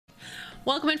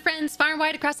Welcome in friends far and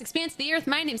wide across the expanse of the earth.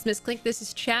 My name's MissClick, this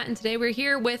is Chat, and today we're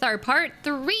here with our part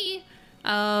 3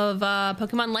 of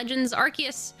Pokemon Legends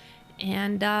Arceus.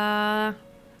 And yeah,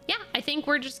 I think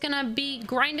we're just gonna be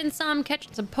grinding some,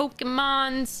 catching some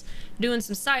Pokemons, doing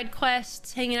some side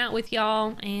quests, hanging out with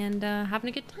y'all, and having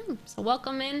a good time. So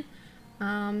welcome in.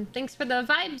 Thanks for the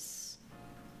vibes.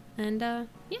 And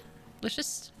yeah, let's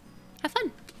just have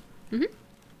fun.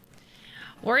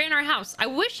 We're in our house. I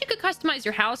wish you could customize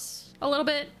your house a little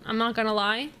bit. I'm not gonna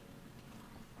lie. I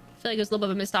feel like there's a little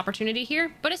bit of a missed opportunity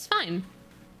here, but it's fine.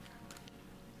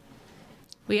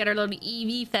 We got our little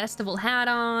EV festival hat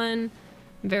on.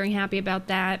 I'm very happy about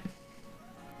that.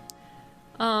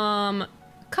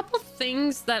 Couple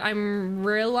things that I'm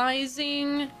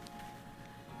realizing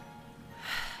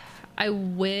I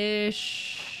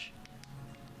wish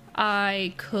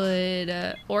I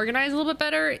could organize a little bit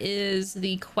better is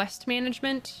the quest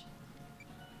management.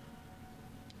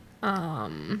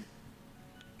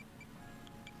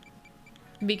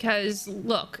 Because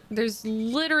look, there's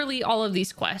literally all of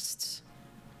these quests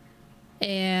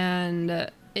and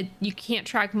you can't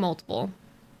track multiple.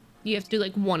 You have to do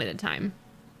like one at a time.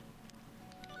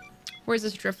 Where's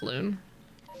this Drifloon?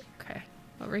 Okay,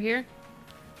 over here.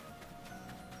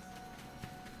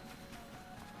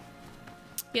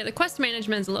 Yeah, the quest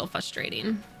management is a little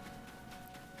frustrating.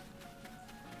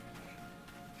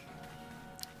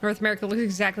 North America looks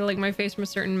exactly like my face from a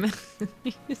certain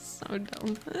He's so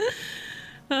dumb.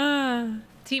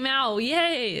 Team Owl,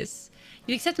 yes!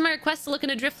 You accepted my request to look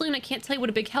into Drifloon. I can't tell you what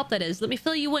a big help that is. Let me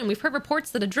fill you in. We've heard reports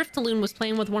that a Driftloon was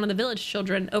playing with one of the village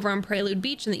children over on Prelude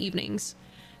Beach in the evenings.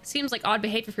 Seems like odd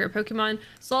behavior for your Pokemon,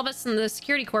 so all of us in the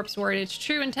security corps worried its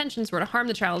true intentions were to harm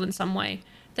the child in some way.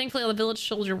 Thankfully, all the village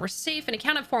children were safe and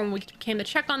accounted for when we came to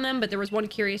check on them, but there was one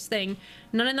curious thing.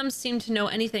 None of them seemed to know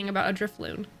anything about a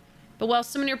Drifloon. But while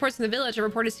so many reports in the village are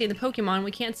reported seeing the Pokemon,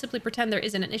 we can't simply pretend there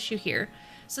isn't an issue here.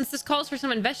 Since this calls for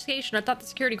some investigation, I thought the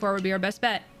security corps would be our best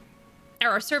bet. Or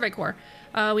our survey corps.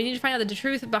 We need to find out the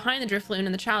truth behind the Drifloon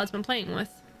and the child it's been playing with.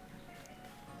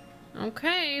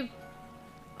 Okay.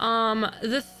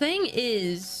 The thing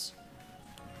is...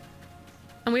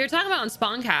 And we were talking about on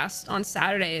Spawncast on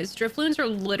Saturdays, Drifloons are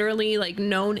literally like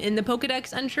known in the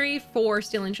Pokedex entry for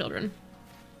stealing children.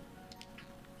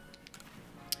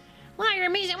 Wow, you're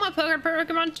amazing. I want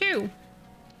Pokemon too.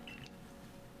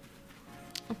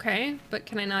 Okay, but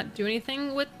can I not do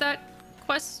anything with that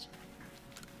quest?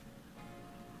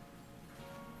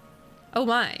 Oh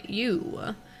my,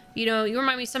 you know, you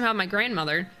remind me somehow of my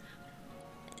grandmother.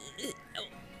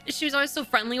 She was always so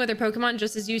friendly with her Pokemon,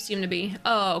 just as you seem to be.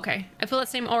 Oh, okay. I feel that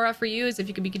same aura for you as if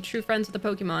you could be true friends with a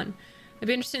Pokemon. I'd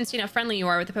be interested in seeing how friendly you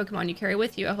are with the Pokemon you carry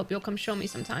with you. I hope you'll come show me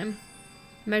sometime.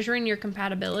 Measuring your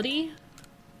compatibility?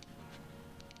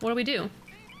 What do we do?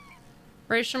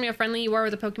 Ready to show me how friendly you are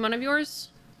with a Pokemon of yours?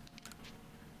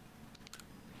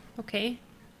 Okay.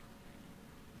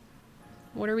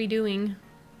 What are we doing?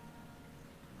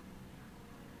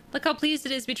 Look how pleased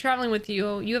it is to be traveling with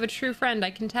you. You have a true friend,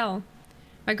 I can tell.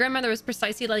 My grandmother was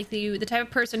precisely like you, the type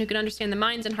of person who could understand the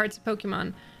minds and hearts of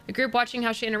Pokemon. I grew up watching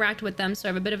how she interacted with them, so I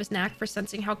have a bit of a knack for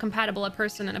sensing how compatible a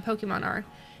person and a Pokemon are.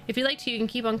 If you'd like to, you can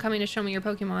keep on coming to show me your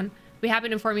Pokemon. I'll be happy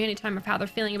to inform you anytime of how they're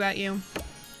feeling about you.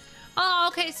 Oh,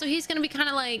 okay, so he's gonna be kind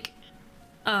of like,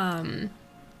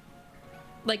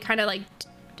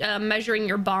 measuring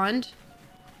your bond.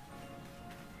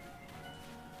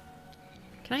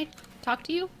 Can I talk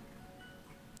to you?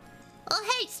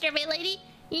 Oh, hey, survey lady.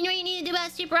 You know what you need to do about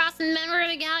a super awesome member of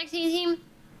the Galaxy team?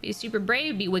 Be super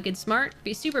brave, be wicked smart,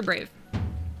 be super brave.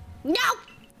 No!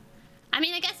 I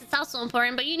mean, I guess it's also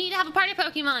important, but you need to have a party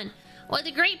Pokemon. With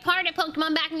a great party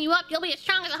Pokemon backing you up, you'll be as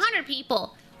strong as 100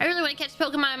 people. I really want to catch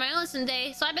Pokemon on my own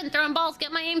someday, so I've been throwing balls to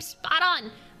get my aim spot on.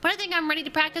 But I think I'm ready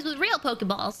to practice with real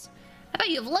Pokeballs. I bet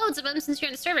you have loads of them since you're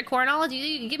in the survey corps and all. Do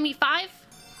you give me 5?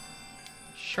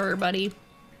 Sure, buddy.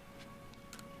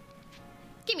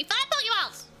 Give me 5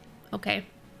 Pokeballs! Okay.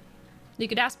 You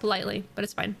could ask politely, but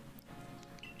it's fine.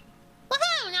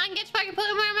 Woohoo! Now I can get Pokemon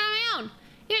on my own.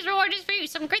 Here's a reward just for you,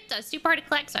 some grit dust. Super hard to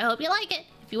collect, so I hope you like it.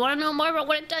 If you want to know more about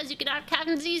what it does, you can ask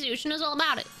Captain Zizu. She knows all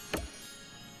about it.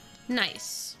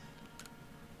 Nice.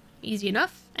 Easy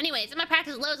enough. Anyways, I'm gonna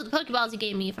practice loads of the Pokeballs you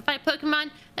gave me. If I find a Pokemon,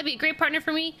 that'd be a great partner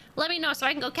for me. Let me know so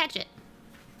I can go catch it.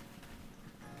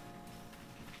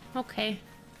 Okay.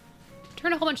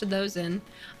 Turn a whole bunch of those in.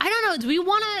 I don't know. Do we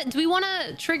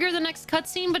wanna trigger the next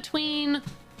cutscene between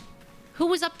who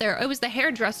was up there? It was the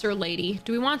hairdresser lady.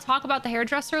 Do we want to talk about the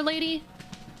hairdresser lady?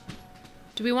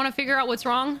 Do we want to figure out what's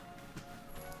wrong?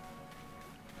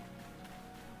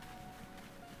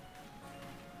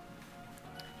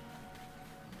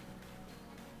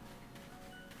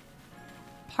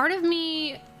 Part of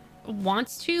me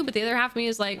wants to, but the other half of me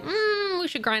is like, we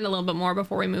should grind a little bit more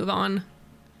before we move on.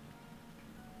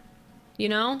 You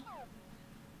know?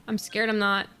 I'm scared I'm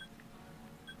not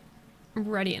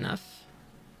ready enough.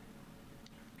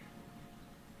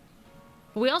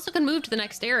 But we also can move to the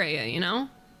next area, you know?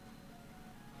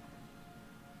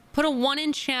 Put a 1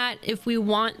 in chat if we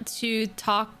want to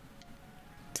talk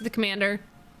to the commander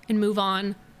and move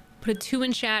on. Put a 2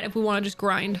 in chat if we want to just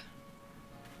grind.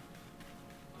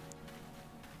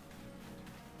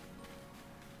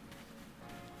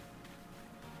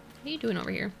 What are you doing over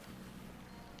here?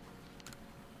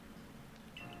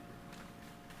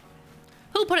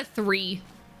 Who put a 3?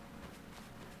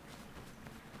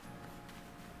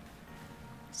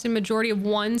 It's a majority of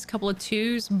 1s, couple of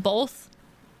 2s, both.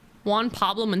 Juan,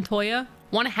 Pablo, Montoya.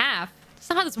 1.5. That's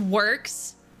not how this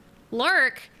works.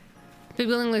 Lurk. Big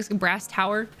building looks like a brass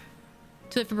tower.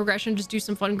 To for progression, just do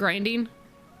some fun grinding.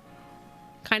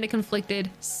 Kind of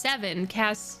conflicted. 7.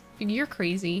 Cass, you're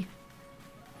crazy.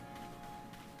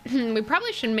 We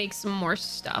probably should make some more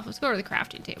stuff. Let's go to the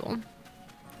crafting table.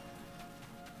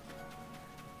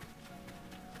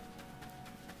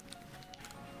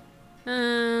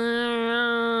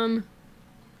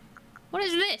 What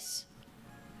is this?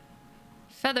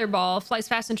 Feather ball. Flies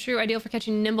fast and true. Ideal for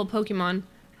catching nimble Pokemon.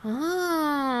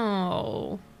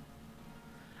 Oh.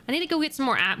 I need to go get some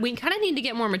more we kind of need to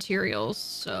get more materials,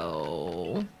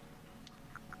 so...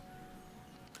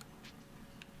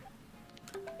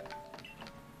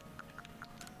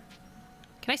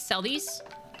 Can I sell these?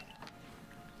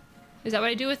 Is that what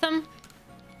I do with them?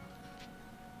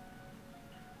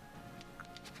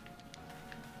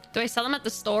 Do I sell them at the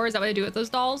store? Is that what I do with those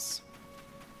dolls?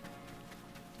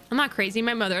 I'm not crazy.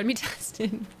 My mother had me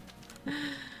tested. Can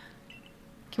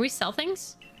we sell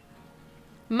things?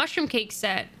 Mushroom cake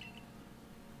set.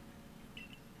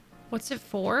 What's it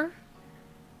for?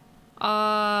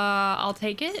 I'll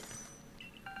take it.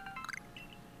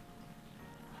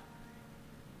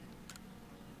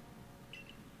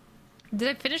 Did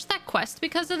I finish that quest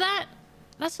because of that?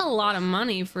 That's a lot of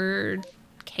money for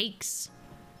cakes.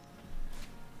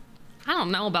 I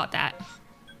don't know about that.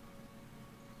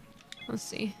 Let's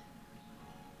see.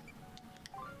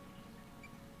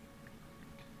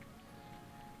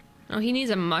 Oh, he needs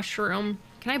a mushroom.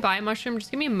 Can I buy a mushroom?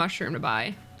 Just give me a mushroom to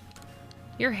buy.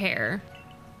 Your hair.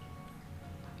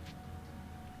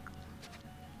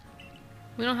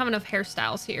 We don't have enough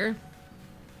hairstyles here.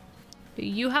 Do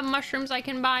you have mushrooms I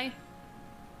can buy?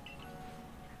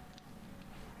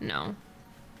 No.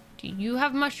 Do you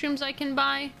have mushrooms I can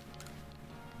buy?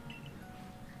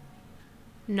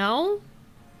 No?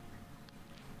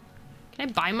 Can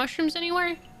I buy mushrooms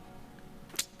anywhere?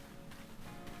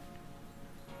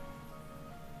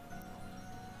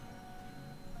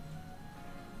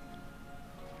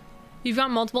 You've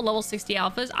got multiple level 60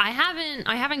 alphas. I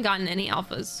haven't gotten any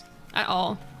alphas at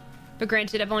all. But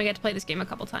granted, I've only got to play this game a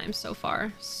couple times so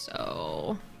far.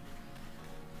 So...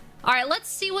 Alright, let's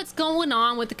see what's going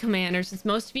on with the commander, since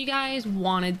most of you guys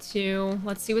wanted to.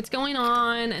 Let's see what's going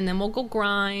on, and then we'll go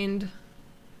grind.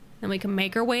 Then we can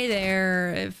make our way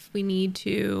there if we need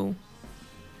to.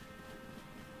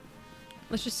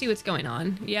 Let's just see what's going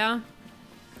on. Yeah?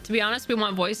 To be honest, we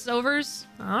want voiceovers.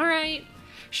 Alright.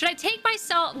 Should I take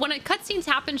myself... When cutscenes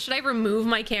happen, should I remove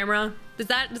my camera? Does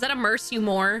that immerse you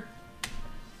more?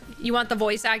 You want the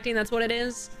voice acting? That's what it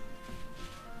is?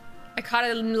 I caught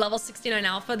it in level 69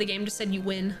 alpha. The game just said you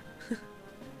win.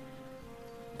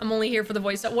 I'm only here for the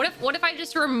voice. What if I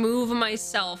just remove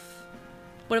myself?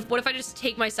 What if I just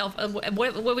take myself?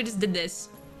 What if we just did this?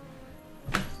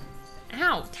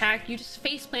 Ow, Tack, you just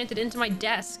face planted into my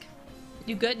desk.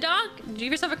 You good, dog? Did you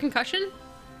give yourself a concussion?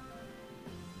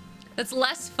 That's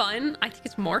less fun. I think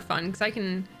it's more fun because I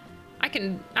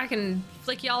can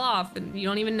flick y'all off and you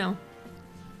don't even know.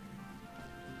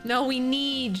 No, we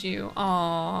need you.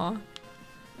 Aww.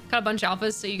 Got a bunch of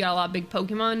alphas, so you got a lot of big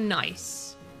Pokemon.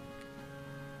 Nice.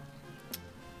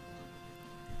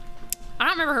 I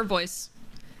don't remember her voice.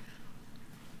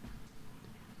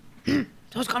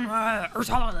 Those come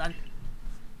Ursula then.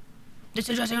 This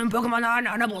is just even Pokemon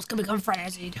animals can become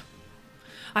frenzied.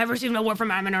 I've received no word from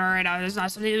Aminor, and it's not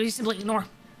something we simply ignore.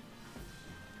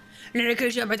 In any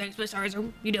case, everything's been sorry,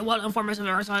 so you did well to inform us of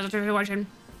Ursula's situation.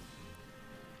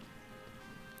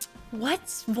 What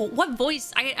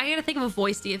voice? I gotta think of a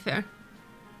voice, to be fair.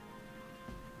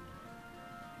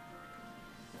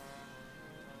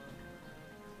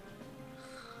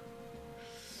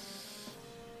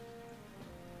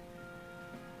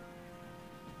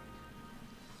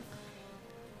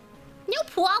 No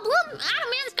problem.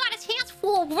 Adamant's got his hands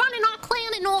full running our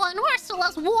clan and all, and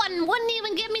Ursula's wouldn't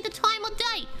even give me the time of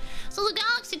day. So the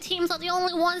galaxy university teams are the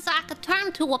only ones I could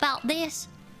turn to about this.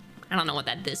 I don't know what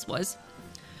that this was.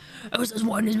 Ursa's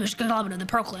one is MissClick of the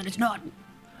Pearl Clan. It's not.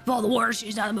 Of all the wars,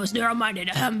 she's not the most narrow-minded,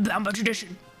 bound by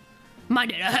tradition.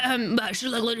 But she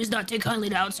likely does not take kindly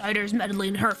to outsiders meddling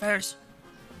in her affairs.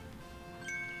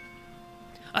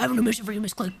 I have a new mission for you,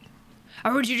 MissClick. I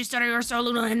urge you to study Ursa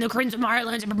Luna and the Crimson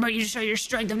Mirelands and promote you to show your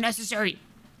strength if necessary.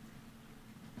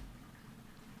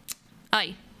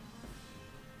 Aye.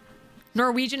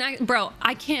 Norwegian accent? Bro,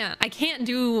 I can't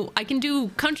do... I can do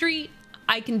country.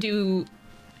 I can do...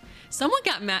 Someone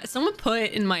got mad. Someone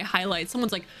put in my highlights.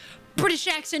 Someone's like, British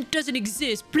accent doesn't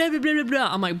exist. Blah, blah, blah, blah,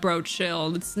 blah. I'm like, bro,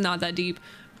 chill. It's not that deep.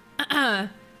 The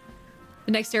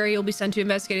next area you'll be sent to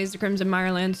investigate is the Crimson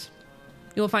Mirelands.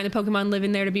 You will find the Pokemon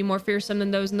living there to be more fearsome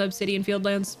than those in the Obsidian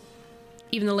Fieldlands.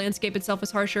 Even the landscape itself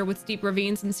is harsher, with steep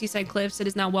ravines and seaside cliffs. It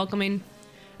is not welcoming.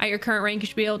 At your current rank, you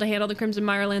should be able to handle the Crimson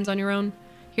Mirelands on your own.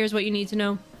 Here's what you need to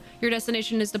know. Your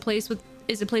destination is a place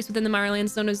within the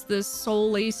Mirelands known as the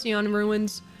Solaceon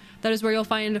Ruins. That is where you'll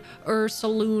find Ursa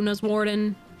Luna's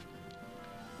warden.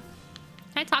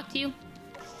 Can I talk to you?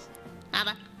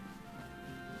 Ava.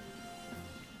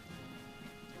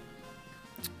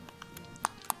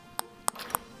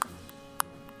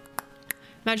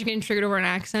 Imagine getting triggered over an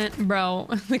accent, bro.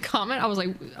 The comment, I was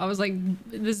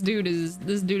like, this dude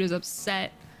is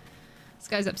upset. This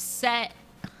guy's upset.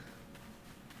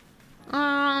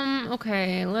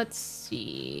 Okay, let's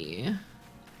see.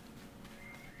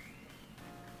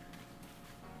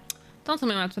 Don't tell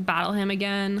me I have to battle him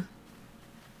again.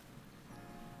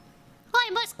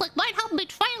 Hi, MissClick, might help me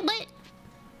trail it.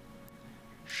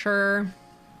 Sure.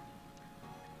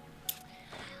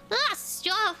 That's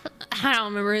stuff. I don't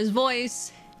remember his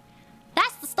voice.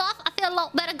 That's the stuff. I feel a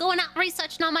lot better going out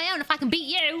researching on my own if I can beat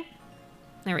you.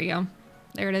 There we go.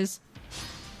 There it is.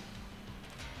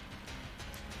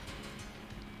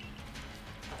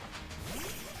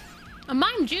 A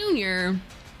Mime Jr.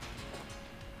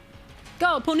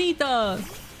 Go, Ponyta!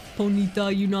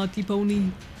 Ponyta, you naughty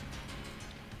pony.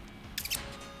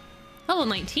 Level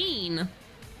 19.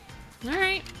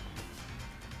 Alright.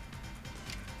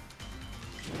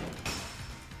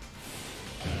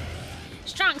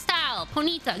 Strong style,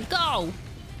 Ponyta, go!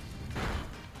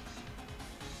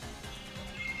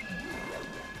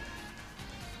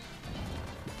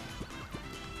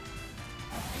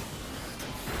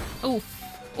 Oof.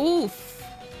 Oof.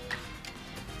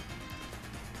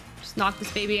 Just knock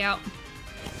this baby out.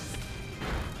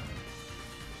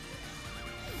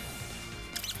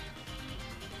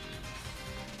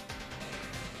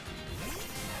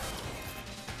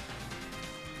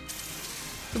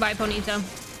 Goodbye, Ponyta.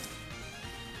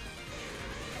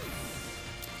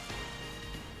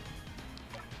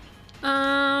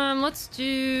 Let's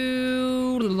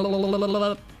do...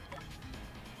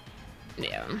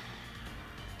 Yeah.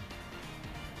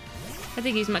 I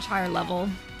think he's much higher level.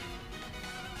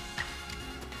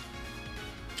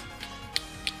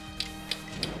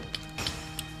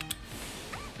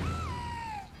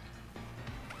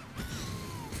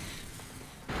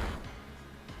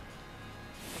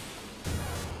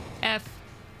 F.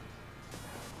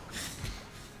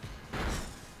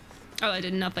 Oh, I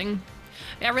did nothing.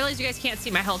 I realize you guys can't see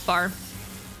my health bar.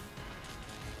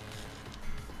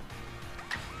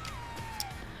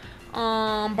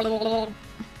 Blah, blah, blah.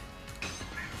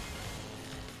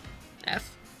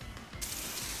 F.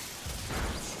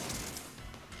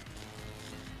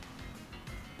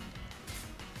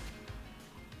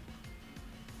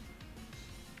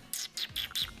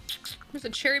 Where's the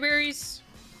cherry berries?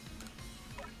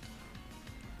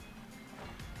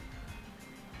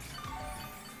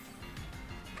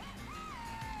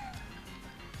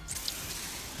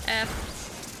 F.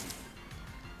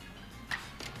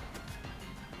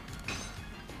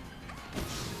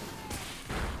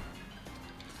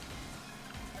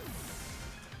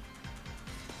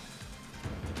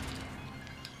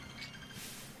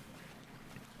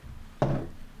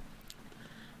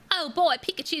 Oh boy,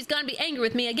 Pikachu's gonna be angry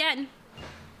with me again.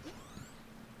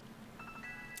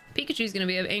 Pikachu's gonna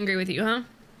be angry with you, huh?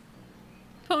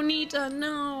 Ponyta,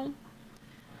 no.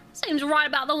 Seems right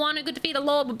about the one who could defeat a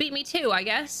lord would beat me too, I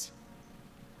guess.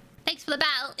 Thanks for the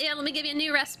battle. Yeah, let me give you a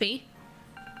new recipe.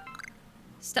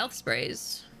 Stealth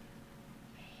sprays.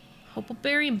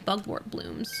 Hoppleberry and bugwort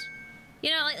blooms. You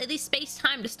know, like these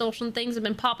space-time distortion things have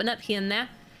been popping up here and there.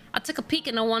 I took a peek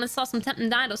into one and saw some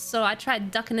tempting dinos, so I tried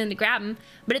ducking in to grab them.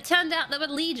 But it turned out there were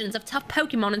legions of tough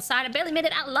Pokemon inside. I barely made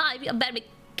it out alive. You better be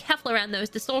careful around those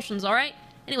distortions, alright?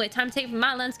 Anyway, time to take it from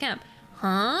my lens camp.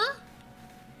 Huh?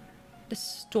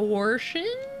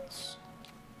 Distortions?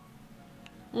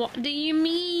 What do you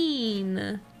mean?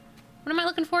 What am I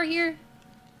looking for here?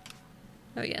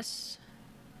 Oh, yes.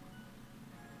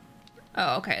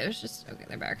 Oh, okay. There's just... Okay,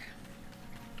 they're back.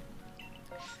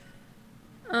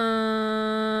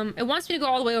 It wants me to go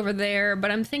all the way over there,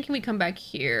 but I'm thinking we come back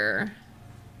here.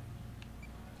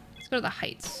 Let's go to the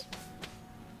heights.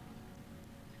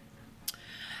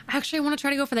 Actually, I want to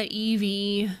try to go for that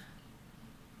EV.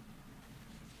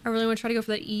 I really want to try to go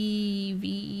for that EV.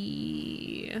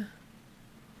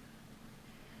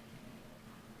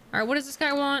 Alright, what does this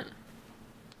guy want?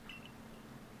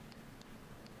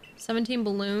 17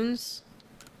 balloons.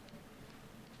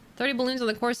 30 balloons on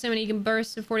the core sim and he can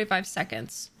burst in 45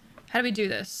 seconds. How do we do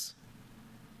this?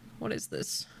 What is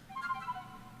this?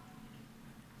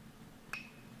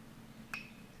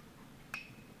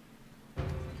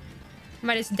 Am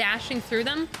I just dashing through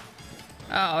them?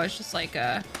 Oh, it's just like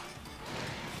a...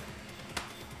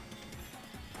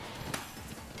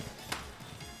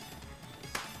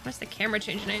 Why's the camera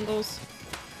changing angles?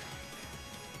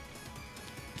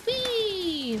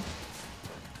 Whee!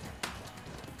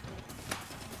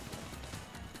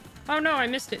 Oh no, I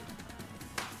missed it.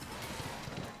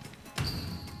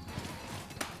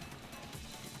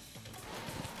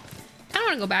 I don't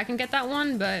want to go back and get that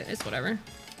one, but it's whatever.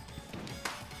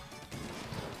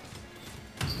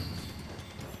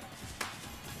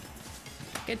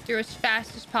 Get through as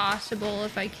fast as possible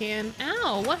if I can.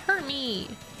 Ow, what hurt me?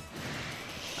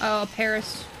 Oh,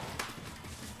 Paris.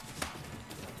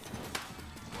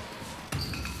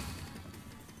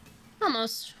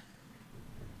 Almost.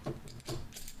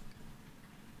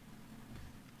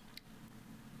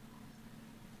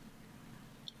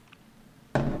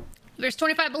 There's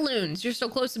 25 balloons. You're so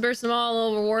close to burst them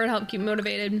all. Reward help keep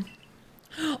motivated.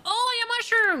 Oh, I got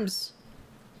mushrooms!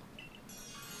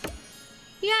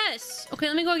 Yes! Okay,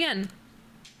 let me go again.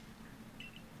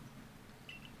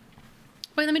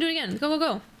 Wait, let me do it again. Go, go,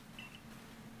 go.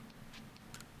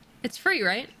 It's free,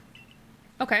 right?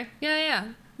 Okay. Yeah, yeah, yeah.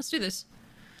 Let's do this.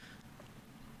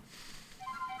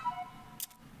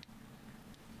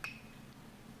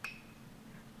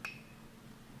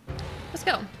 Let's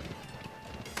go.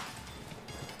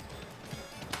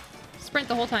 Sprint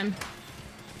the whole time.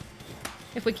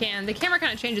 If we can. The camera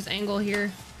kind of changes angle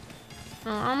here.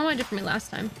 Oh, I don't know what I did for me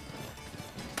last time.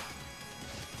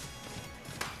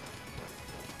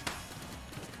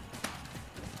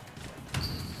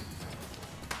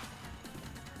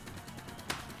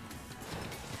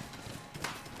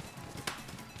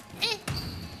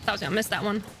 I was gonna miss that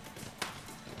one.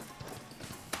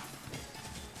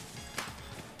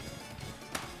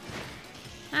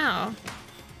 Ow.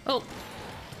 Oh.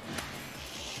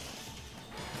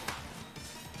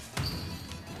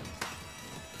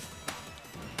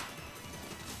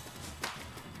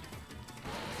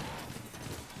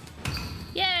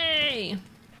 Yay!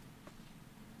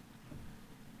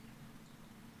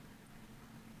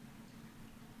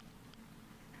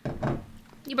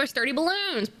 You burst 30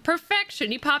 balloons.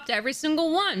 Perfection. You popped every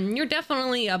single one. You're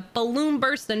definitely a balloon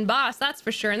bursting boss, that's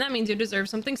for sure. And that means you deserve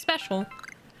something special.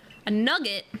 A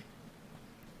nugget. Can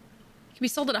be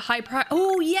sold at a high price.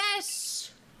 Oh,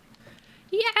 yes!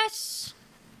 Yes!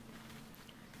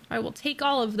 I will take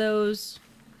all of those.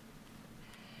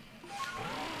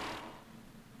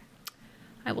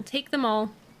 I will take them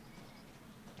all.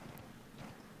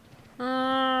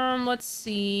 Let's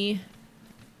see.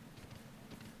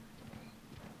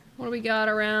 What do we got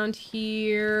around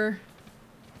here?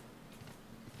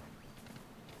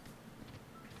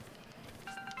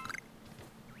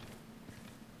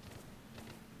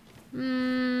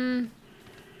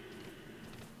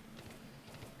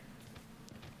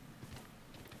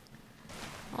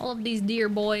 All of these deer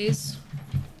boys.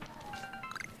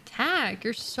 Tack,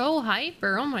 you're so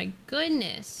hyper. Oh my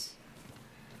goodness.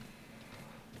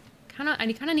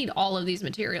 I kind of need all of these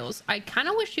materials. I kind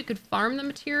of wish you could farm the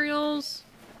materials.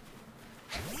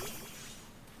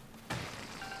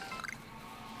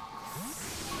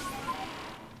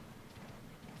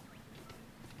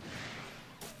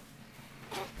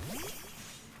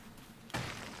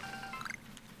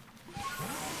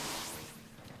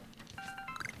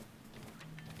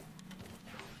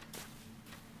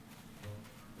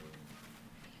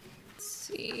 Let's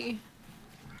see.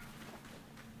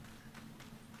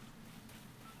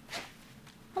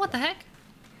 What the heck?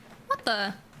 What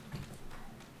the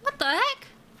heck?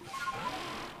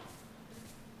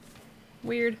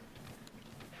 Weird.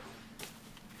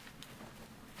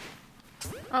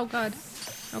 Oh god.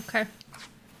 Okay.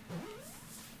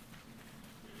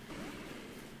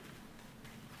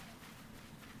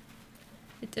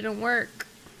 It didn't work.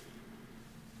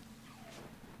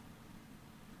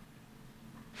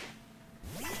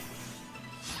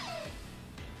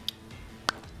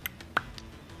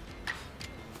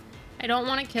 I don't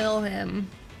want to kill him.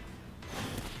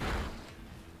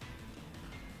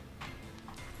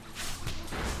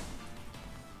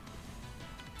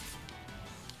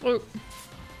 Oh.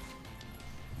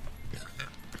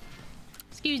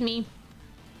 Excuse me.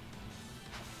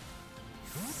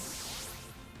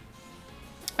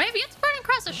 I have yet to run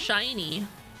across a shiny.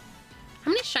 How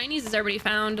many shinies has everybody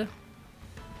found?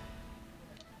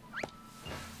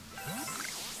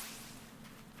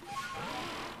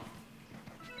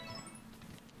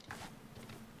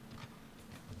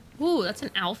 Ooh, that's an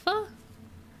alpha?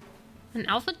 An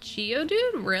alpha Geodude?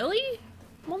 Really?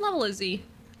 What level is he?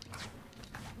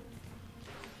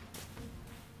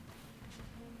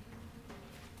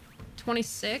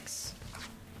 $26.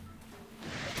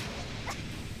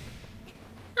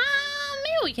 Maybe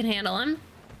we can handle him.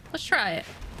 Let's try it.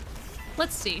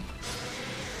 Let's see.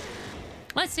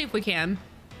 Let's see if we can.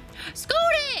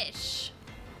 Scootish!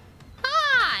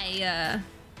 Hi!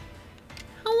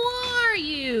 How are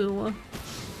you?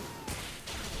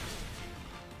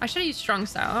 I should have used strong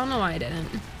style. I don't know why I didn't.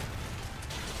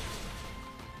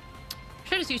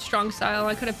 Should have just used strong style.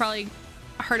 I could have probably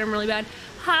hurt him really bad.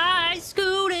 Hi,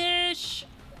 Scootish!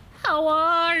 How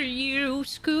are you,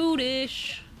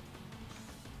 Scootish?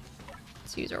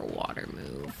 Let's use our water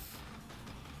move.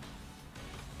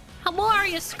 How are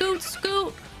you, Scoot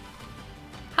Scoot?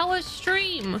 How was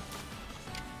stream?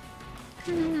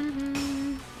 I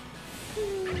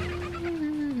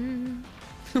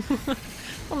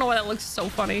don't know why that looks so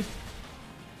funny.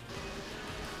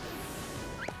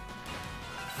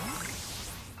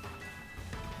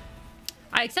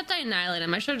 Except I annihilated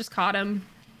him. I should have just caught him.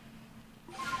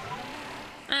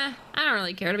 I don't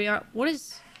really care, to be honest. What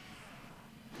is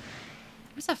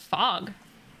that fog?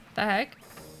 The heck?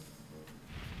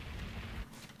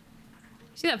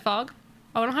 See that fog?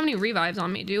 Oh, I don't have any revives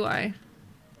on me, do I?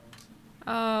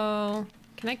 Oh,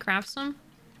 can I craft some?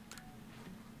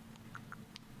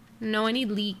 No, I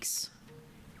need leaks.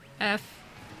 F.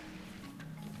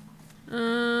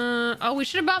 Oh, we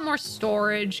should have bought more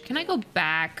storage. Can I go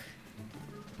back?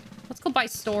 Let's go buy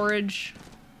storage.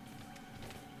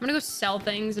 I'm gonna go sell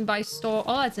things and buy store.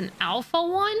 Oh, that's an alpha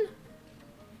one?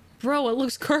 Bro, it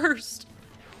looks cursed.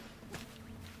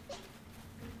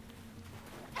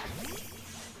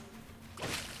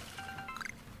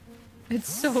 It's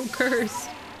so cursed.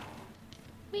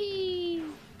 Whee!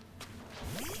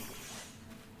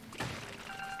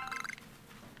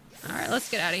 Alright, let's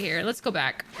get out of here. Let's go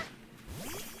back.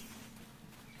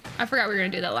 I forgot we were gonna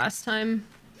do that last time.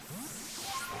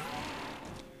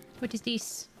 What is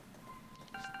this?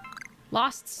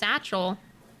 Lost satchel.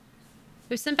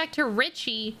 It was sent back to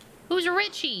Richie. Who's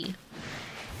Richie?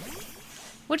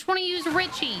 Which one of you is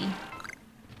Richie?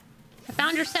 I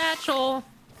found your satchel.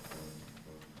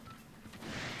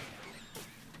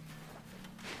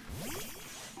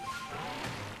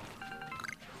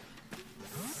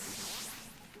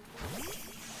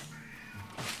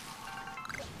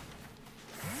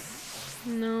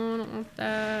 No, I don't want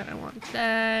that. I want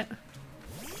that.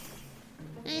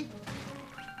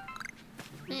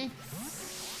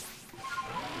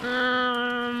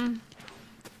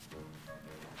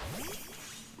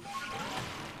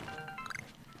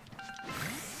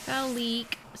 Got a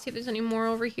leak. See if there's any more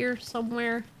over here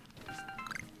somewhere.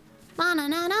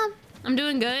 I'm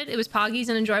doing good. It was Poggies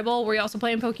and enjoyable. Were you also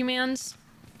playing Pokemons?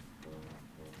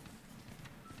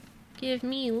 Give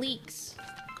me leaks.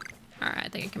 Alright, I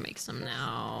think I can make some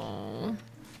now.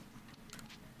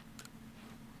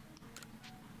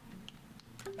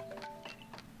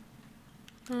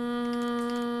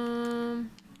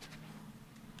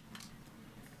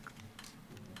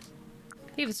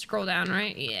 You have to scroll down,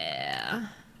 right? Yeah.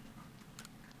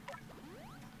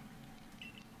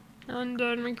 And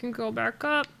then we can go back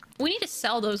up. We need to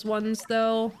sell those ones,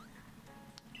 though.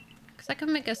 Because that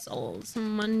can make us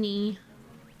some money.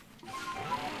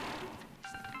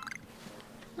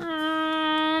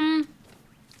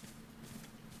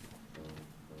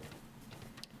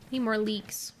 Need more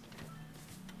leaks.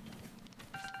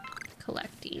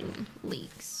 Collecting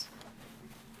leaks.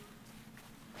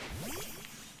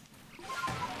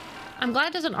 I'm glad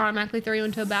it doesn't automatically throw you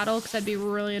into a battle, because that'd be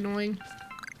really annoying.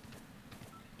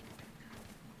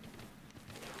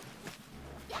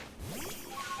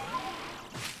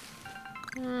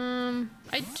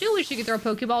 I do wish you could throw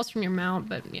Pokeballs from your mount,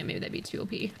 but yeah, maybe that'd be too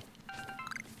OP.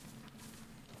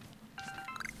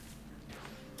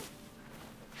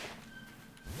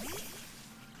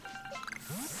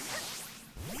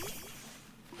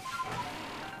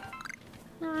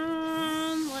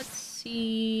 Let's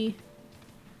see.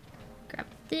 Grab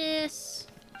this.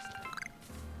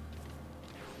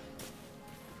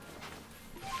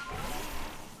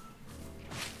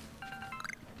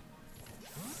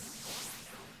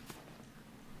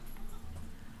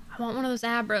 I want one of those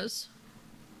Abros.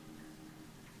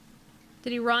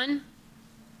 Did he run?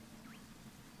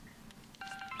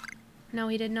 No,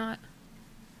 he did not.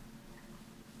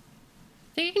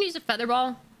 Think I can use a feather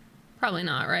ball? Probably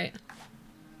not, right?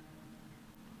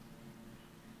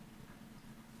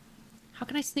 How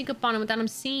can I sneak up on him without him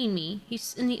seeing me?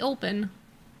 He's in the open.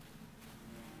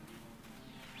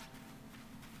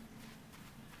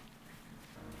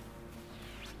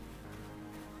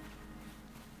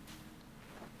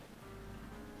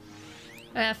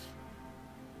 F.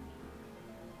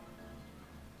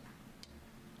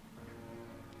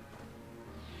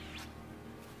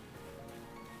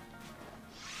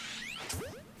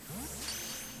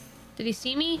 Did he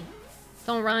see me?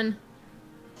 Don't run.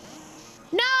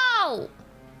 No!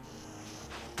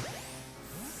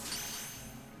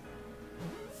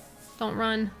 Don't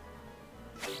run.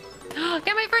 Got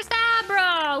my first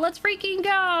Abra! Let's freaking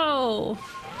go!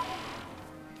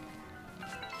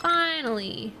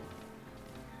 Finally.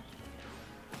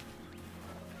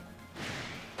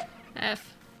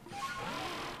 F.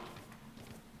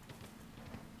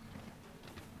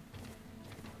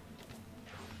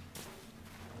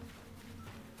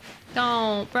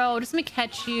 Don't, bro. Just let me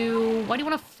catch you. Why do you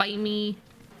want to fight me?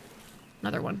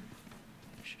 Another one.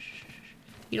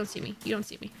 You don't see me. You don't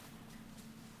see me.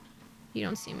 You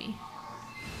don't see me.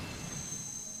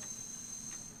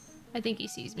 I think he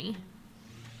sees me.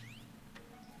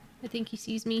 I think he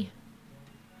sees me.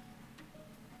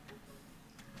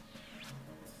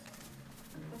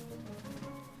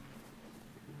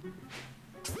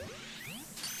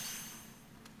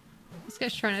 This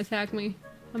guy's trying to attack me.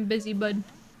 I'm busy, bud.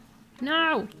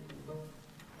 No!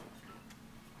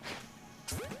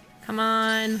 Come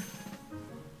on.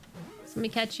 Let me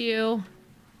catch you.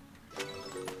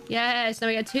 Yes, now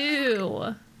we got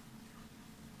 2.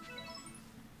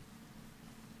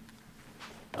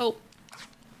 Oh.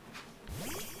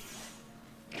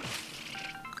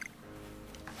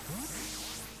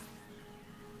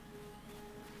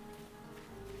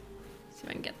 See if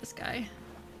I can get this guy.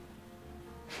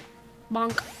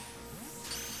 Bonk.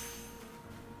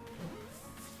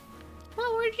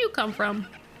 Well, where did you come from?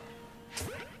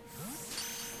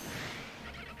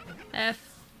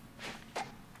 F.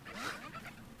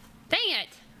 Dang it!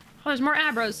 Oh, there's more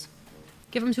Abros.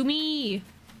 Give them to me.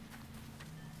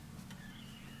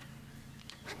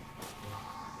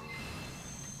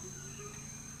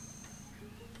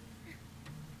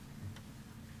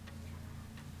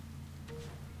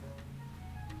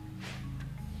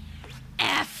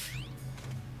 F.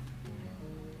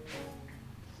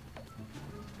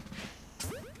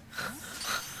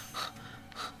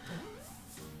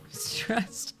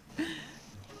 Stressed.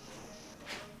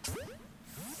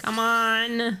 Come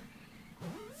on.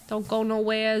 Don't go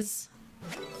nowheres.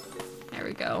 There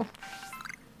we go.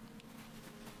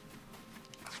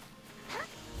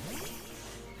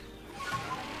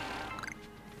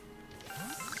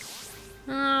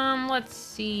 Let's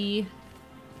see.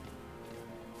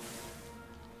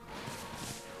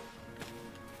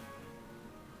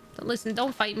 But listen,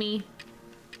 don't fight me.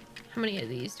 How many of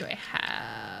these do I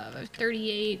have? I have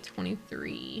 38,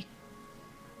 23.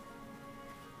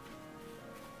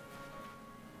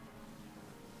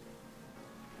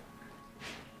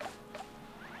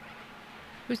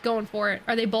 Who's going for it?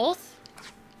 Are they both?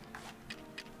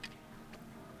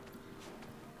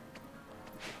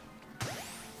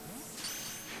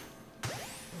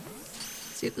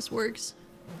 Let's see if this works.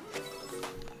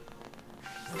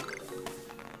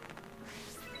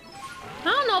 I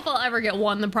don't know if I'll ever get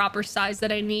one the proper size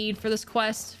that I need for this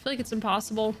quest. I feel like it's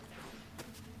impossible.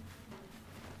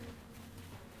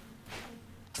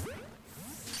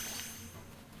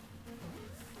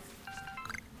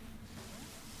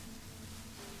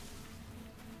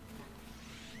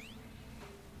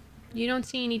 You don't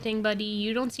see anything, buddy.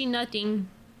 You don't see nothing.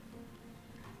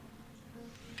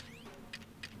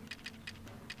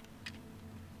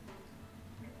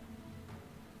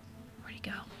 Where'd he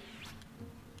go?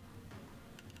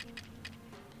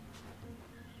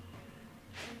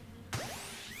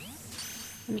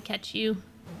 Let me catch you.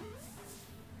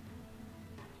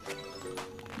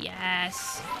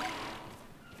 Yes.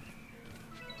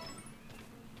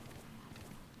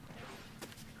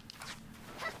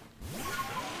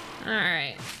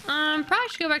 Alright. Probably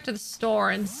should go back to the store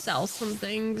and sell some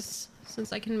things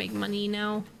since I can make money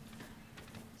now.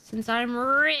 Since I'm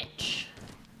rich.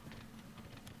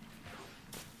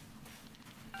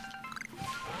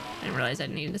 I didn't realize I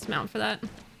needed to dismount for that.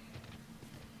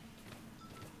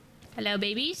 Hello,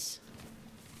 babies.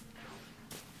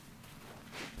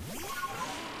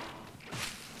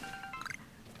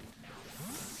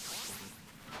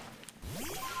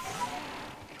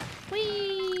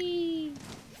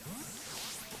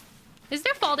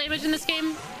 fall damage in this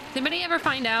game? Did anybody ever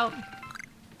find out?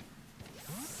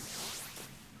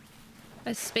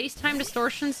 A space-time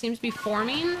distortion seems to be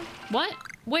forming. What?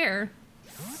 Where?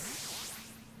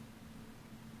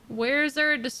 Where is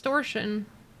there a distortion?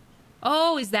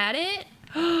 Oh, is that it?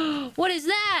 What is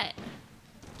that?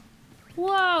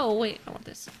 Whoa, wait, I want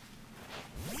this.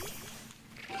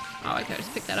 Oh, I could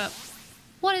just pick that up.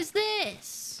 What is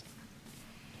this?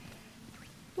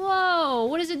 Whoa,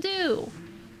 what does it do?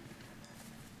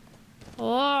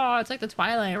 Oh, it's like the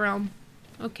Twilight Realm.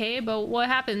 Okay, but what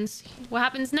happens? What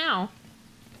happens now?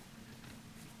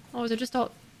 Oh, is it just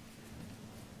all...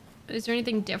 Is there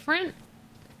anything different?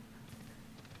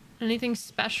 Anything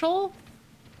special?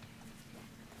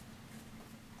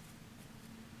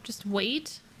 Just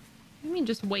wait? What do you mean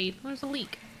just wait? There's a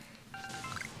leak.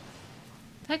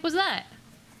 The heck was that?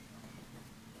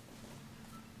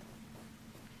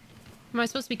 Am I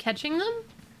supposed to be catching them?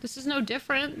 This is no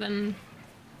different than...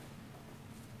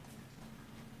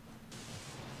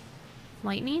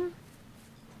 Lightning?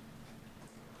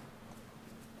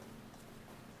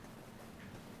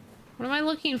 What am I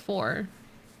looking for?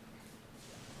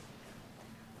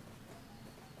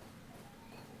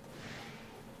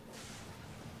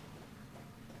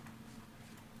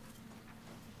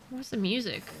 What's the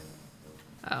music?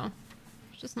 Oh,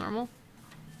 it's just normal.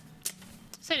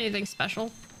 Say anything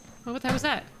special. Oh, what the hell was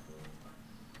that?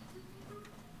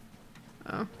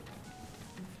 Oh.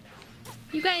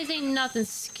 You guys ain't nothing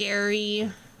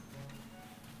scary.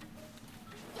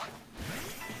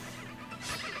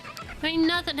 Ain't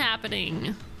nothing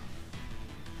happening.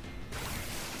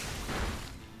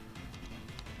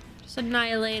 Just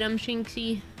annihilate them,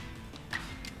 Shinxie.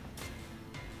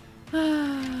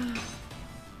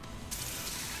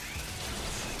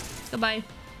 Goodbye.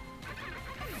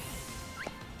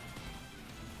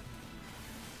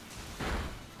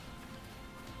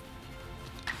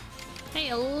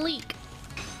 Hey, a leak.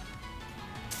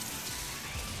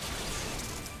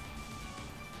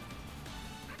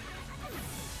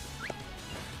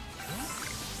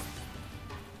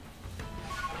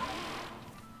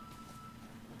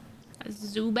 A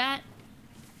Zubat.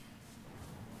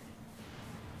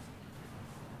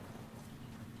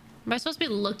 Am I supposed to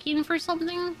be looking for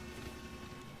something?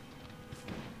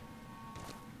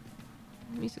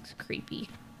 Music's creepy.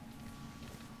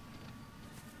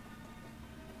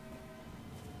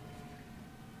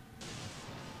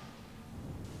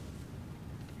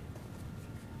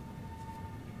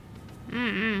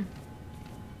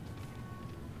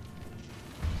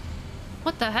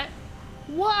 What the heck?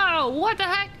 Whoa! What the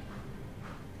heck?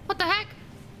 What the heck?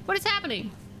 What is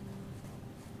happening?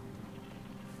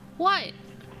 What?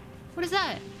 What is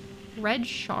that? Red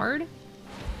shard? I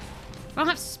don't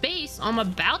have space. I'm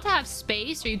about to have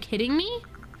space. Are you kidding me?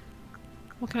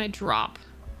 What can I drop?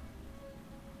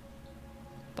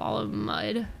 Ball of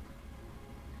mud. I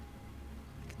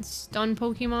can stun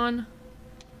Pokemon.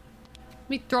 Let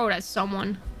me throw it at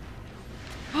someone.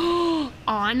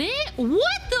 On it?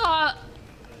 What the?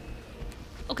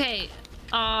 Okay.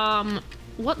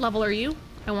 What level are you?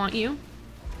 I want you.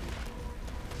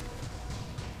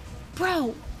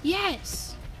 Bro,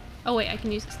 yes. Oh wait, I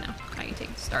can use this now. I can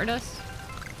take Stardust.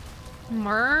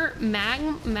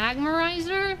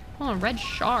 Magmarizer? Oh, red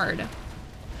shard.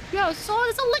 Yo, so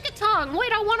it's a Lickitung.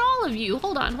 Wait, I want all of you.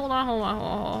 Hold on. Hold on.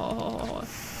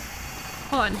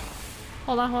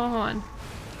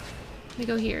 Let me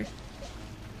go here.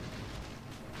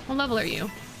 What level are you?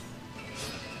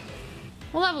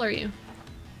 What level are you?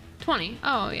 20.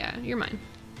 Oh yeah, you're mine.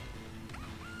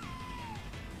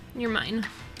 You're mine.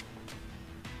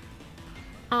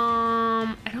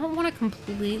 I don't want to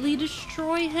completely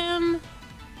destroy him.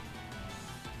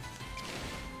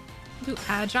 Do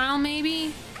agile,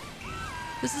 maybe?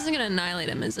 This isn't gonna annihilate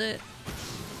him, is it?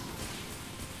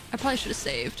 I probably should have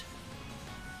saved.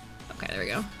 Okay, there we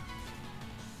go.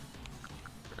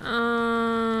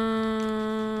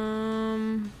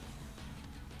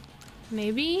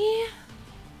 Maybe?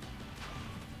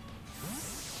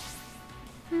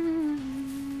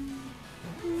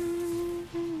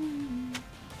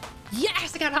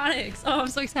 Yes, I got Onyx. Oh, I'm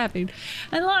so excited.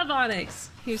 I love Onyx.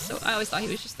 I always thought he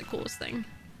was just the coolest thing.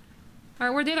 All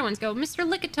right, where'd the other ones go? Mr.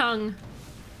 Lickitung.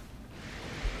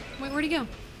 Wait, where'd he go?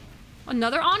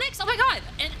 Another Onyx? Oh my god!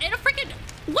 And a freaking...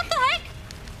 What the heck?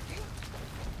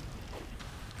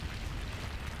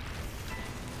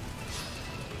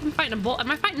 I'm fighting a bull.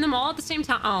 Am I fighting them all at the same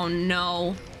time? Oh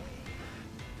no.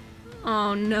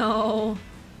 Oh no.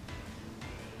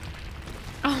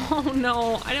 Oh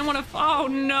no. I didn't want to. Oh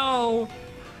no.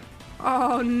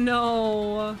 Oh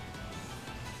no.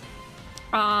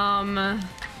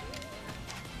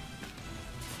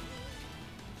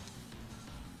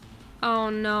 Oh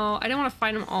no, I don't want to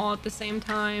fight them all at the same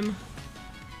time.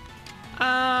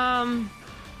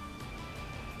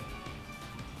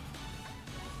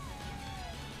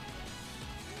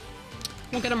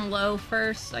 We'll get them low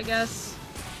first, I guess.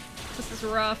 This is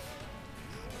rough.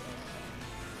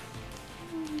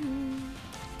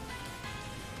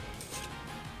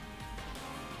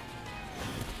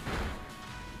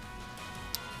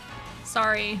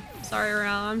 Sorry. Sorry,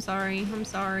 Ral. I'm sorry. I'm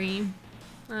sorry.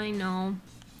 I know.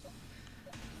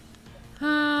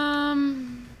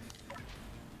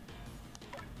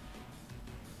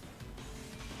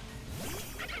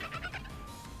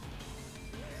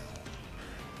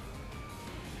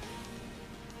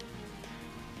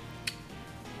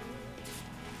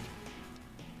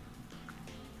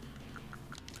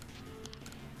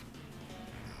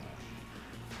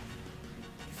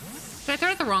 Did I throw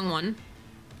out the wrong one?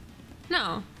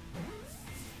 No.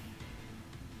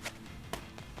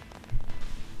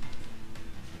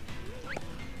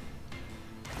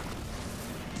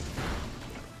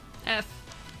 F.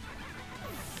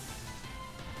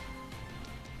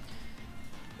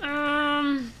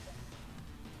 I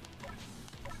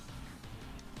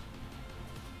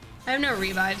have no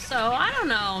revive, so I don't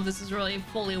know if this is really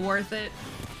fully worth it.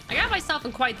 I got myself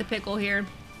in quite the pickle here.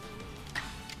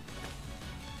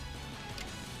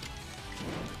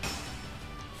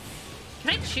 Can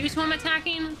I choose who I'm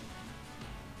attacking?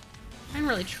 I didn't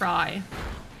really try.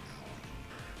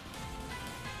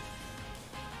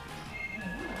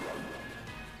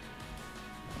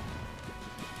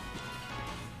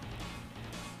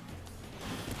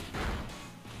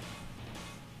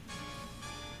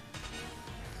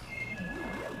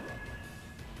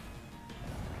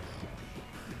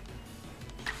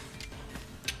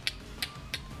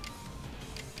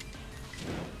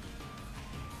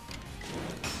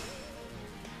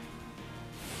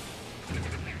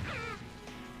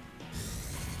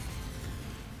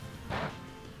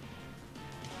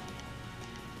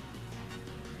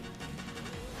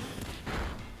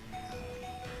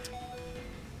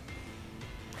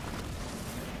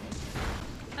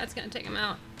 That's gonna take him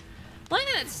out. The only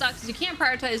thing that sucks is you can't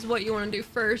prioritize what you want to do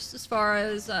first as far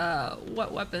as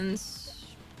what weapons.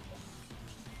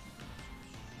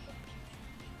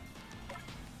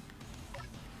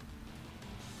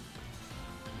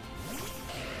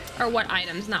 Or what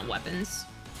items, not weapons.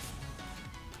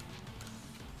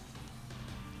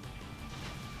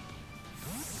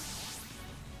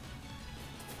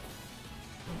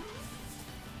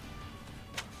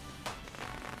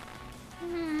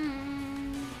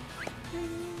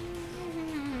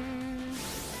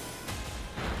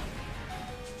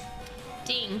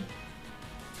 Ding.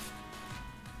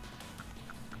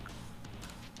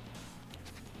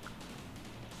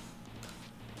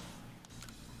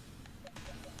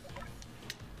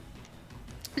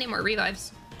 Need more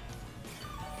revives.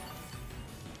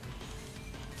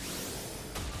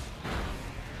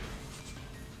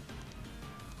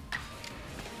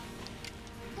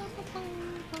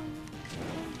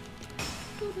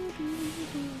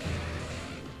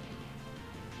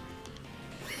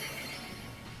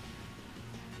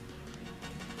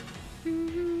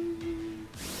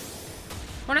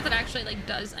 I wonder if it actually like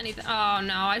does anything. Oh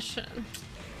no, I shouldn't.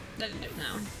 That didn't do it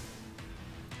now.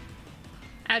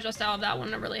 Agile style of that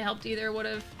wouldn't have really helped either, would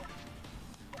have.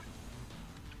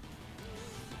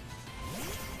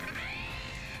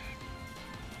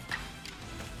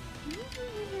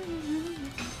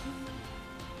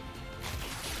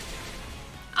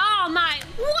 Oh my,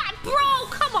 what, bro?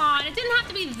 Come on, it didn't have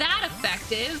to be that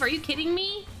effective. Are you kidding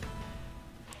me?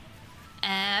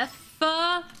 F.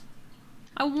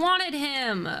 I wanted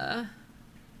him.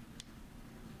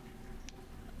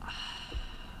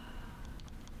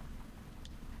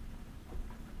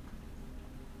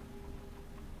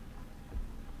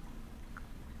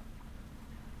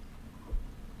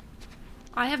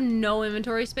 I have no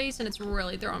inventory space and it's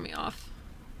really throwing me off.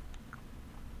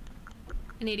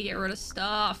 I need to get rid of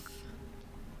stuff.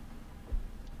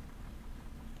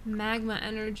 Magma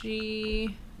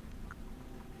energy.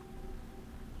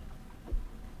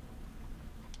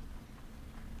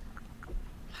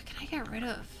 What can I get rid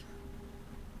of?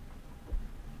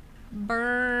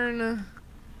 Burn.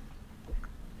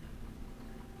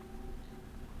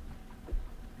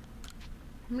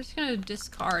 I'm just gonna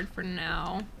discard for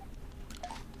now.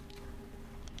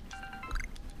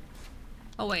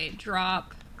 Oh wait,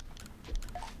 drop.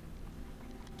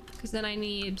 Because then I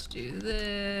need to do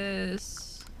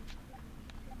this.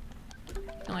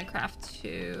 I can only craft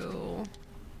 2.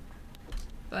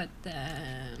 But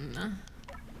then...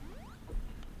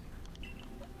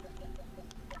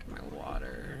 my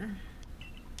water.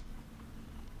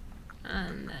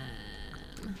 And then...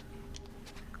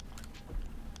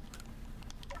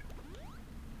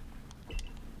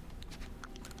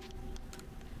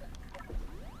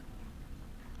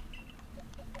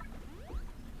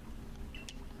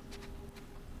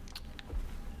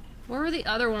 Where were the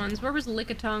other ones? Where was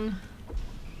Lickitung?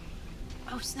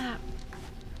 Oh, snap.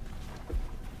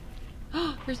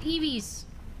 Oh, there's Eevees.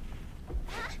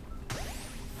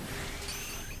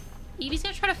 Eevee's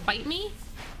gonna try to fight me?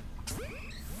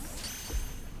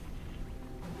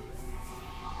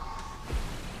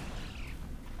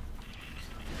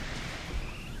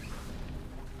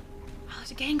 Oh,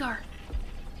 there's a Gengar.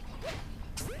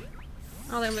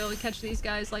 Oh, they're able to catch these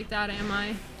guys like that, am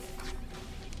I?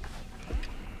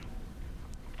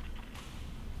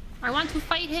 I want to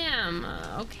fight him.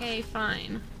 Okay,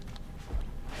 fine.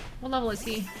 What level is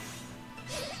he?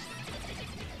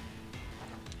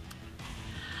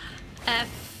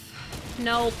 F.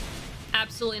 Nope.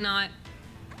 Absolutely not.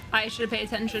 I should have paid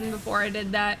attention before I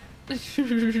did that.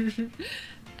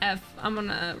 F. I'm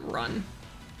gonna run.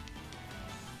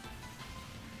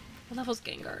 What level's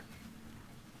Gengar?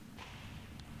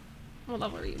 What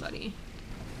level are you, buddy?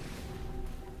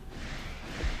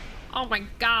 Oh my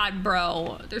god,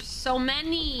 bro. There's so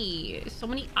many. So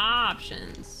many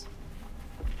options.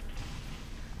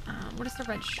 What is the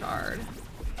red shard?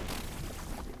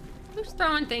 Who's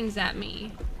throwing things at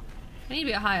me? I need to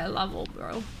be a higher level,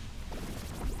 bro.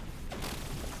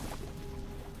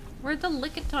 Where'd the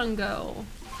Lickitung go?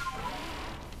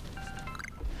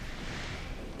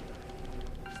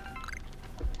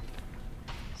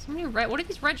 So many red. What do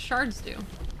these red shards do?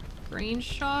 Green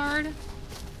shard?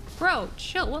 Bro,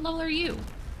 chill. What level are you?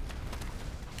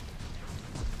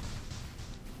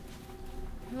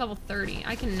 I'm level 30.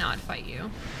 I cannot fight you.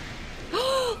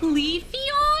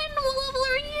 Leafeon? What level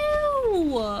are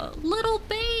you? Little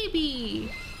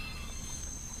baby.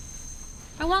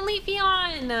 I want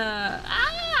Leafeon.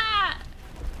 Ah!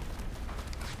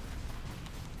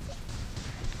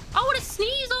 Oh, what a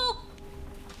Sneasel!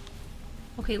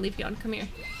 Okay, Leafeon, come here.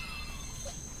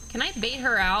 Can I bait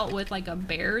her out with like a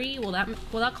berry? Will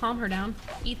that calm her down?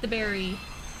 Eat the berry.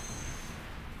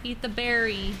 Eat the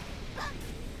berry.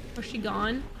 Where's she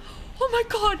gone? Oh my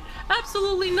god!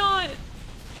 Absolutely not!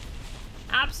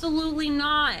 Absolutely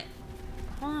not!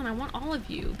 Hold on, I want all of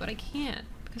you, but I can't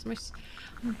because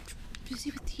I'm busy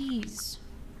with these.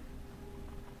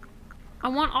 I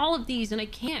want all of these and I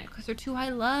can't because they're too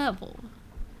high level.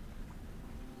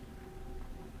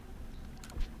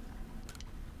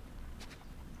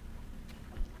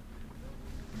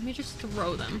 Let me just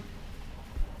throw them.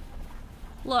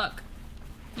 Look,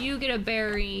 you get a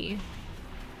berry.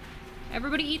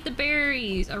 Everybody eat the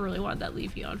berries. I really wanted that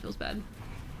Leafeon. Feels bad.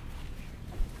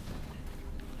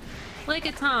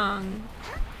 Lickitung.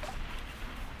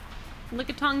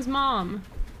 Lickitung's mom.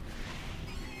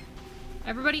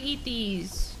 Everybody eat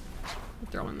these.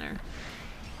 I'll throw in there.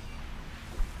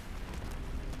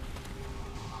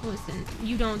 Listen,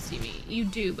 you don't see me. You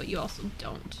do, but you also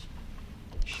don't.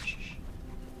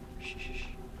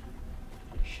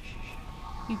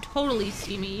 You totally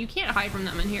see me. You can't hide from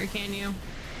them in here, can you?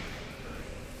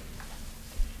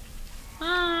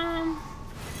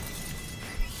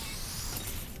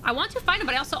 I want to find them,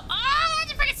 but I also... Oh,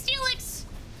 that's a freaking Steelix!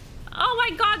 Oh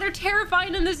my god, they're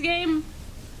terrifying in this game.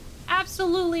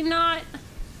 Absolutely not.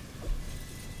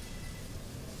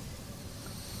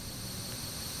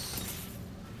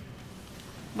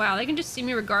 Wow, they can just see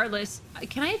me regardless.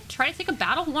 Can I try to take a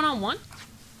battle one-on-one?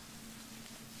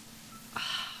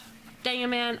 Dang it,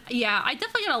 man. Yeah, I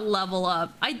definitely gotta level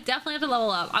up. I definitely have to level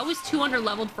up. I was too under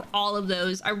leveled for all of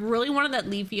those. I really wanted that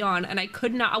Leafeon, and I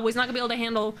was not gonna be able to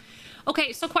handle...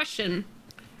 Okay, so question.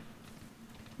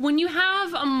 When you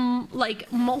have,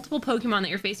 like, multiple Pokemon that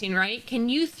you're facing, right? Can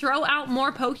you throw out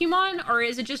more Pokemon, or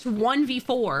is it just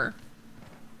 1v4?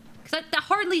 Because that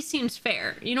hardly seems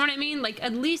fair. You know what I mean? Like,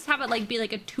 at least have it, like, be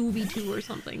like a 2v2 or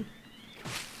something.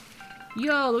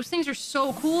 Yo, those things are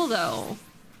so cool, though.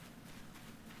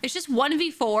 It's just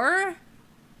 1v4?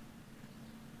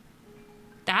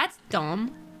 That's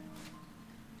dumb.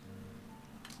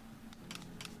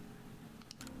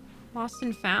 Lost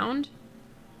and found?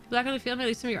 Back on the field,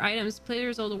 maybe some of your items.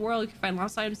 Players of the world, you can find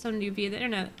lost items sent to you via the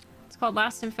internet. It's called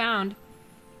Lost and Found.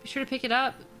 Be sure to pick it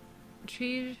up.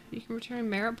 Retrieve. You can return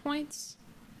merit points.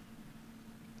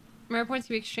 Merit points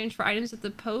can be exchanged for items at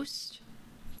the post.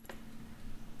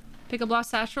 Pick up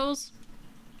lost satchels.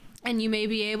 And you may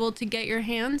be able to get your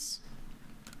hands.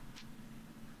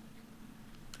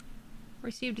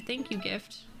 Received a thank you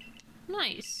gift.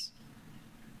 Nice.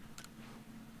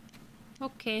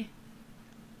 Okay.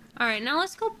 Alright, now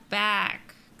let's go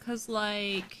back. Because,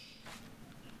 like...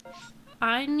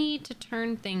 I need to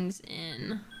turn things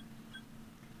in.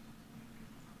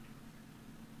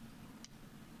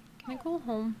 Can I go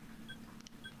home?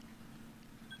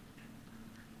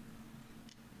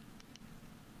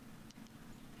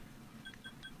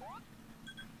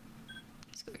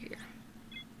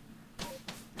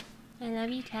 love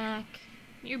you, Tack.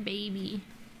 Your baby.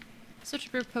 Switch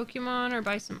up your Pokemon or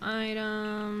buy some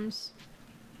items.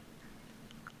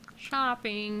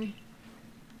 Shopping.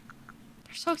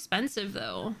 They're so expensive,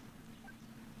 though.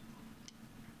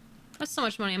 That's so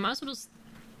much money. I might as well just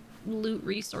loot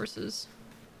resources.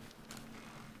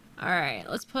 Alright,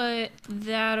 let's put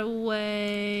that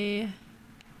away.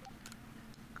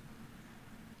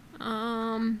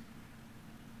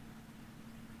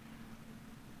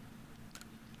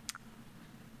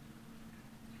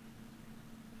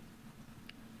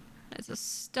 That's a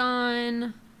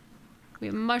stun. We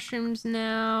have mushrooms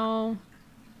now.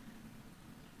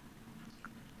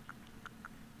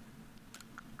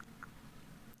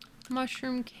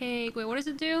 Mushroom cake. Wait, what does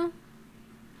it do?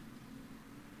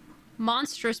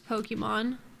 Monstrous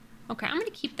Pokemon. Okay, I'm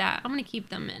gonna keep that. I'm gonna keep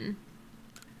them in.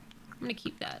 I'm gonna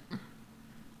keep that.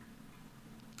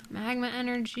 Magma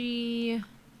energy.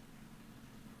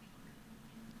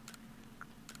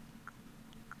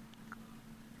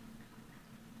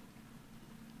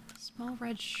 Small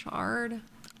red shard.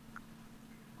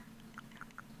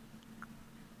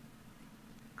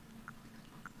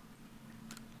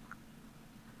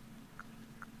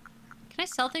 Can I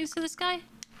sell things to this guy?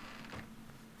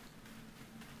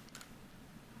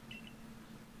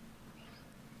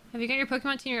 Have you got your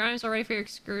Pokemon team, your items all ready for your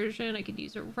excursion? I could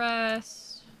use a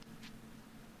rest.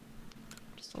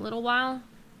 Just a little while.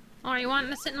 Oh, are you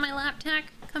wanting to sit in my lap, Tack?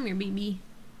 Come here, baby.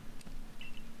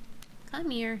 Come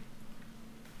here.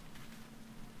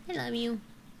 I love you.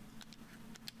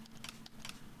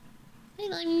 I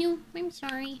love you. I'm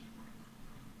sorry.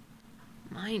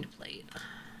 Mind plate.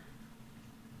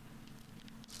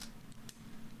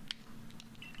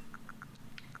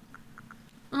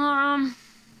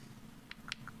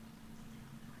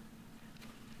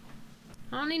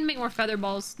 I don't need to make more feather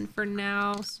balls for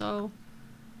now, so...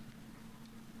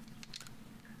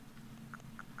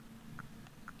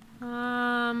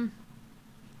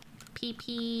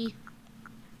 PP...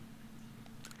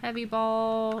 Heavy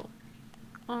ball...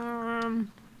 I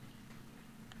don't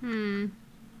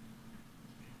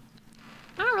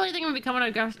really think I'm becoming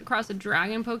across a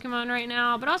dragon Pokemon right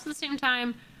now, but also at the same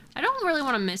time, I don't really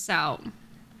want to miss out.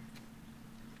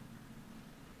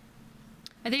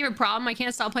 I think you have a problem. I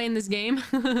can't stop playing this game.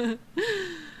 Bro,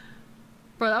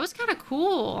 that was kind of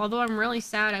cool. Although I'm really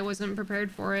sad I wasn't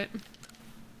prepared for it.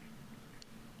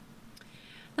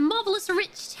 The marvelous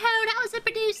rich toad. How was it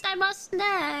produced? I must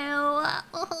know.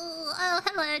 Oh,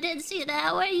 hello. I didn't see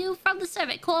that. Where are you from? The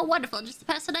Cervic Corps. Wonderful. Just the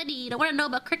person I need. I want to know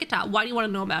about Cricketop. Why do you want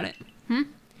to know about it? Hmm?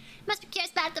 Must be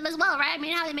curious about them as well, right? I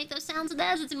mean, how they make those sounds of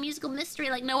theirs. It's a musical mystery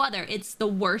like no other. It's the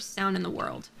worst sound in the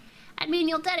world. I'd mean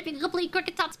you're dead if you could complete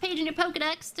Cricketop's page in your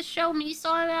Pokedex to show me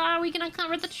so we can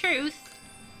uncover the truth.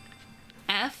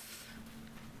 F.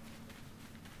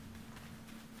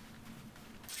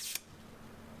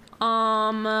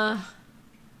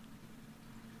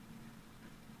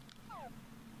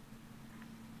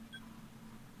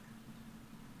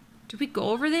 Do we go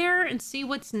over there and see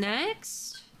what's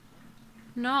next?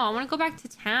 No, I want to go back to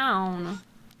town.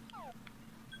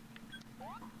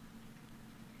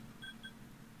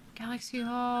 Galaxy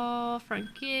Hall,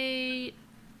 front gate,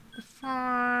 the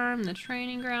farm, the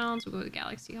training grounds. We'll go to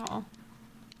Galaxy Hall.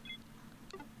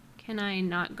 Can I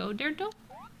not go there though?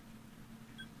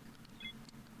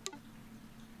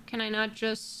 Can I not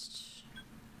just...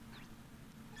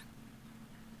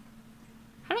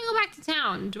 How do I go back to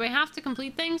town? Do I have to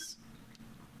complete things?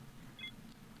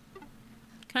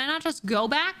 Can I not just go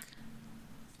back?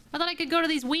 I thought I could go to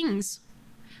these wings.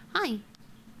 Hi.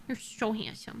 You're so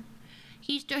handsome.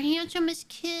 He's the handsomest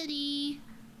kitty.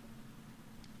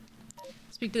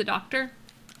 Speak to the doctor.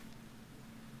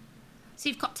 See,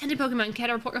 you've caught 10 Pokemon. Can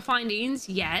I report your findings?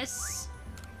 Yes.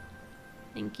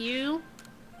 Thank you.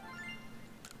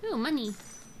 Ooh, money.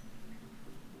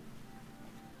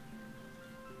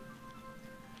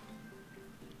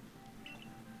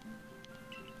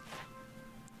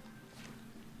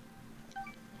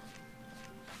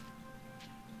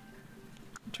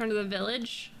 Return to the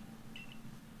village.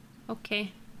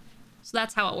 Okay. So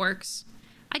that's how it works.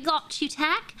 I got you,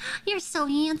 Tack. You're so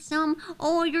handsome.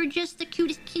 Oh, you're just the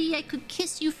cutest kitty. I could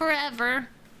kiss you forever.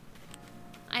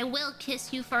 I will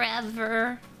kiss you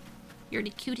forever. You're the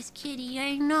cutest kitty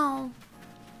I know.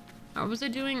 What was I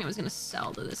doing? I was gonna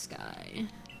sell to this guy.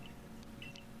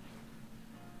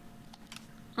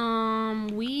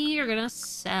 We are gonna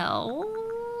sell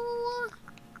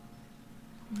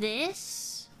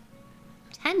this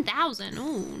 10,000.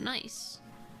 Ooh, nice.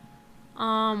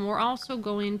 We're also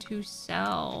going to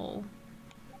sell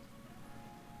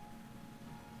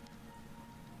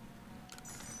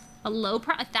a low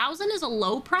price. 1,000 is a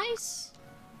low price?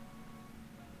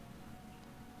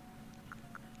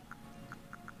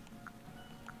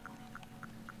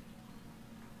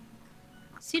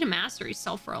 Seed of Mastery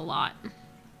sell for a lot.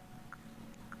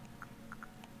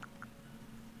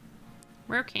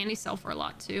 Rare candy sell for a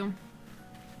lot too.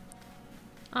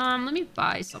 Let me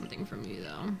buy something from you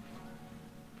though.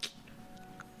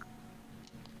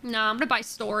 No, I'm gonna buy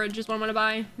storage is what I'm gonna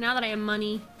buy. Now that I have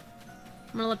money,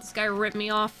 I'm gonna let this guy rip me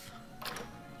off.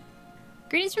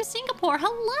 Greetings from Singapore.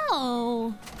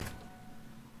 Hello.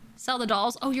 Sell the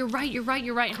dolls. Oh, you're right. You're right.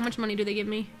 You're right. How much money do they give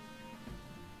me?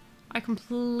 I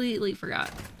completely forgot.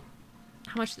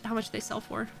 How much they sell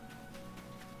for?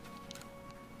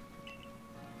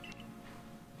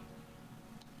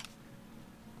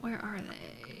 Where are they?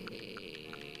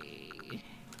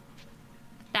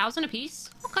 1,000 a piece?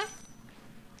 Okay.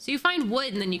 So you find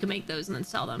wood and then you can make those and then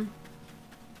sell them.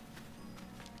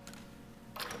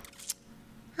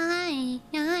 Hi,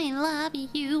 I love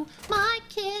you, my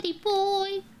kitty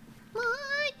boy,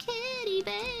 my kitty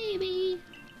baby.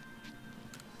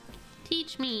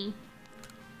 Teach me.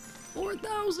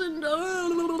 4,000.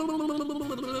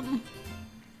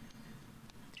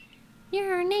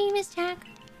 Your name is Jack.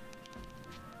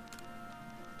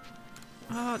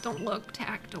 Oh, don't look,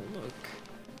 Tack. Don't look.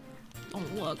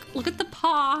 Don't look. Look at the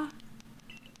paw.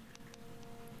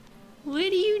 What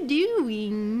are you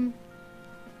doing?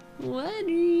 What are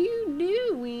you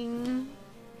doing?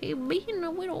 Hey, being a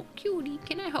little cutie,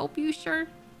 can I help you, sir?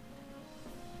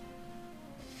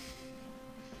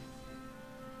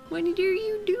 What are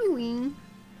you doing?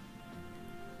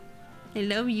 I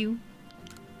love you.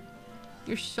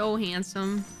 You're so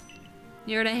handsome.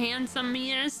 You're the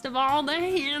handsomest of all the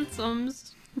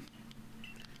handsomes.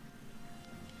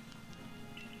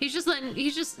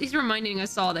 He's reminding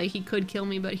us all that he could kill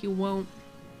me, but he won't.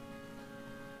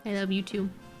 I love you too.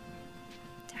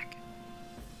 Tack.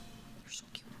 You're so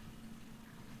cute.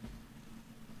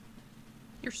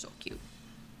 You're so cute.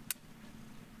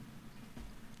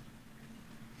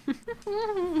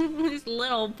 His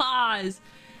little paws.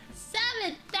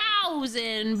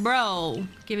 7,000, bro.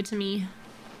 Give it to me.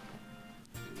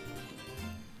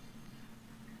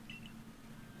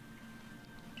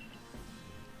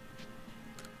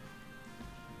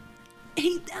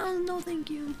 8,000, no thank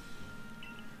you.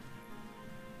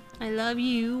 I love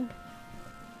you.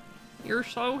 You're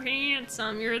so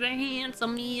handsome. You're the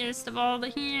handsomest of all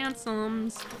the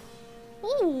handsomes.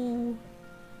 Ooh.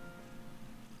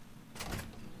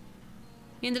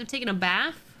 You ended up taking a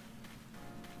bath?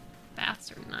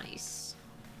 Baths are nice.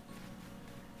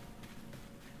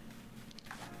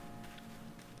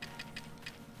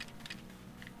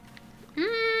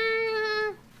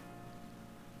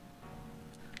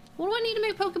 What do I need to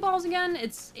make Pokeballs again?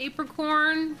 It's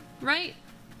Apricorn, right?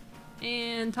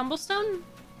 And Tumblestone?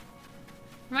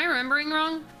 Am I remembering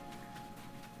wrong?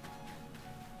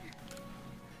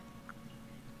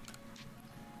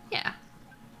 Yeah.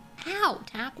 Ow,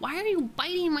 Tap, why are you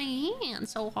biting my hand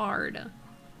so hard?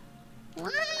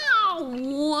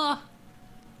 Wow!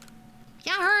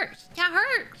 That hurts! That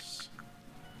hurts!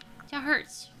 That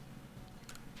hurts.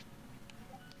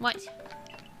 What?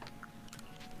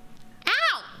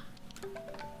 Ow!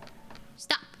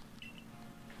 Stop.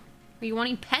 Are you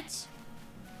wanting pets?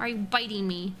 Or are you biting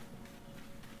me?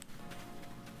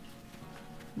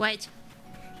 What?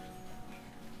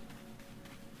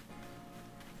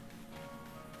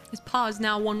 His paw is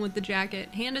now one with the jacket.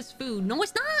 Hand is food. No,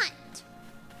 it's not!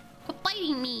 Quit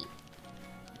biting me.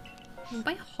 You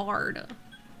bite hard.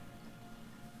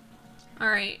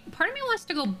 Alright. Part of me wants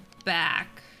to go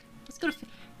back. Let's go to...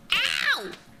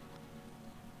 Ow!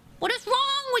 What is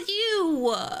wrong with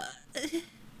you?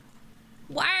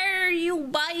 Why are you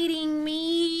biting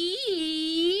me?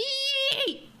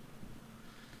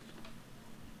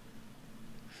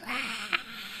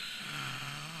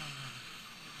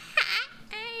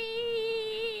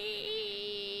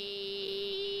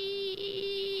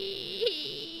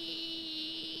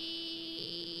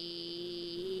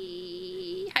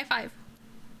 High five.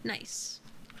 Nice.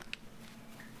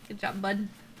 Good job, bud.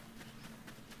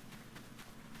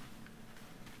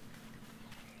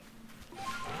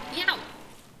 Yow!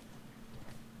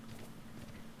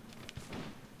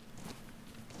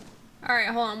 Alright,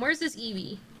 hold on. Where's this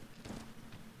Eevee?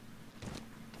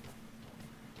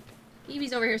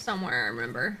 Eevee's over here somewhere, I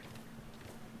remember.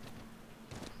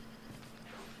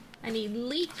 I need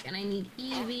Leek and I need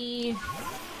Eevee.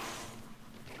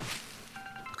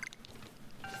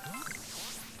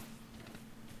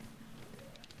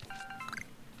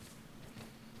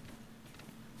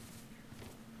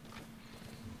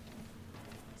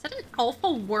 Is that an alpha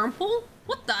wormhole?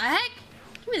 What the heck?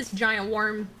 Give me this giant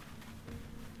worm.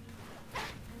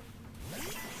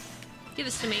 Give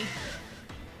this to me.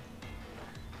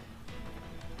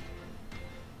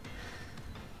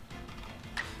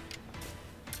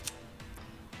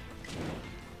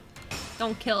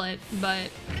 Don't kill it,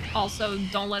 but also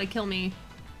don't let it kill me.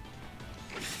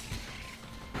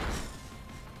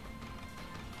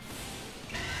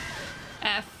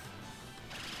 F.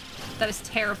 That is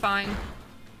terrifying.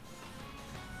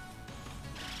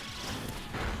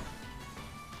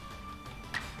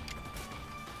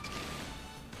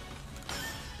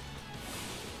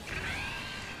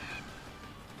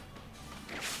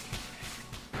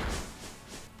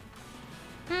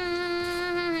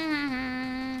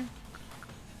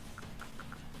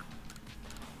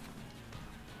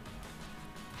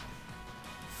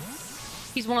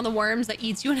 He's one of the worms that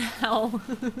eats you in hell.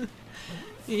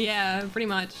 Yeah, pretty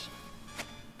much.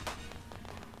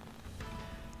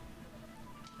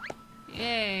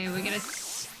 Yay, we get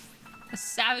a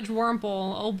savage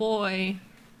wormhole. Oh boy.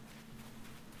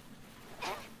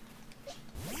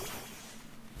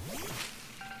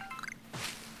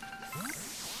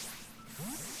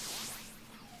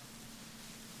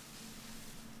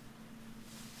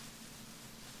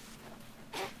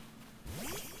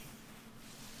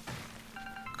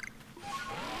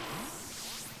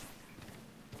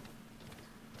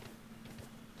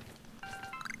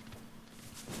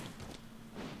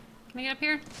 Can I get up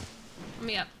here? Let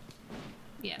me up.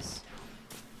 Yes.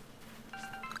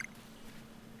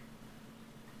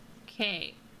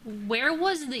 Okay. Where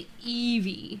was the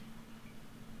Eevee?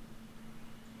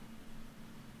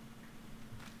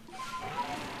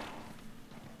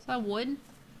 Is that wood?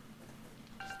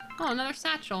 Oh, another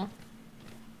satchel.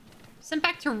 Sent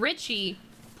back to Richie.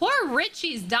 Poor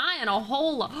Richie's dying a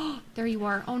whole lot. There you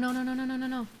are. Oh, no, no, no, no, no, no,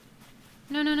 no.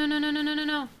 No, no, no, no, no, no, no, no,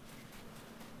 no.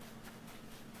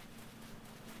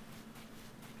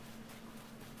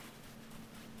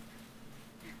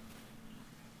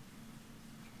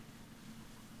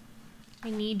 I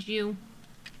need you.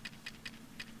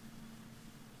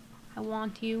 I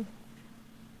want you.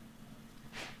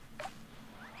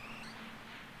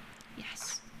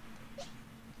 Yes.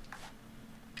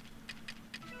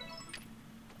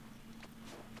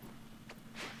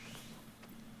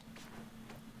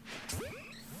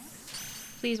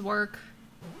 Please work.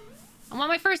 I want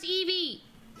my first Eevee!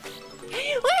 We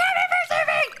have my first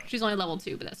Eevee! She's only level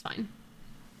 2, but that's fine.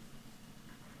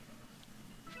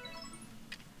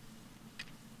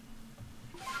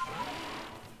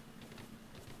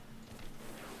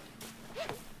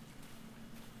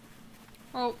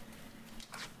 Oh.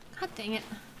 God dang it.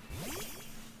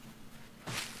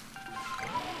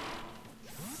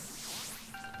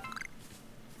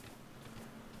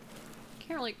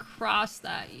 Can't really cross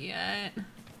that yet.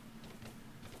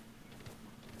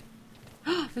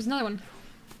 There's another one.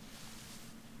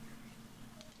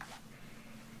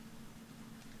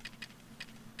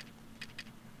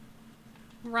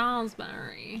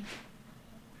 Raspberry.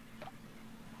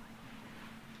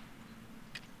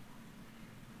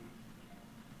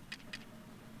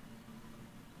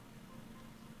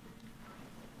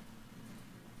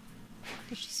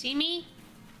 Did she see me?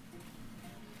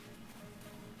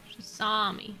 She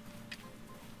saw me.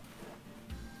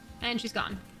 And she's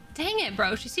gone. Dang it,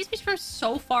 bro. She sees me from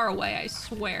so far away, I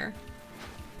swear.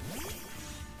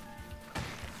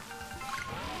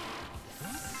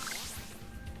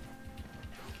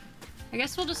 I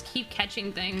guess we'll just keep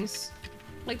catching things.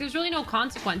 Like, there's really no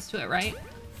consequence to it, right?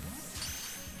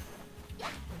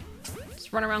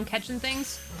 Just run around catching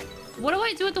things. What do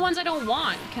I do with the ones I don't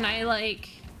want? Can I, like...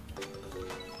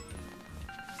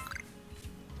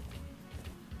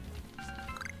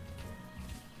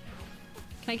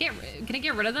 Can I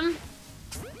get rid of them?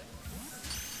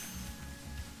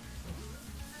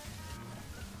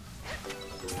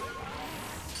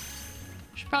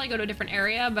 Should probably go to a different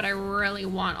area, but I really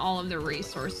want all of the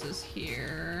resources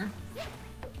here.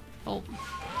 Oh.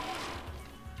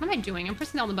 What am I doing? I'm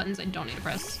pressing all the buttons I don't need to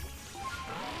press.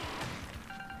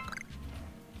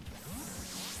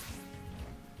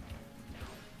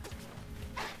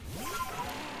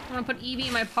 I want to put Eevee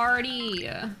in my party.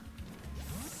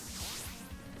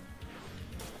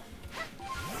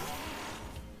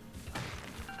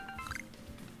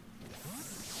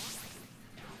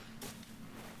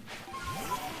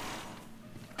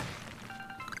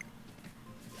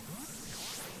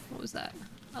 What was that?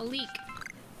 A leak.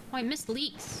 Oh, I missed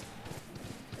leaks.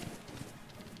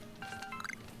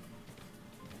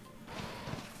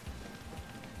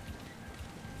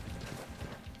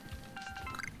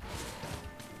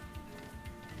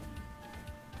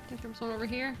 Think there's one over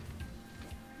here?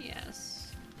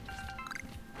 Yes.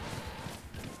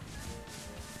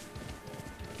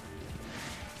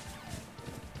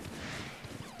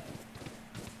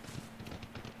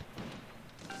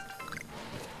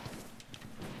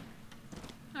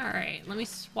 Alright, let me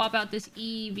swap out this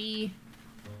Eevee.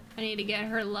 I need to get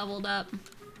her leveled up.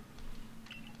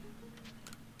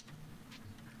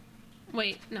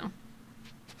 Wait, no.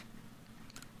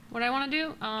 What do I want to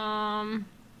do?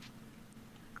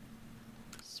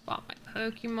 Spot my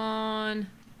Pokemon.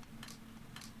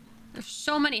 There's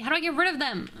so many. How do I get rid of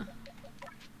them?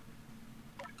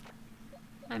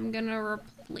 I'm gonna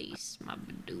replace my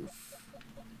Bidoof.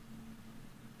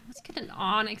 Let's get an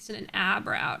Onyx and an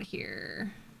Abra out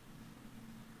here.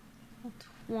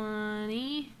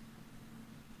 20.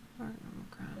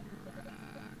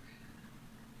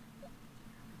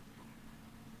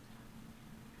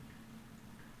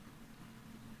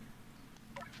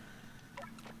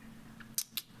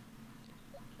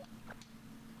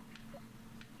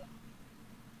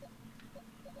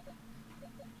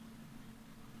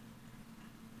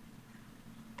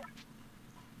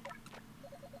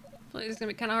 It's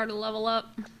gonna be kind of hard to level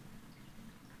up.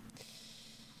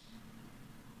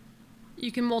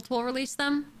 You can multiple release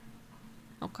them?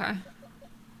 Okay.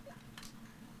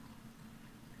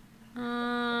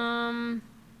 Kind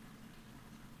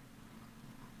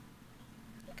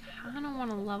of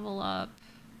want to level up.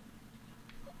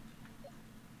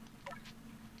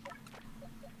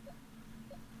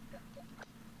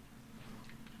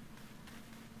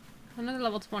 Another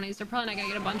level 20s. They're probably not gonna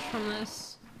get a bunch from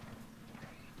this.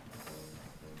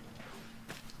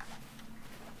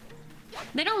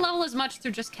 They don't level as much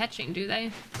through just catching, do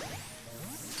they?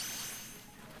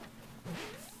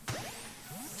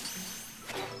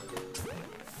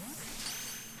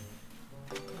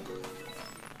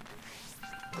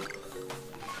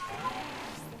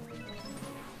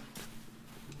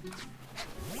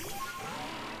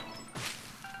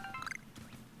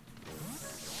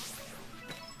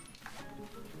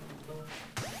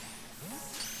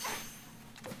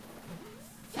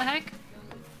 The heck?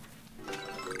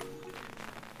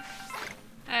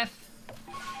 F.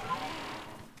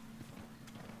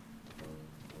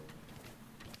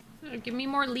 Give me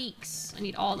more leaks. I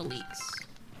need all the leaks.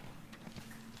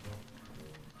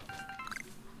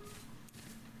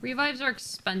 Revives are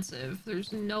expensive.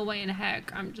 There's no way in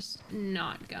heck I'm just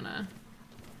not gonna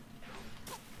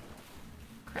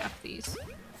craft these.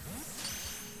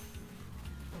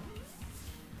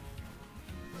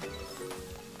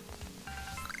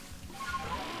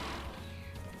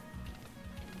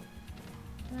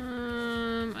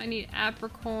 I need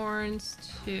apricorns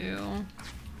too.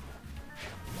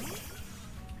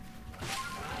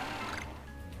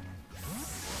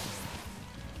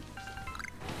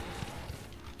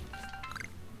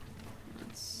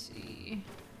 Let's see.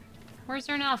 Where's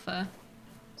there an alpha?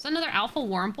 Is that another alpha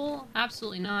Wurmple?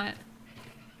 Absolutely not.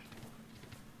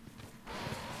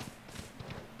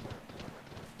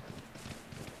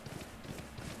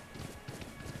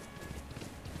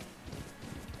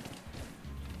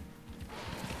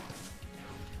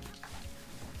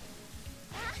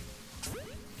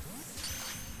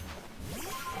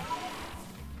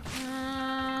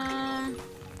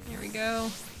 Here we go.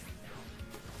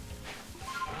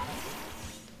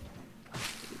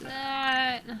 Do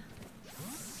that.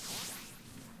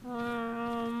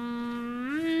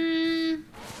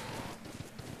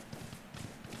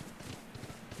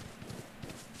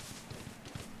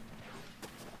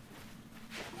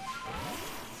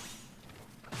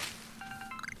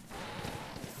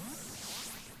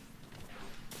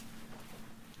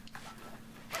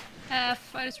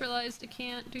 F, I just realized I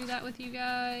can't do that with you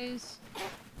guys.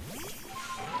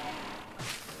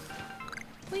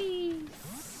 Whee!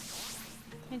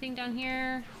 Anything down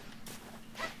here?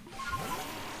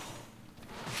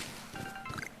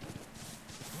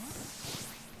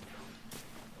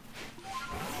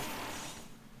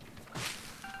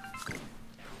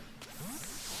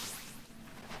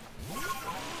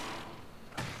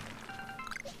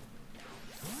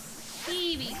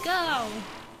 Eevee, go!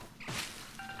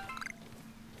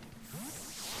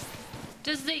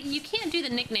 Does the... You can't do the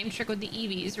nickname trick with the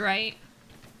Eevees, right?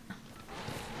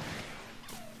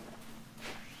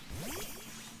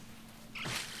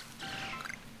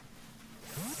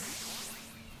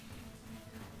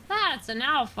 That's an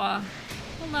alpha.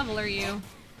 What level are you?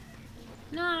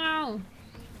 No!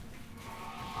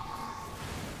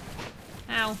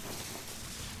 Ow.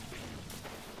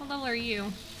 What level are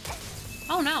you?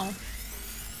 Oh no.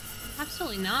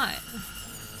 Absolutely not.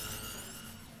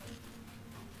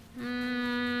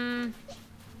 I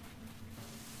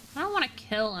don't want to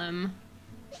kill him.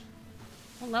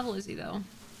 What level is he though?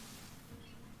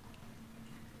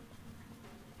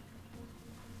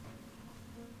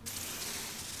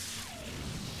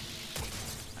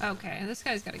 Okay, this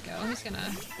guy's gotta go. He's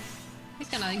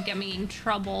gonna get me in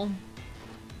trouble.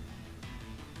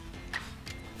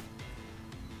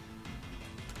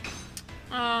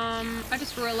 I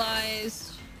just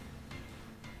realized...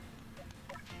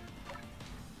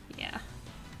 Yeah.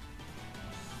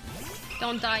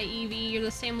 Don't die, Eevee. You're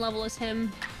the same level as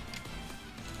him.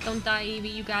 Don't die,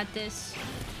 Eevee. You got this.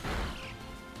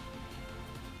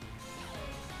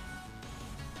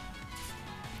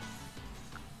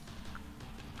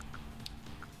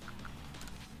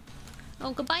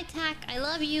 Oh, goodbye, Tack. I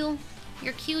love you.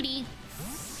 You're cutie.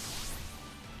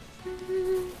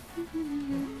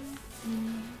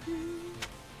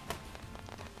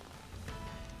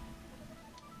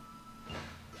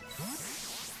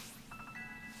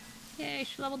 Yay,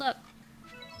 she leveled up.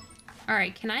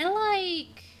 Alright, can I,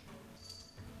 like...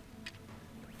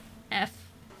 F?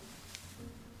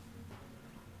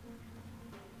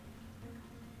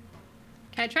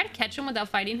 Can I try to catch him without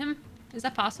fighting him? Is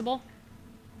that possible?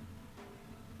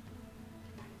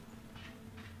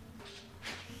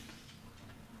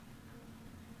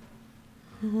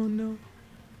 Oh no.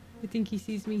 I think he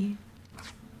sees me.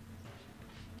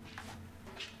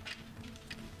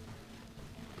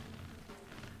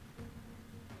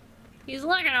 He's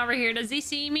looking over here. Does he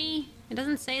see me? It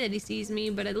doesn't say that he sees me,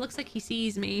 but it looks like he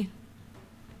sees me.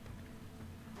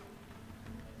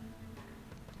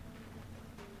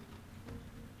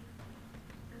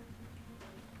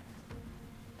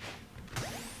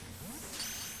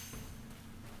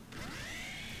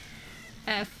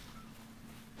 F.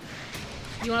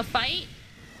 You wanna fight?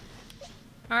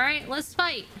 Alright, let's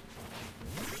fight.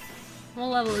 What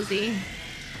level is he?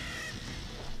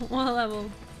 What level?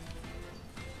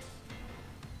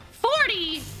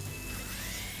 40!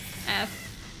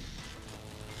 F.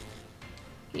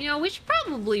 You know, we should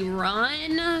probably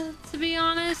run, to be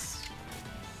honest.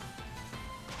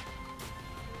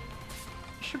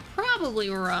 Should probably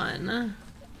run.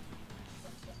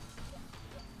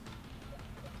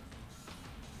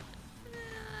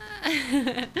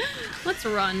 Let's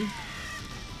run.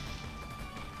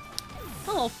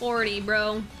 Level 40,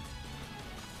 bro.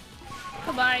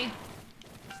 Goodbye.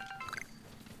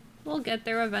 We'll get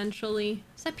there eventually.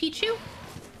 Is that Pichu? I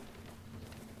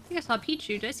think I saw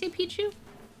Pichu. Did I see Pichu?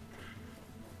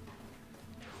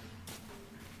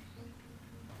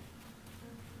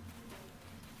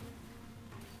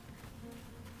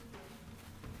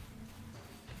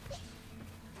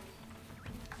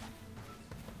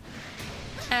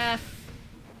 F.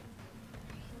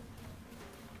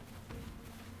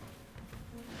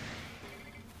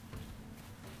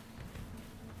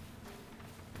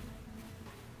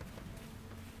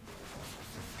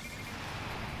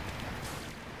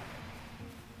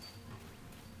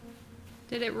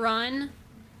 Did it run?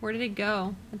 Where did it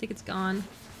go? I think it's gone.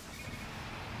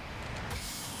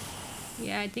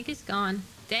 Yeah, I think it's gone.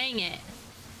 Dang it.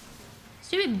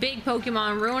 Stupid big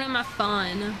Pokemon ruining my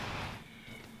fun.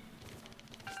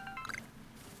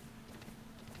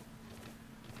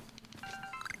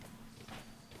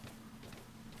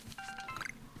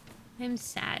 I'm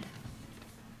sad.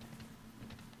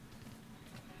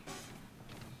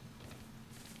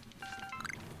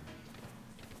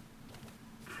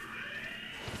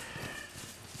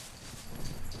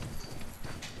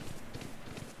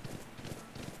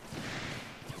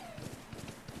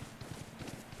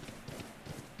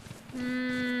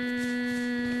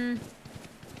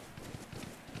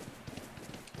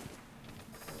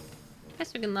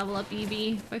 Guess we can level up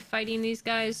Eevee by fighting these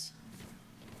guys.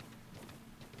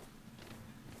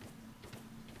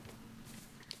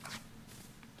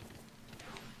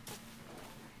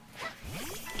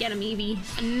 Get him, Eevee.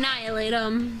 Annihilate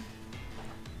him.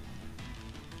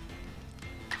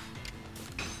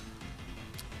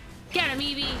 Get him,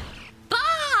 Eevee.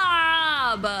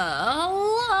 Bob!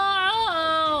 Hello!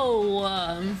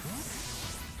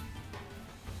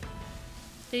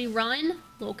 Did he run?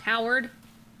 Little coward.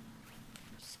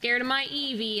 Scared of my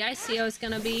Eevee. I see how it's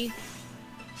gonna be.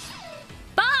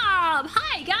 Bob!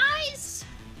 Hi, guys!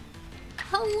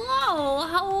 Hello!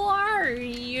 How are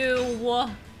you?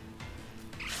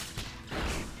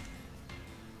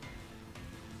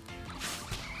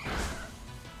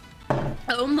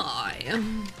 Oh my.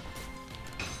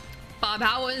 Bob,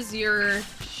 how was your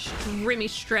strimmy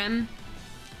strim?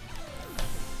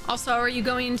 Also, are you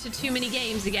going to too many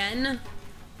games again?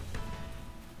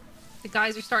 The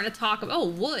guys are starting to talk about— oh,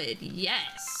 wood,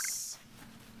 yes.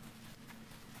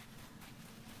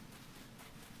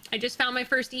 I just found my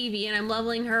first Eevee and I'm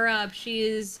leveling her up. She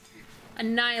is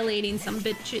annihilating some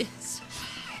bitches.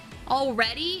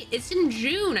 Already? It's in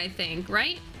June, I think,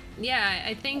 right? Yeah,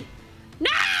 I think. No!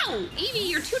 Eevee,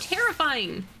 you're too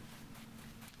terrifying.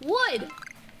 Wood.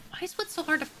 Why is wood so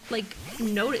hard to, like,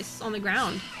 notice on the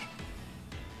ground?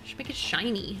 Should make it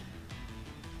shiny.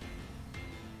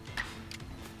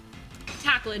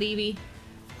 Tackle it, Eevee.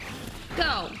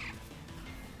 Go.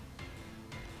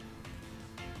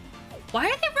 Why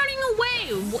are they running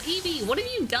away? Well, Eevee, what have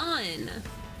you done?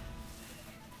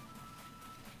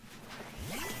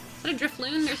 Is that a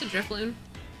Drifloon? There's a Drifloon.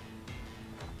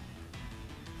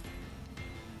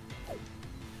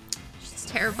 She's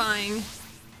terrifying.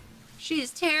 She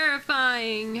is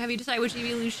terrifying. Have you decided which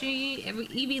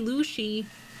Eevee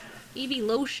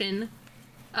Lotion?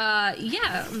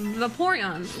 Yeah,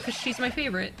 Vaporeon, because she's my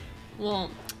favorite.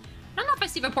 Well, I don't know if I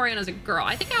see Vaporeon as a girl.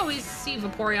 I think I always see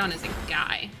Vaporeon as a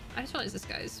guy. I just realized this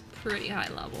guy's pretty high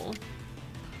level.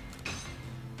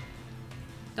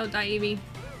 Don't die, Eevee.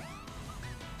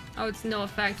 Oh, it's no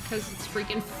effect because it's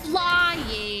freaking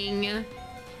flying.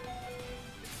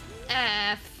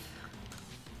 F.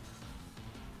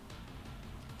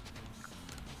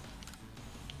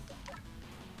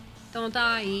 Don't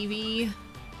die, Eevee.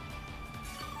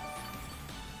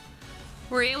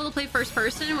 Were you able to play first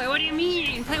person? Wait, what do you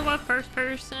mean? Play what first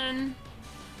person?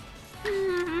 I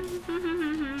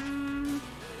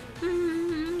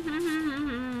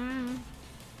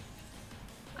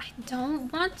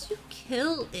don't want to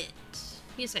kill it.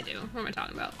 Yes, I do. What am I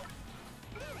talking about?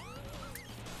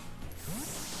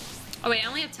 Oh wait, I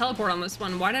only have teleport on this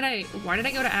one. Why did I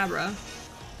go to Abra?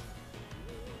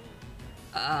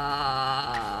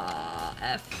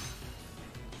 F.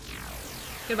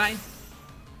 Goodbye.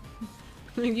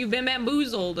 You've been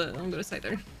bamboozled. I'm gonna say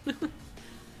there.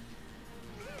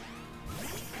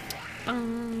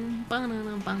 Bum,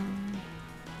 banana, bum.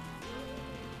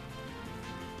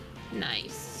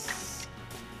 Nice.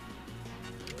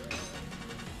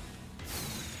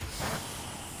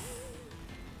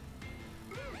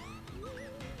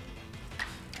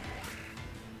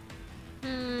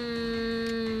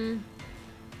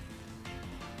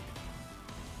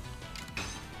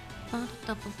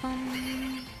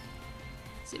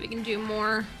 See if we can do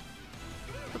more.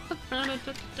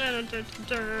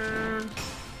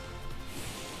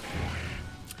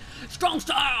 Strong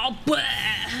style!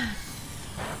 Bleh.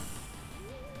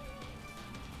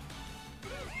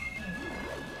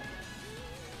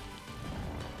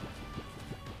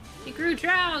 He grew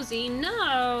drowsy,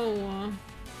 no!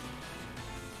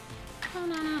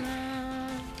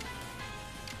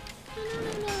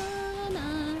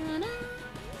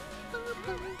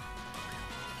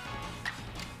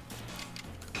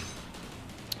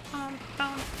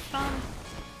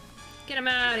 Get him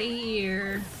out of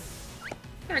here.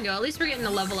 There we go. At least we're getting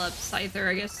a level up Scyther,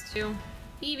 I guess, too.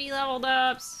 Eevee leveled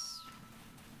up.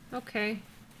 Okay.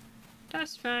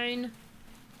 That's fine.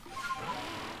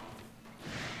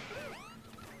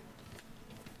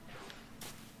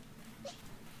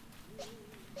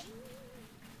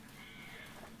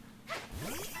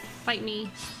 Fight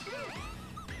me.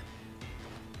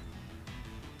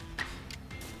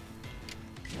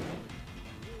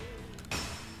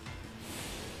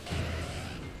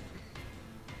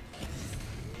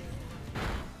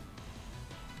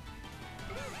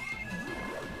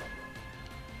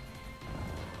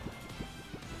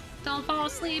 Don't fall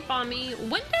asleep on me.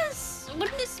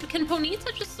 Can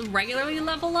Ponyta just regularly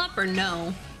level up or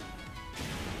no?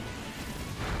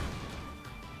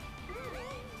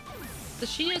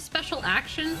 Does she need a special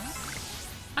action?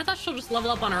 I thought she'll just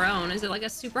level up on her own. Is it like a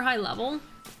super high level?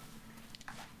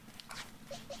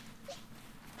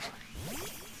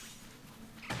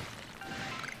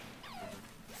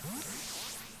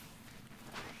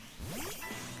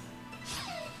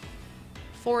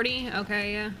 $40?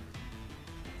 Okay, yeah.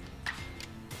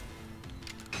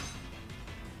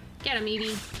 Get him,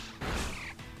 Eevee.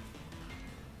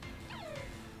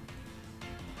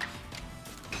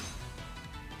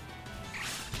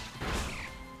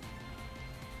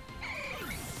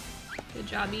 Good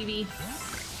job, Eevee.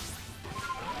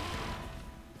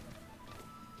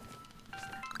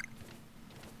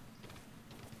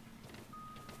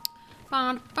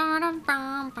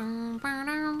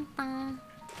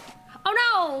 Oh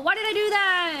no! Why did I do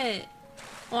that?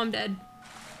 Oh, I'm dead.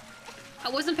 I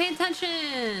wasn't paying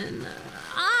attention.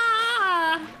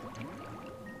 Ah!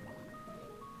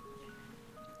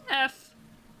 F.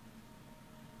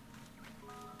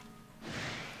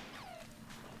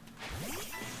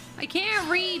 I can't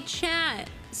read chat.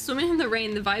 Swimming in the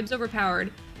rain, the vibe's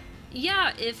overpowered.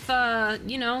 Yeah, if,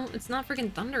 you know, it's not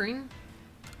freaking thundering.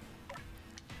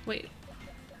 Wait.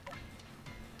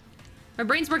 My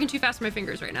brain's working too fast for my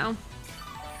fingers right now.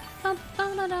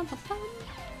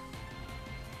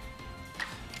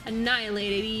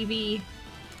 Annihilated, Eevee.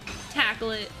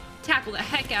 Tackle it. Tackle the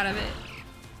heck out of it.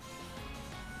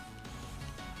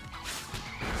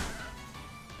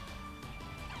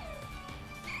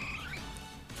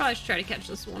 Probably should try to catch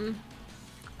this one.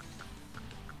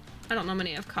 I don't know how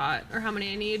many I've caught or how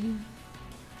many I need.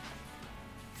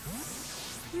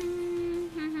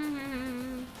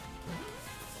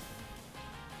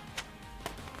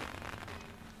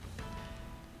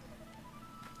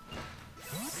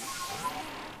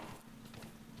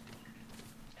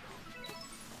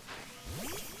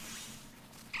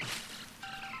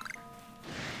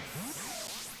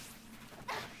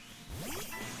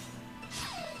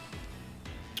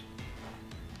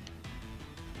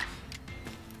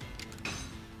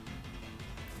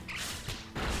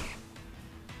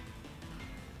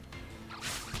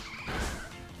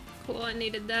 Cool, I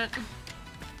needed that.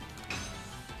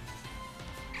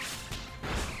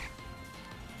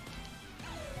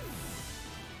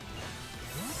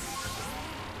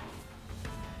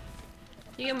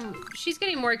 She's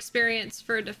getting more experience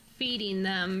for defeating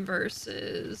them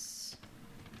versus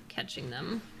catching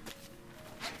them.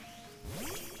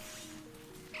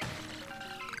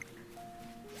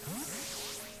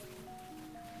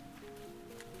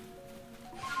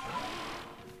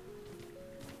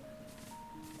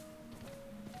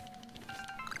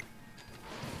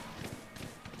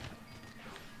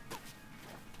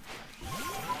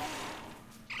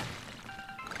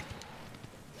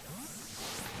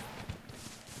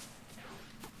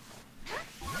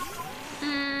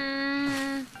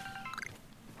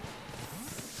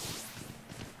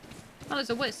 Oh, there's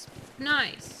a wisp.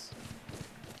 Nice.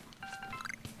 Can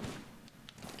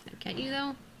I get you,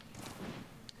 though?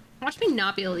 Watch me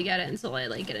not be able to get it until I,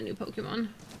 like, get a new Pokemon.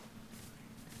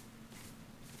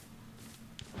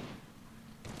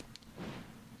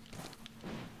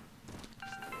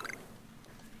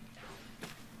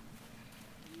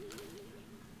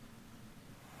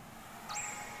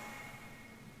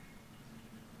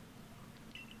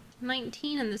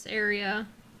 $19 in this area.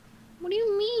 What do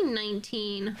you mean,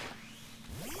 19?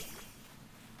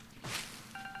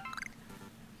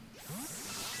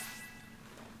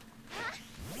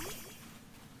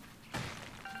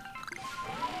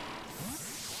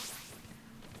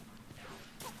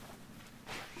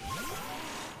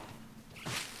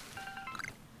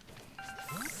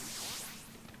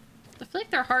 I feel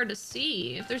like they're hard to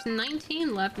see. If there's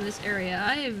 19 left in this area,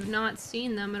 I have not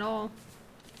seen them at all.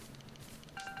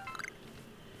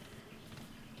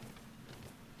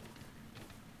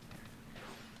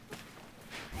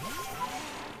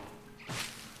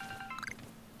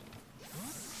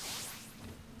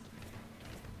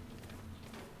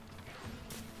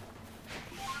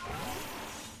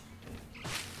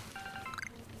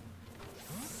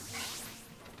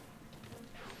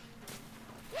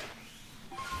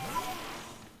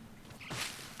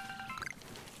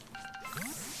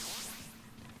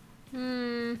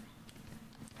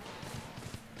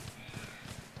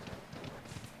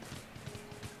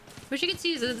 Wish you could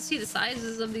see the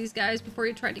sizes of these guys before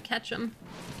you tried to catch them.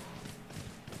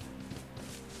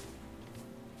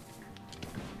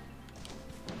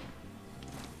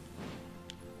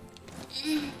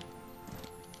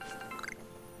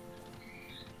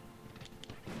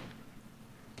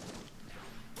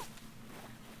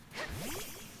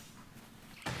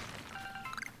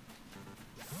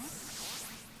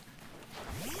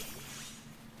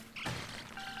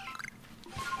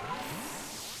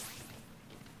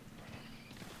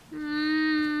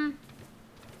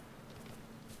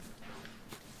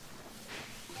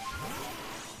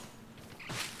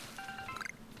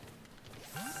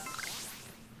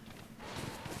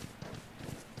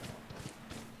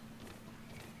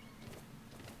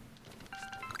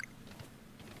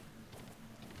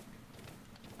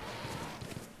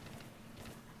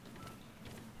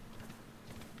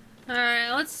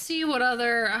 Alright, let's see what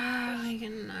other... I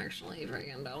can actually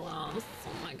freaking do this.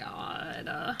 Oh my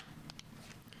god.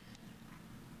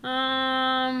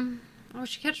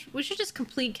 We should just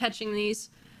complete catching these.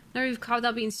 Number you've caught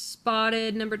without being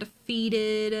spotted, number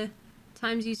defeated,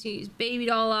 times you use baby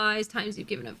doll eyes, times you've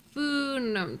given up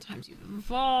food, times you've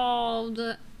evolved,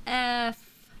 F.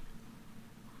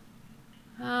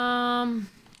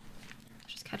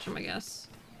 Just catch them, I guess.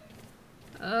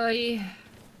 Yeah.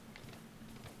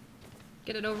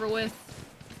 Get it over with.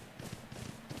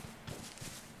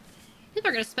 People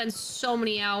are gonna spend so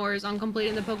many hours on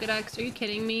completing the Pokédex. Are you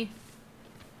kidding me?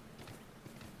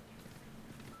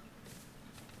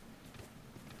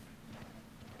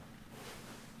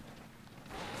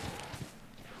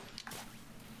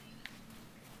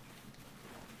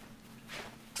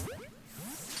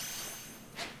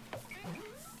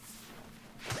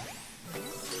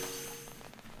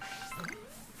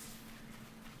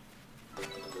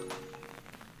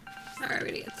 Alright, we're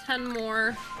gonna get 10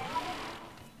 more.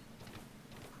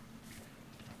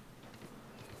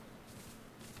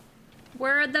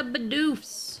 Where are the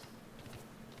Bidoofs?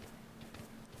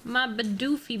 My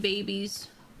Badoofy babies.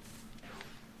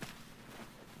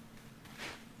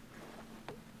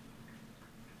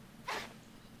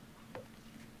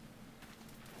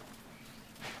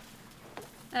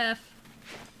 F.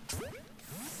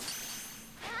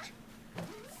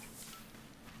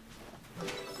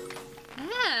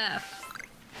 F.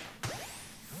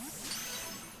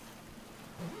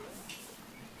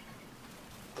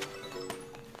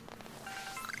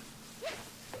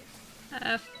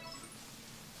 F.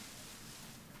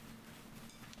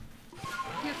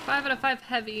 We have 5 out of 5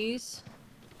 heavies.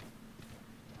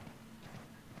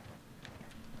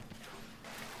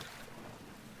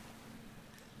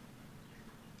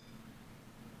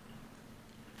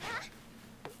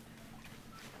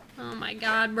 Oh my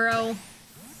god, bro.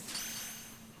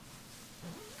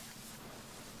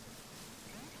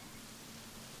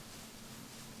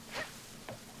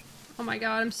 Oh my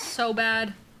god, I'm so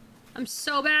bad. I'm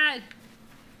so bad.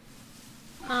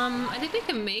 I think we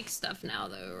can make stuff now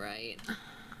though, right?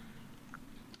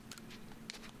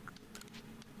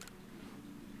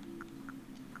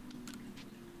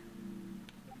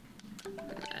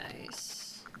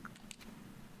 Nice.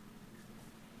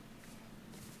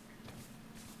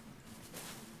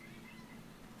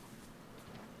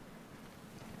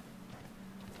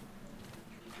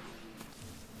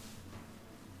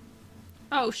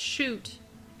 Oh shoot.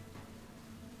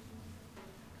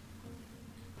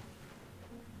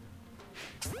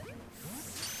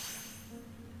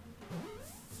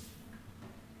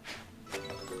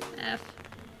 F.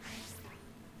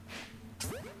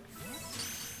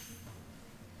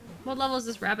 What level is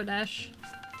this Rapidash?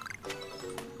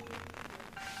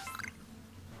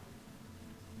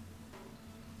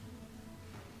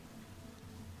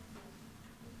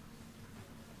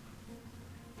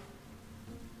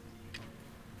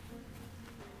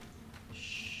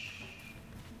 Shh.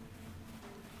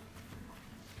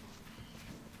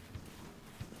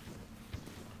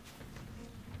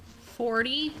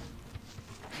 40.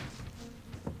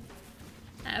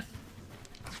 F.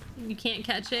 You can't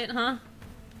catch it, huh?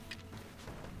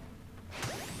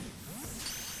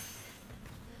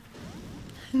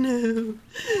 No.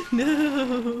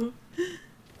 No.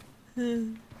 Let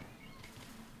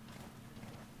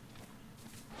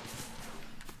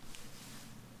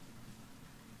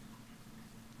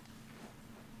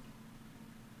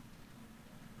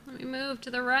me move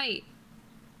to the right.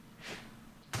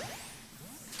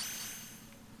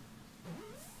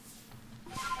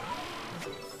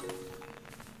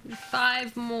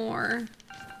 5 more.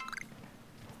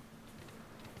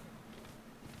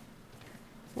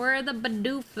 Where are the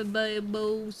Badoofa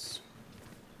babos?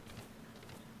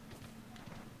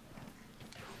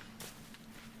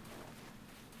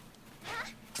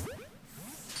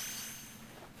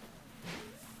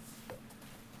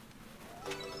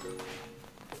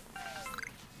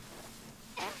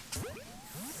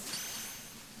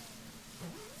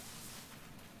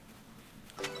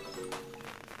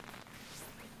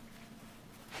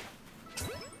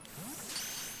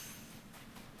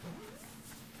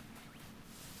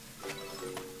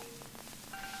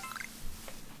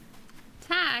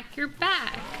 You're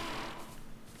back.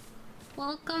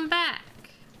 Welcome back.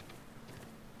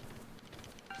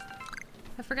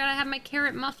 I forgot I have my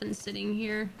carrot muffin sitting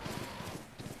here.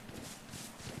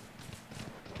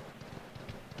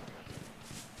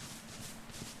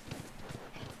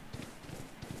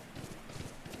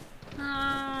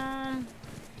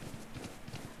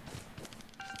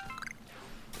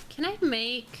 Can I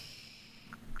make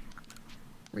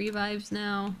revives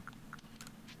now?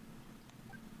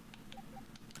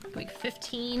 Like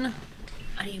 15.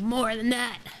 I need more than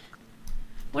that.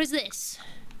 What is this?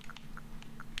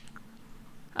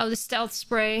 Oh, the stealth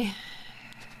spray.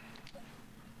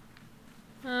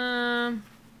 Probably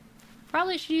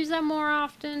should use that more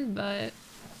often, but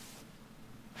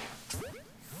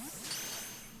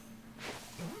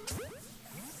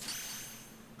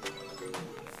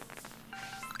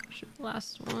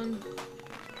last one.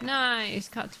 Nice.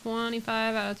 Got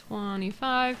 25 out of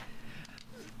 25.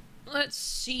 Let's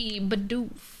see,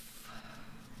 Bidoof.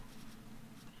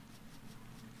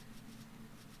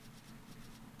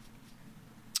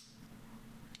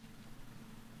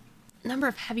 Number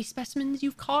of heavy specimens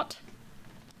you've caught?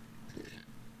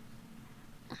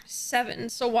 7.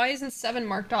 So why isn't 7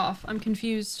 marked off? I'm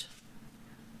confused.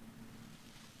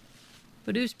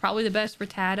 Bidoof's probably the best for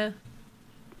Tata.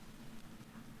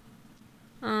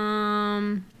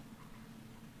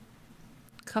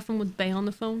 Cuff him with Bay on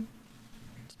the phone.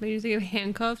 Maybe think of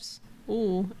handcuffs.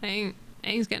 Ooh,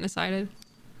 Aang's getting excited.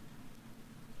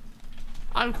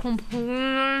 I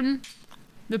completed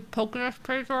the Pokédex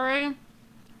page already.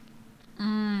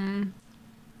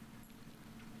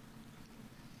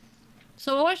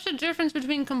 So what's the difference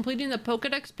between completing the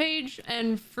Pokedex page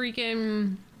and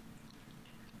freaking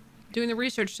doing the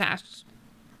research tasks?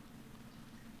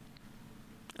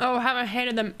 Oh, haven't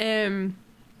hated them.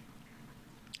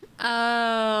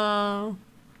 Oh,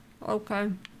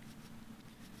 okay.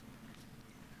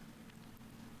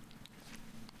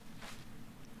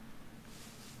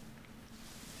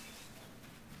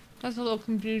 That's a little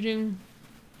confusing.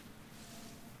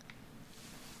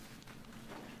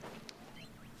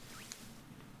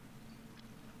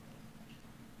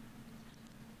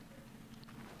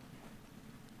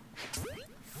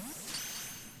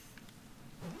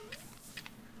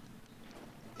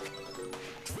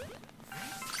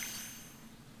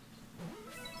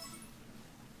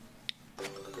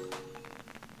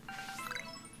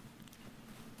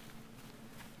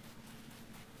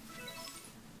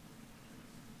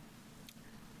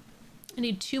 I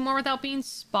need 2 more without being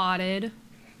spotted.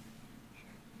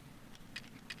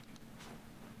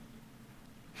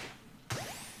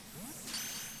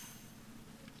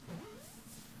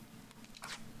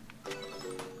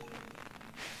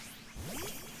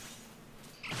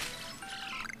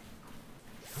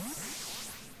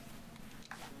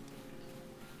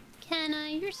 Kenna,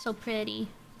 you're so pretty.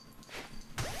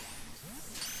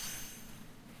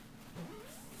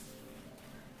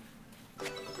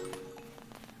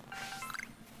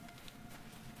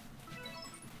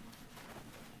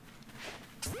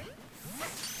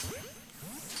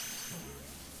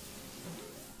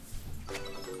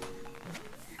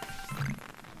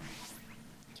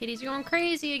 Kitty's going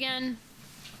crazy again.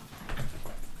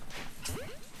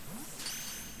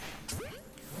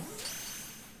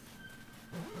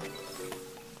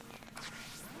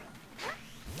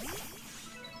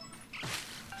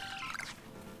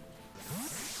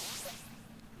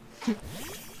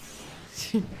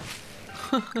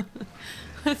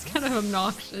 That's kind of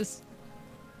obnoxious.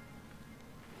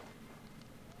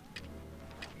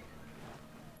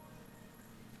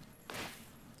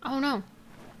 Oh no.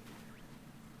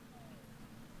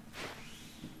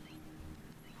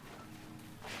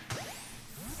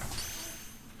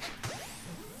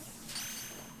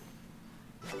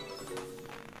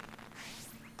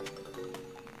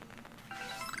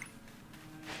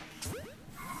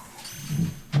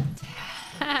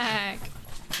 Heck.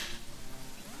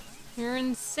 You're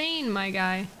insane, my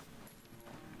guy.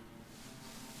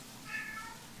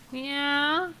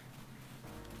 Yeah.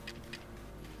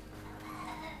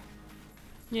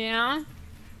 Yeah.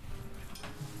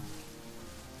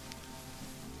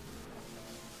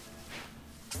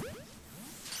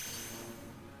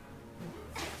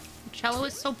 Cello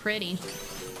is so pretty.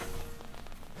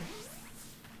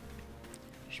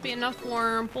 Should be enough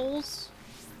wormples.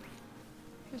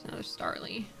 There's another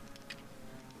Starly.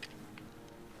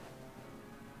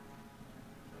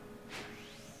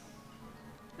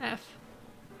 F.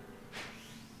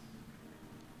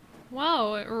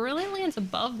 Whoa, it really lands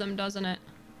above them, doesn't it?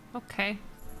 Okay.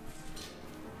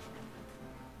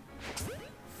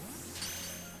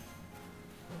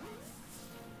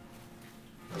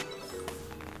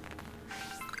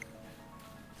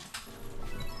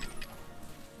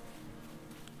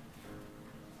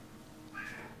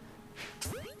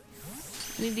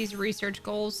 I need these research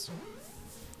goals.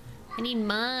 I need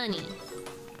money.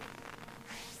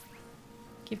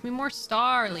 Give me more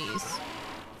Starlies.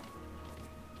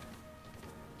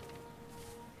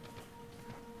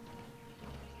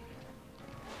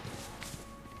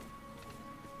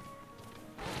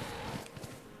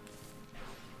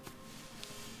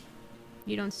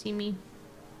 You don't see me.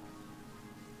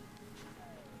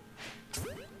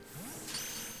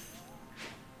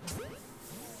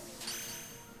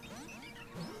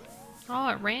 Oh,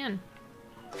 it ran.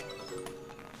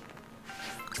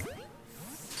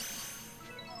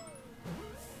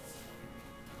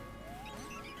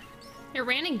 It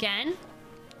ran again?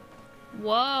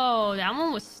 Whoa, that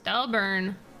one was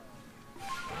stubborn.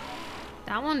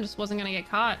 That one just wasn't gonna get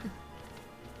caught.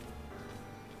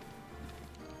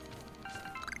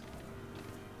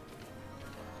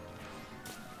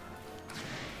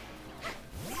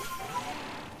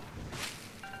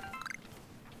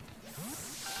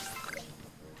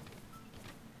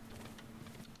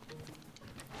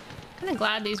 Kinda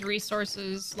glad these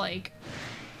resources, like,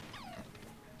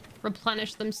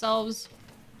 replenish themselves.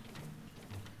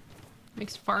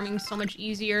 Makes farming so much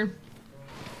easier.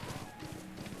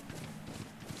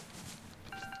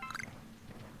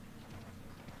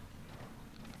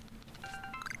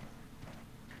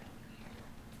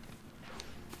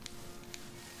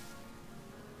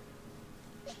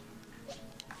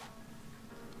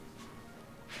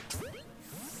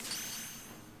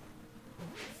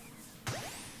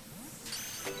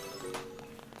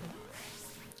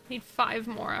 Need 5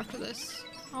 more after this.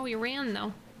 Oh, he ran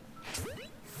though.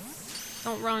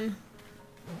 Don't run.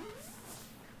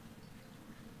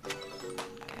 Okay.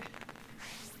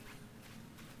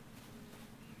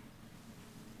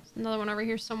 There's another one over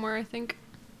here somewhere, I think.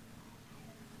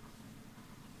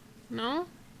 No?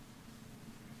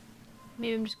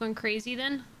 Maybe I'm just going crazy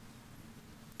then?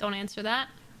 Don't answer that.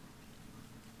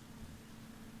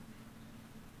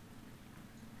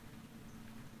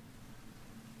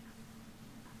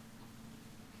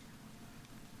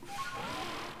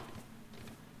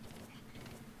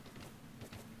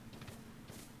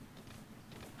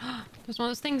 There's one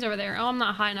of those things over there. Oh, I'm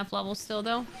not high enough level still,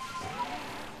 though.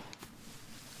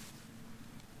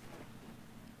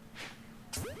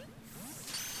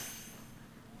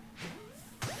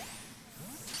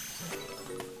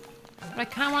 But I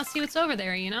kind of want to see what's over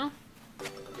there, you know?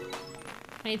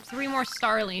 I need 3 more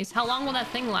Starlies. How long will that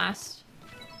thing last?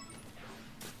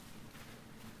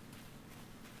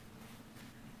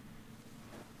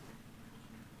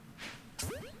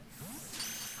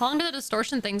 How long do the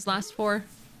distortion things last for?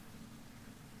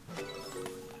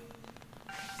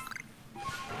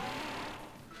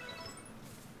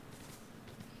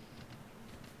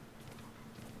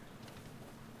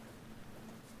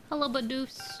 Hello,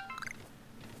 Badoos.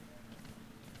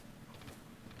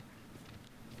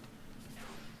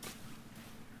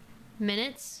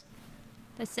 Minutes?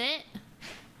 That's it?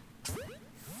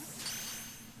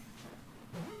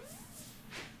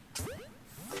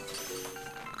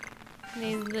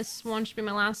 Maybe this one should be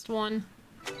my last one.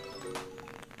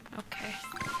 Okay.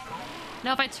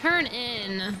 Now if I turn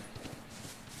in...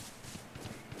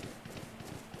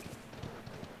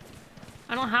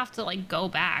 I don't have to, like, go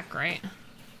back, right?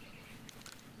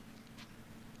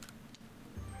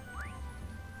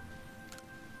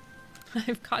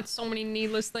 I've got so many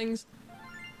needless things.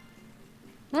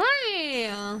 Hey!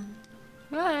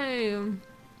 Hey!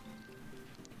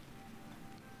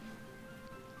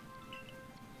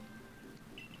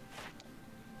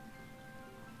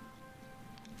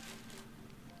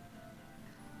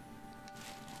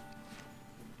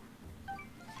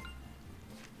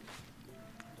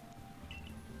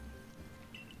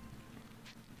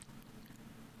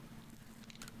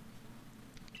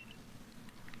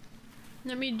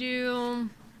 Let me do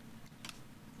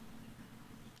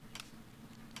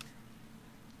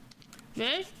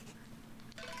this.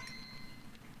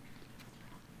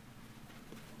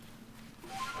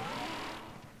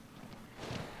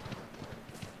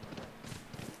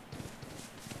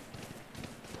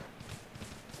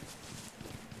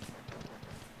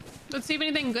 Let's see if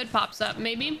anything good pops up,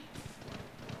 maybe.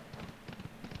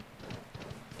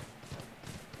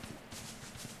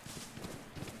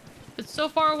 It's so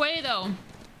far away, though.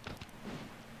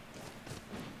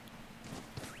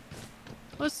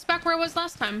 Well, this is back where I was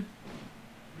last time.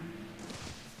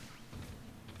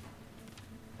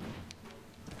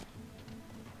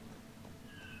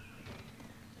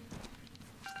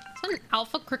 Is that an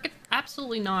alpha cricket?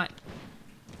 Absolutely not.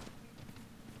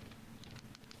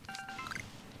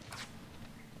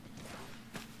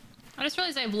 I just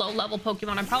realized I have low-level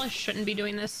Pokemon. I probably shouldn't be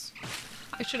doing this.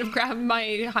 I should have grabbed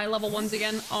my high-level ones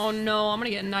again. Oh no, I'm gonna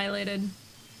get annihilated.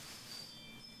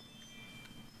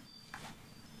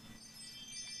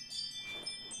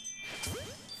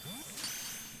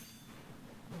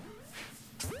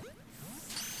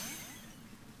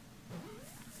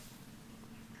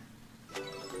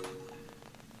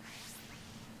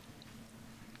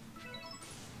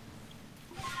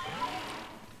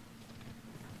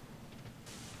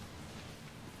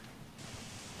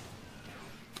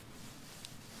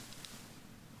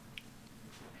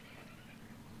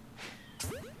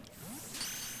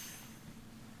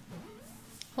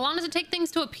 How long does it take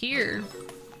things to appear?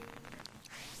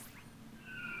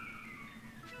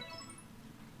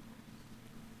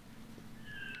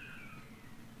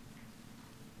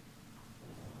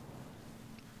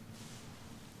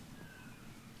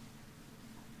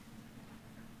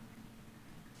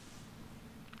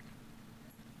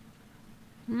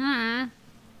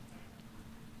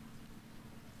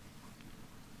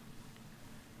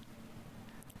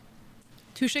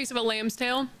 Two shakes of a lamb's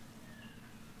tail.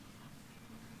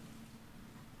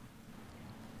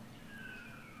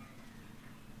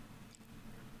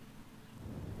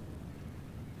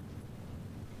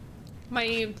 My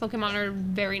Pokemon are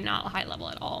very not high level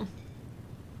at all.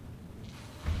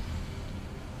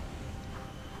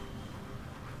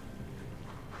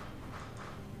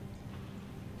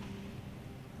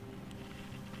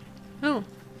 Oh.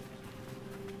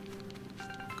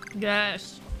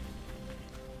 Yes.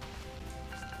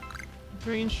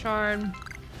 Green shard,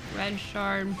 red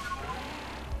shard,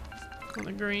 from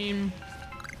the green.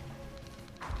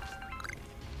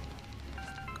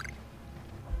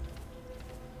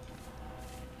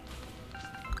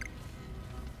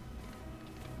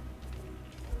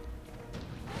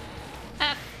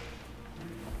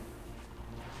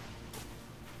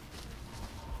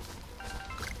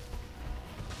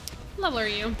 level are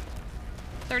you?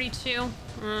 32.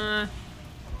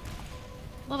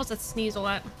 Levels that Sneasel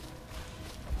at? Can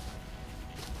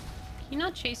you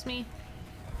not chase me?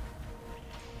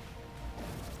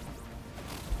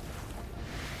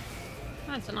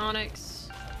 That's an Onyx.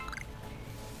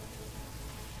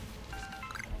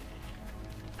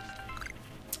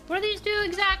 What do these do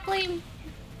exactly?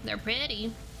 They're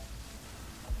pretty.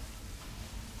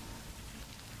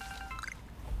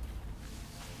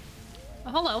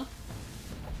 Oh, hello.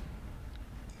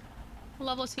 What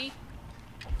level is he?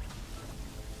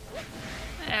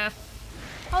 F.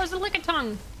 Oh, there's a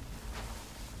Lickitung.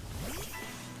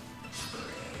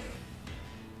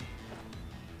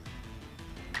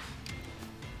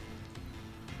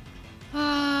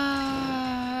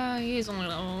 He's only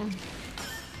level.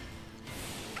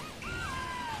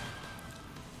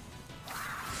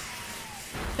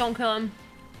 Don't kill him.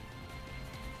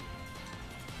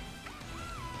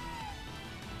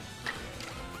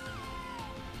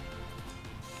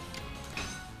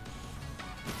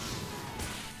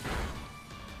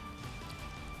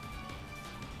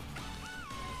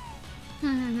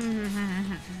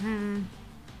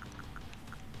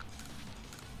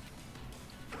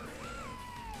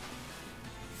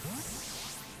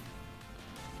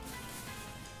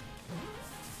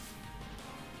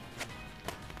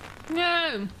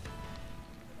 No.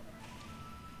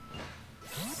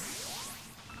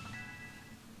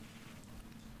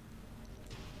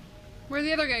 Where'd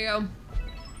the other guy go?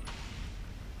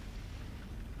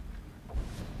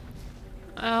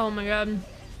 Oh my god.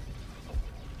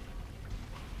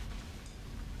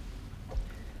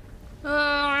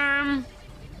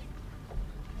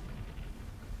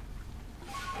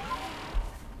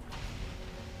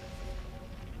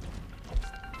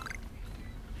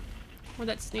 Where'd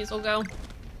that Sneasel go?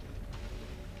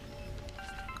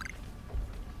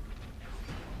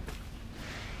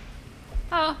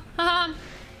 Oh, haha.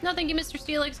 No, thank you, Mr.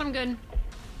 Steelix. I'm good.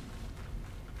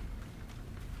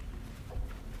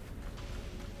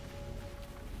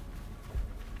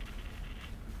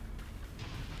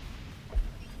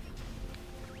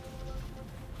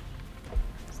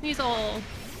 Sneasel.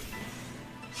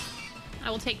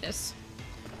 I will take this.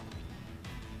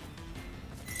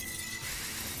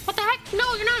 What the heck?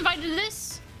 No, you're not invited to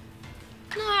this.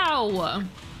 No.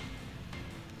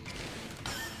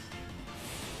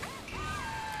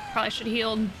 Probably should have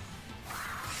healed.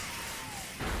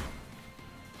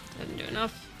 Didn't do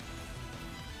enough.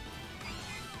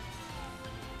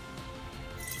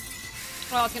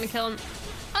 Oh, it's gonna kill him.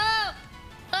 Oh!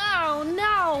 Oh,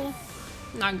 no!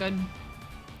 Not good.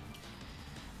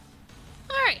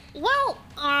 Alright, well,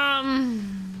 I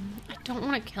don't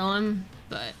want to kill him,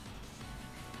 but...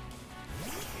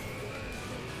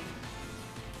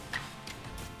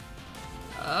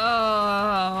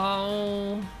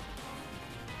 Oh...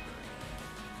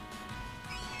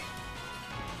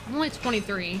 I'm only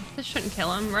 23. This shouldn't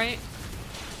kill him, right?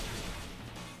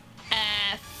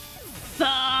 F.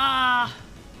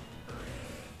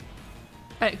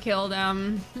 It killed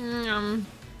him.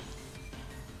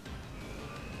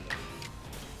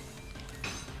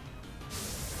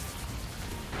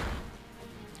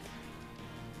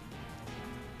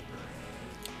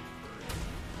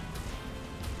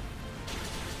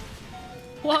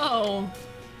 Whoa.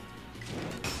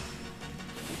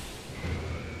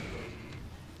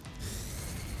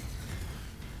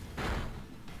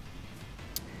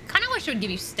 Wish it would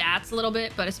give you stats a little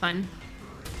bit, but it's fine.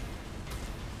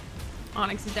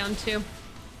 Onyx is down too.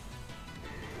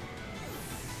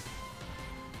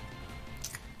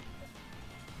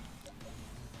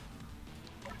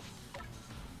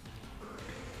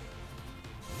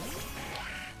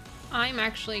 I'm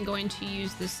actually going to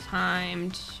use this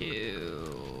time to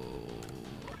do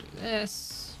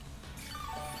this.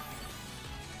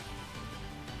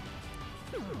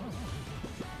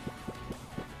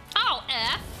 Oh,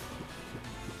 F.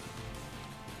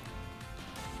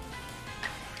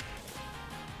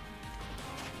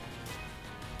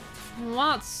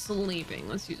 While sleeping,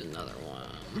 let's use another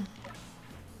one.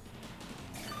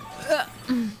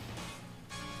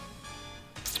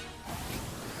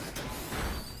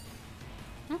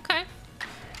 Okay.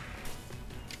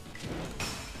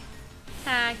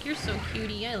 Hack, you're so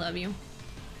cutie. I love you.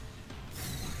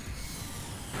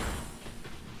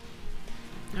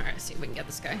 Alright, let's see if we can get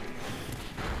this guy.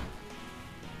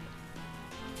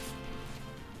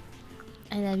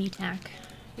 I love you, Tack.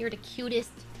 You're the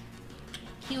cutest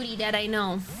cutie that I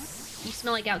know. You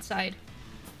smell like outside.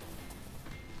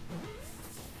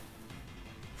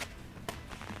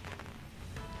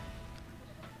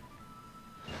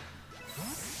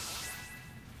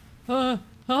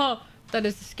 That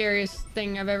is the scariest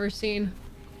thing I've ever seen.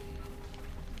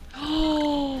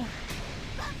 Oh!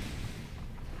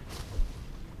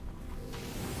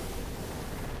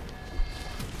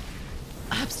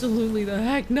 Absolutely the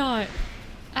heck not.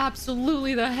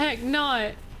 Absolutely the heck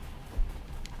not.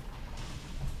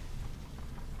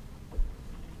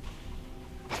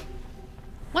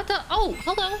 What the? Oh,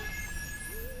 hello.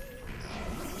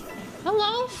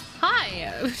 Hello?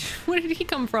 Hi. Where did he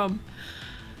come from?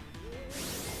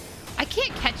 I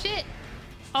can't catch it.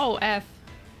 Oh, F.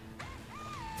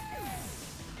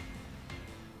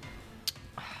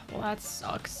 Well, that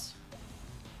sucks.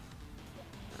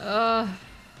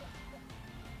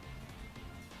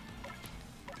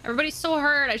 Everybody's so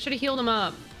hurt. I should have healed him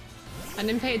up. I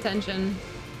didn't pay attention.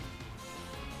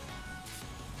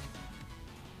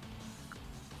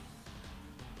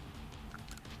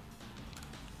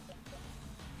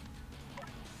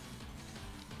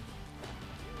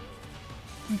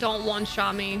 Don't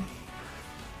one-shot me.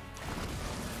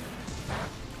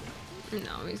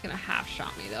 No, he's gonna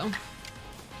half-shot me, though.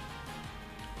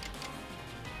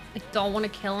 I don't want to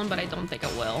kill him, but I don't think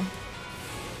it will.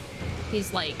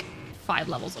 He's like 5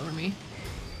 levels over me.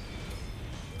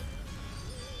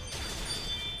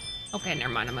 Okay,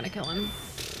 never mind. I'm gonna kill him.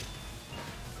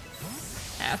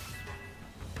 F.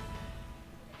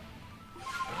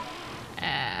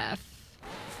 F.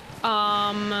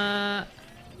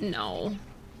 No.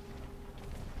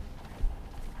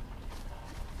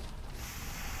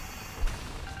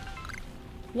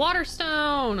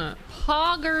 Waterstone!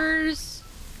 Poggers!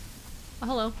 Oh,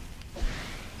 hello.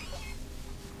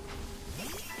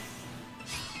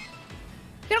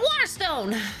 Get a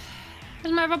Waterstone!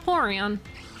 Where's my Vaporeon?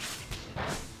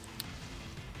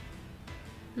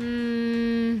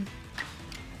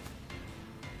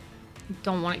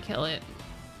 Don't want to kill it.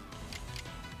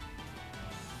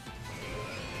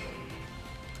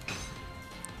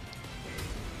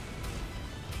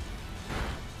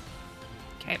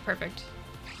 Okay, perfect.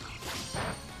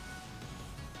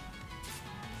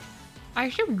 I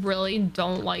actually really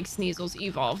don't like Sneasel's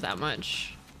evolve that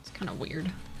much. It's kind of weird.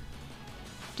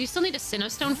 Do you still need a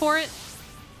Sinnoh for it?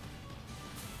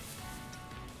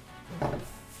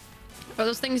 Are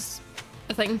those things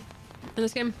a thing in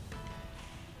this game?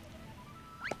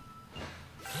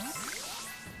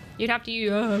 You'd have to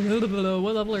use...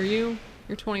 what level are you?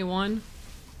 You're 21.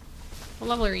 What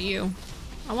level are you?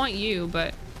 I want you,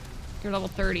 but you're level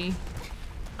 30.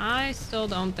 I still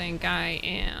don't think I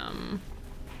am.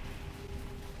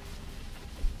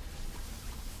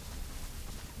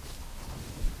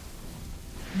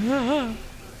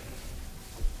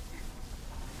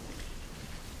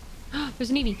 There's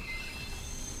an Eevee.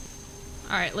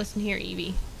 Alright, listen here,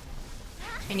 Eevee.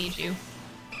 I need you.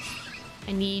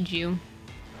 I need you.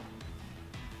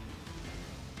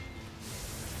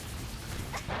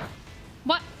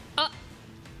 What?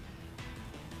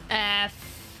 F.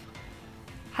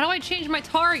 How do I change my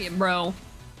target, bro?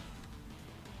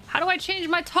 How do I change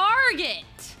my target?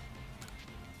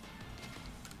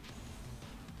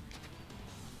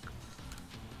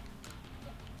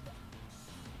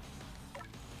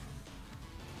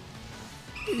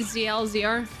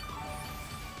 ZR.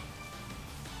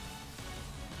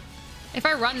 If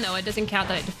I run, though, it doesn't count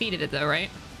that I defeated it, though, right?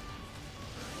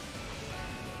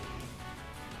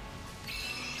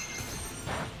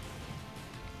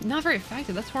 Not very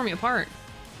effective. That's tore me apart.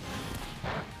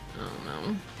 Oh,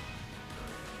 no.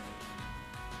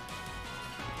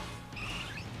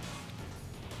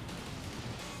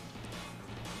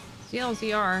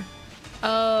 ZR.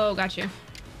 Oh, gotcha.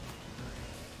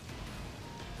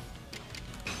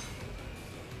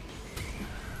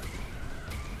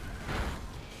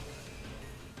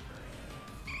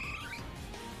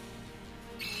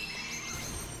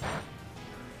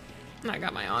 I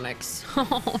got my Onyx.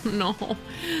 Oh no.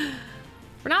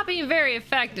 We're not being very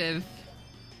effective.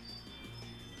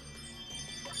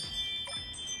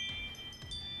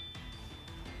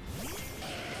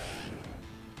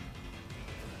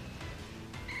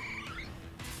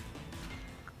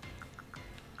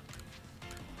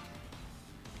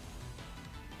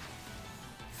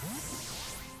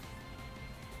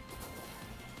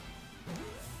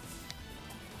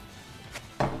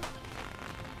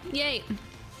 Yay.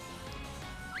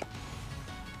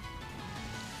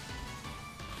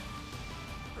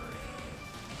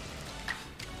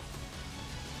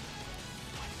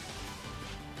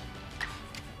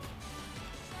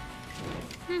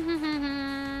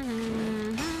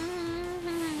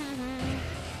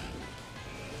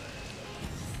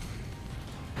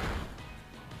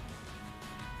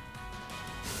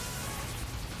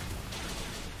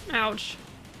 Ouch.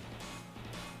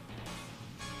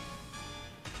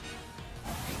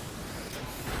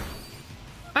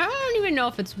 even know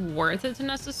if it's worth it to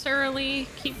necessarily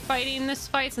keep fighting this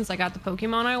fight since I got the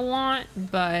Pokemon I want,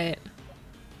 but...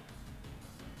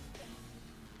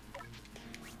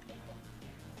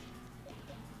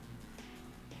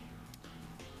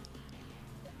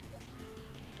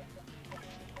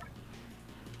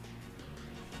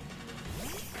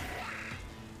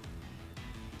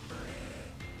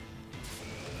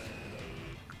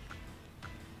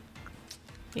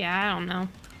 Yeah, I don't know.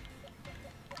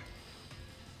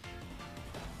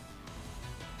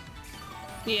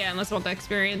 Yeah, unless I want the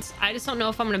experience. I just don't know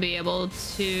if I'm gonna be able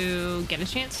to get a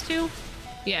chance to.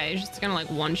 Yeah, he's just gonna like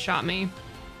one-shot me.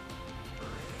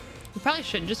 We probably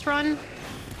should just run.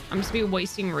 I'm just gonna be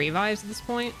wasting revives at this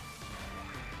point.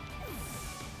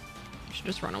 I should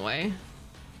just run away.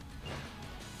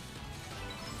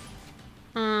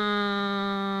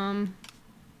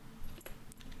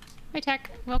 Hi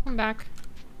Tech, welcome back.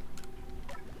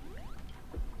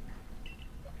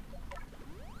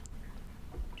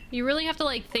 You really have to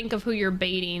like think of who you're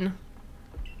baiting.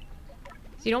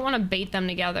 So you don't want to bait them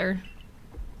together.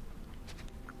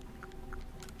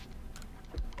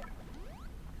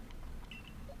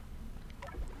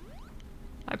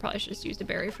 I probably should just used a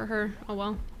berry for her. Oh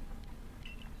well.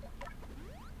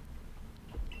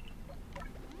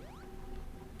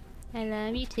 I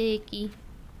love you, Tiki.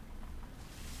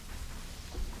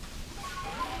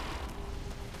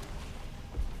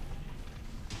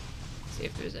 See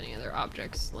if there's any other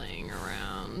objects laying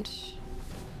around.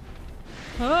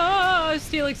 Oh,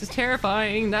 Steelix is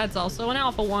terrifying. That's also an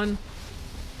alpha one.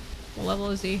 What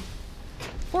level is he?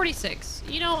 46.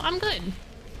 You know, I'm good.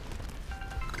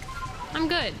 I'm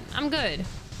good. I'm good.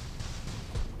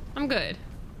 I'm good.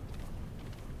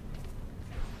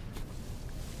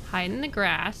 Hide in the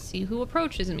grass, see who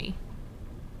approaches me.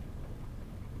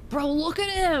 Bro, look at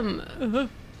him!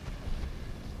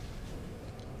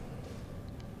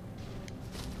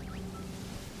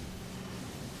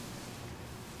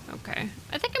 Okay.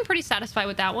 I think I'm pretty satisfied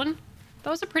with that one. That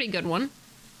was a pretty good one.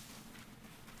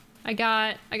 I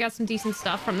got some decent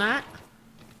stuff from that.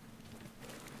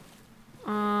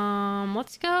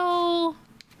 Let's go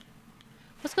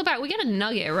back. We get a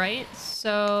nugget, right?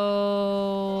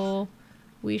 So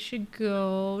we should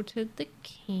go to the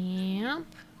camp.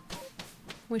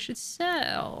 We should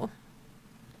sell.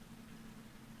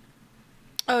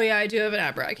 Oh yeah, I do have an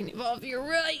Abra I can evolve. You're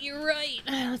right, you're right.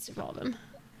 Let's evolve him.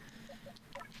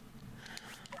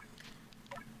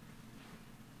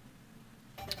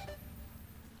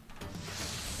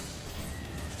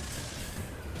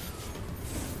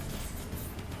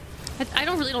 I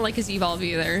really don't like his evolve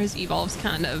either. His evolve's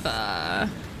kind of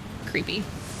creepy.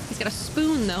 He's got a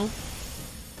spoon though.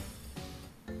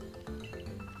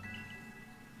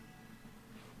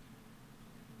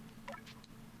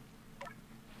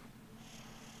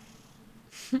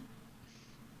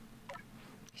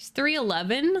 He's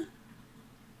 3'11"?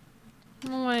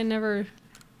 Oh, I never...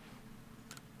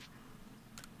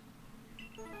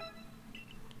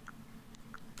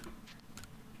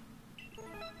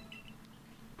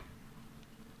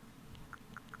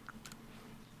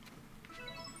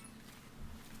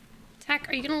 Tech,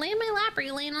 are you gonna lay in my lap or are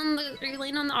you laying on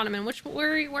the ottoman?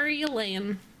 Where are you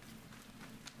laying?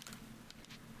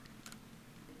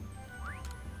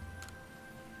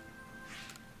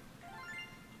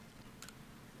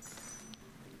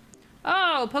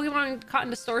 Oh, Pokemon caught in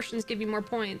distortions give you more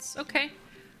points. Okay.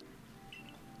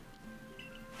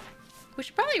 We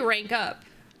should probably rank up.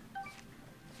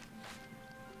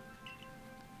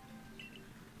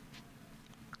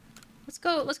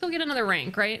 Let's go get another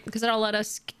rank, right? Because it'll let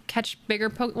us catch bigger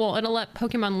well, it'll let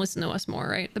Pokemon listen to us more,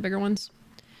 right? The bigger ones.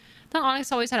 That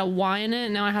Onyx always had a Y in it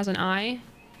and now it has an I.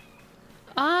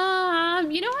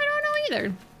 You know, I don't know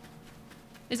either.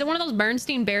 Is it one of those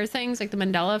Bernstein Bear things, like the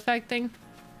Mandela effect thing?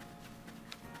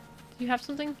 Do you have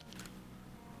something?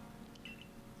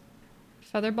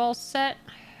 Featherball set?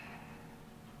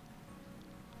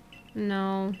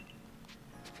 No.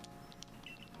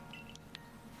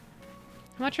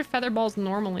 How much are featherballs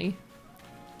normally?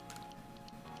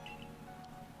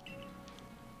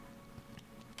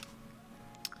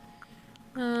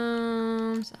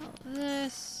 Sell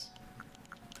this.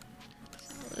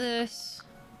 Sell this.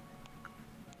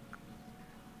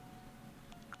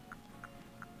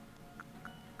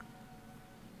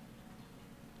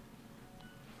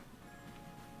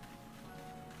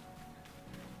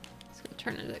 Let's go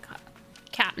turn into the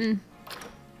captain.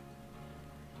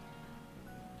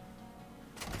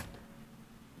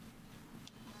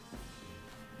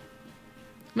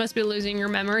 Must be losing your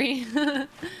memory.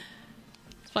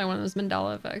 It's probably one of those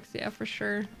Mandela effects. Yeah, for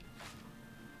sure.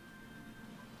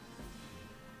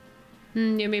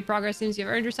 You made progress. Seems you've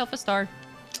earned yourself a star.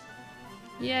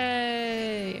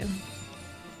 Yay.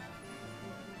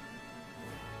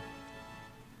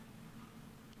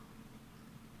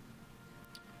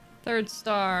 Third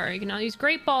star. You can now use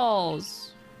great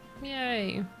balls.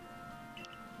 Yay.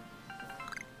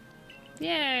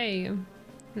 Yay.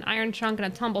 An iron chunk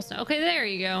and a tumblestone. Okay, there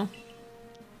you go.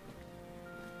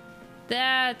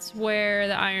 That's where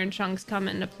the iron chunks come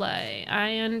into play.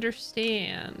 I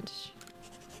understand.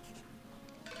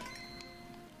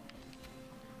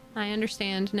 I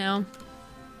understand now.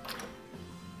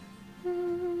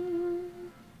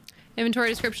 Inventory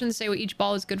descriptions say what each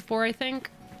ball is good for, I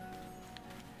think.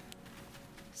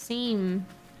 Seam.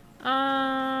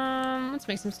 Let's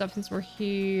make some stuff since we're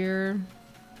here.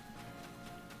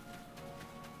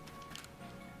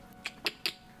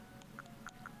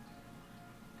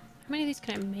 How many of these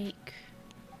can I make?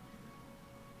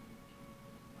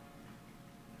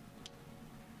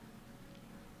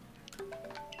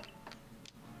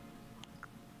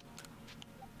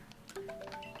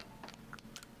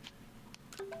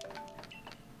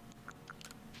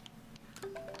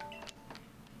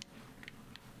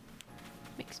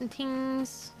 Make some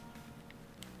things.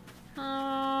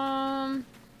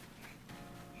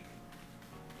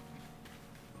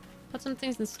 Put some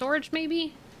things in storage,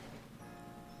 maybe?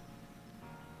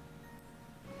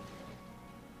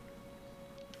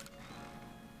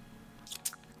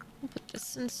 We'll put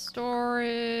this in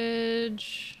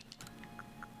storage.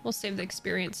 We'll save the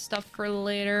experience stuff for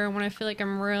later when I feel like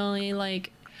I'm really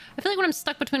like... I feel like when I'm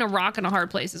stuck between a rock and a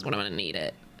hard place is when I'm gonna need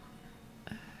it.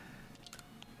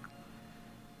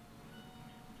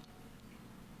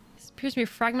 This appears to be a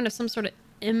fragment of some sort of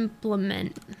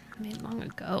implement made long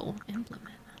ago. Implement.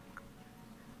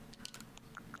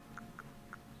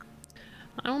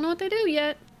 I don't know what they do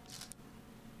yet.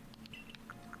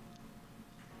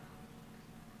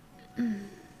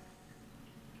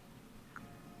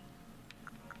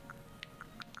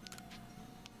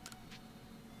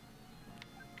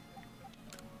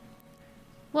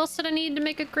 What else did I need to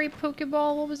make a great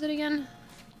Pokeball? What was it again?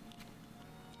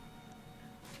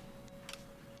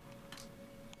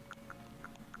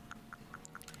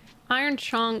 Iron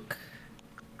chunk,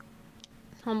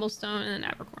 tumblestone, and an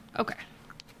apricorn. Okay.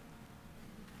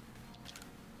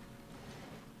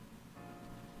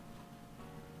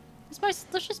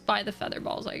 Let's just buy the feather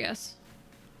balls, I guess.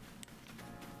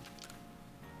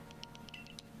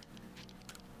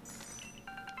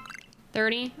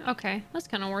 $30? Okay, that's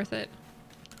kind of worth it.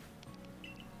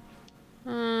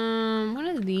 What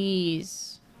are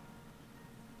these?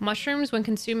 Mushrooms, when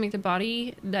consumed, make the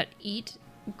body that eat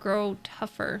grow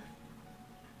tougher.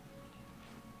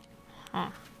 Huh.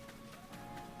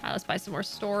 Alright, let's buy some more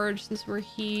storage since we're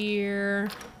here.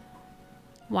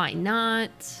 Why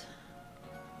not?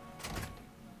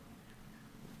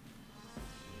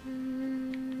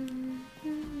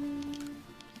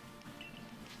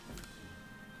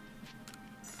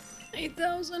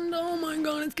 8,000. Oh my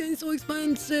god, it's getting so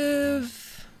expensive.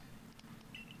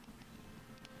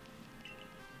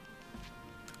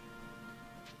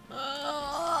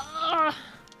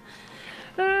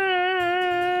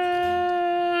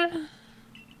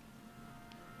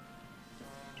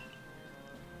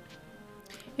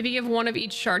 If you give one of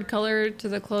each shard color to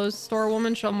the clothes store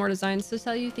woman, she'll have more designs to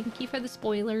sell you. Thank you for the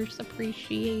spoilers.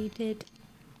 Appreciate it.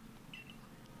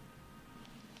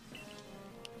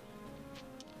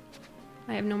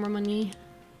 I have no more money.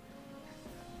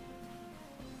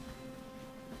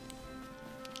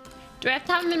 Do I have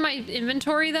to have them in my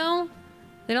inventory though?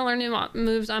 They don't learn new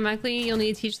moves automatically. You'll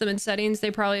need to teach them in settings.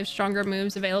 They probably have stronger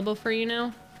moves available for you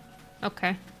now.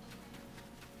 Okay.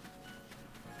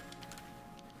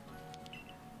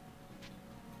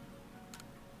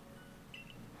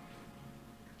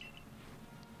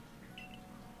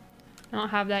 I don't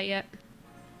have that yet.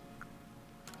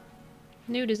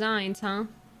 New designs, huh?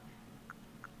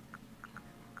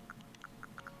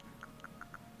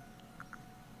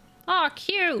 Oh,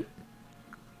 cute!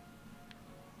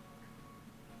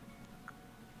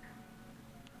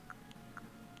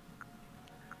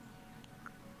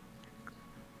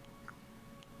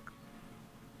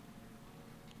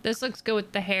 This looks good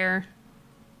with the hair.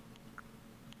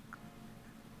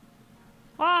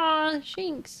 Aw,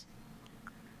 Shinx.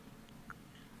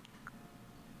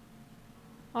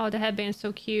 Oh, the headband's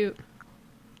so cute.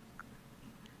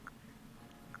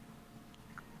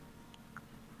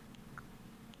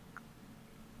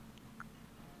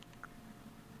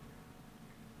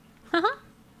 Haha.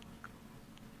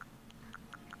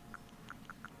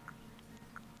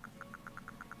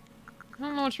 I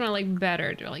don't know which one I like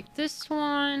better. Do I like this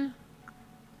one?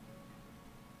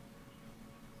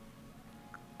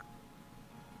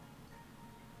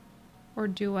 Or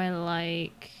do I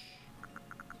like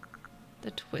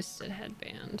the twisted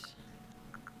headband?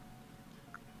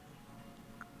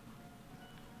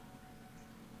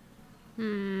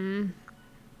 Hmm.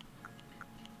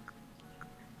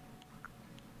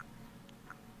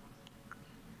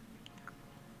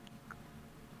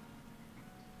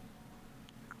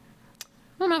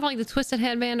 I don't know if I like the twisted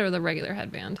headband or the regular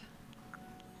headband.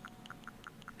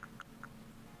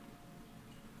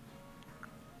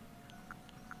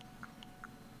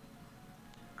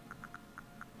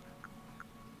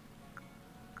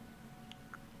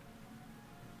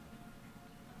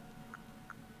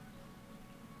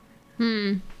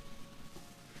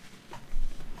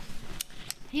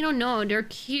 I don't know. They're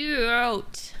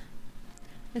cute.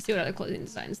 Let's see what other clothing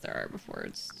designs there are before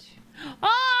it's...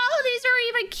 Oh, these are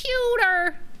even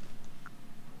cuter!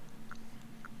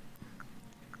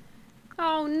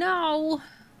 Oh no.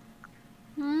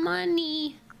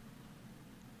 Money.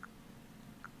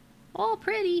 Oh,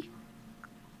 pretty.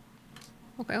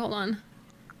 Okay, hold on.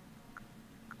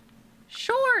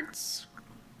 Shorts!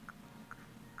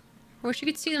 I wish you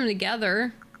could see them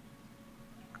together.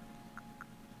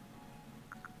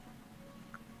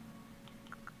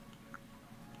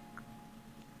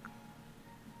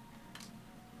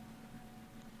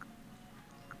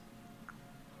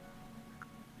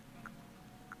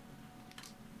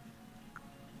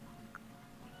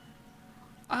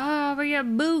 Ah, we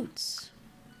got boots.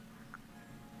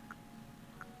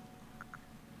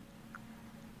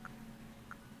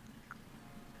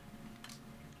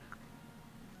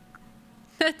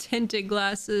 Tinted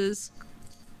glasses.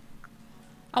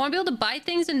 I want to be able to buy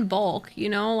things in bulk, you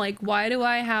know? Like, why do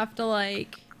I have to,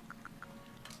 like...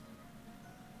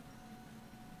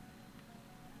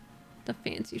 The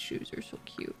fancy shoes are so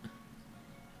cute.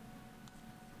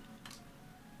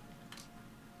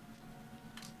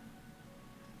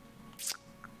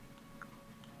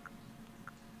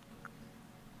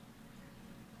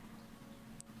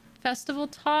 Festival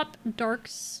top, dark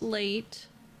slate.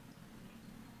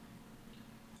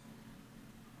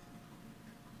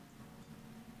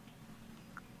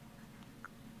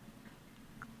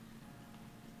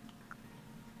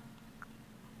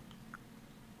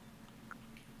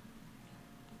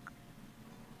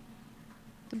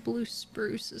 The blue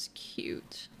spruce is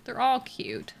cute. They're all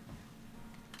cute.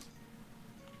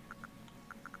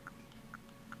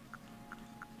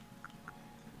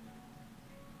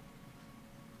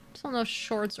 Just don't know if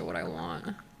shorts are what I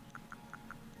want.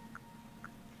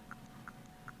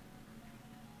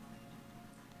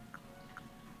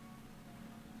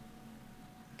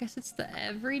 Guess it's the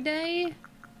everyday.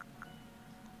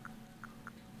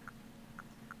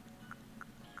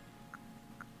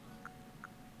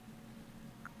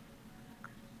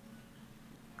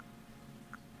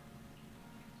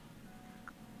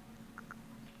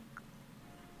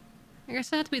 I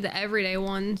guess it have to be the everyday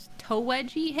ones. Toe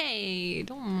wedgie? Hey,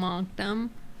 don't mock them.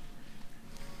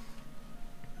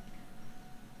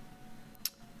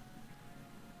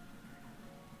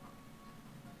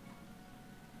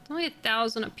 It's only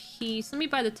 1,000 a piece. Let me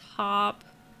buy the top.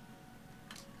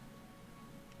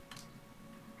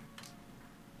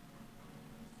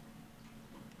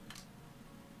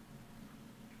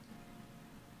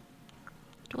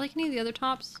 Do I like any of the other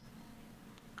tops?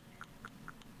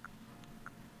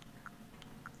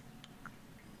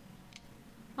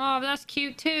 Oh, but that's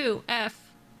cute too.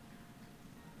 F.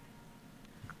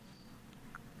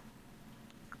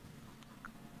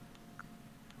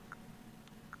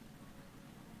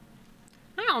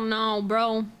 I don't know,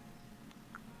 bro.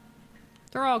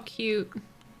 They're all cute.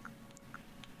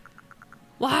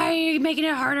 Why are you making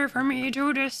it harder for me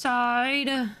to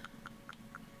decide?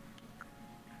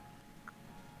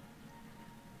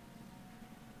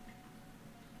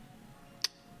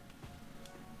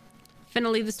 Finna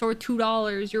leave the store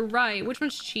 $2. You're right. Which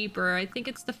one's cheaper? I think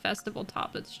it's the festival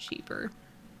top that's cheaper.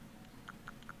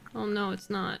 Oh no, it's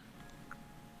not.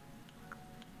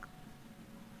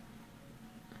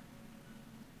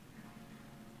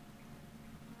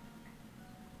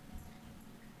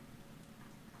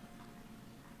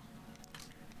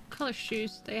 What color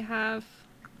shoes do they have?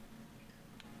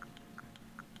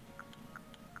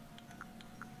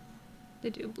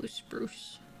 They do blue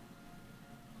spruce.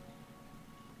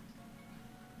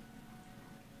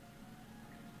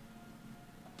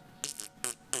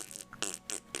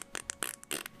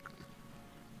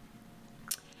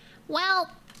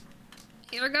 Well,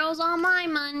 here goes all my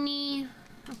money.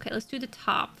 Okay, let's do the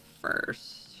top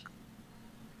first.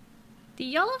 The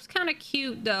yellow's kind of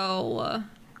cute, though.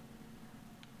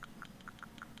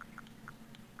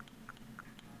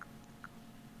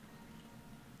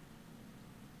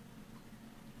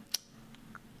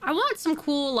 I I want some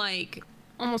cool, like,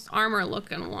 almost armor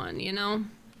looking one, you know?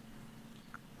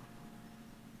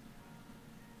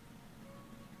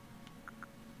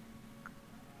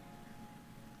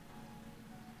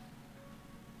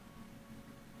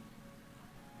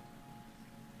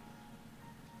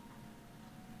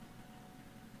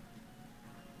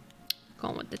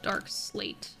 Going with the dark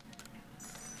slate.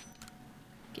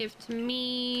 Give to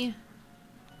me.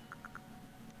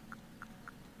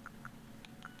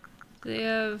 They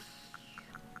have...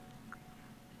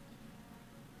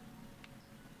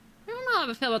 I don't know how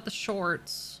I feel about the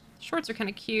shorts. Shorts are kind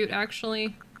of cute,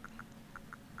 actually.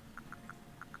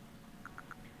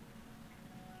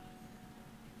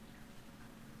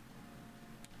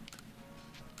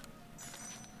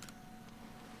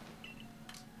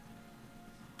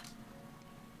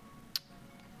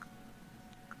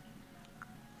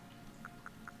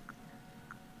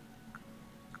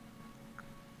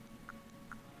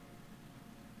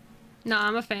 No,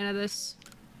 I'm a fan of this.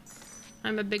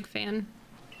 I'm a big fan.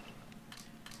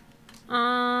 Is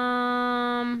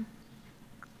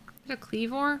it a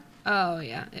Cleavor? Oh,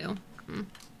 yeah, ew.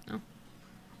 No.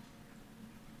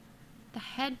 The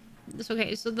head... This,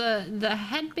 okay, so the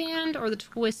headband or the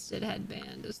twisted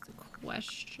headband is the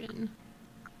question.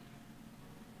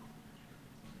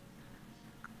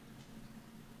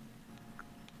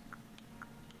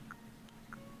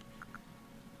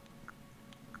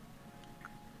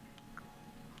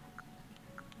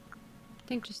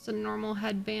 I think just a normal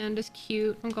headband is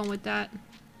cute. I'm going with that.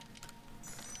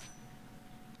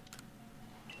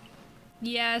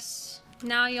 Yes.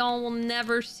 Now y'all will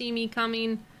never see me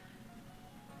coming.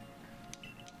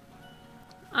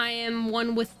 I am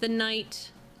one with the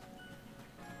night.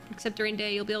 Except during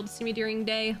day. You'll be able to see me during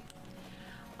day.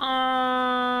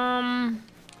 I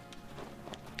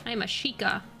am a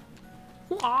Sheikah.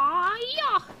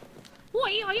 Why-ya!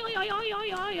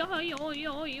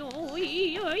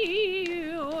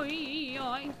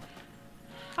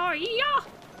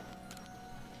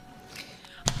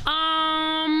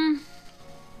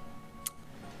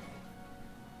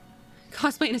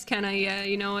 Cosplaying as Kenna, yeah,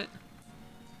 you know it.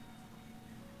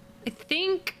 I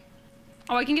think...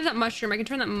 Oh, I can give that mushroom. I can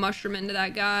turn that mushroom into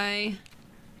that guy.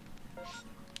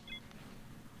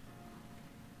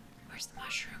 Where's the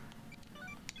mushroom?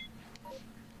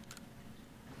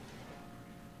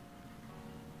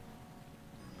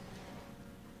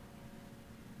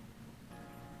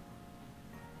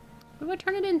 What do I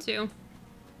turn it into?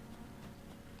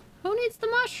 Who needs the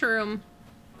mushroom?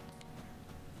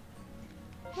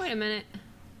 Wait a minute.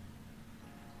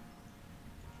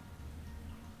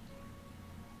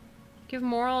 Give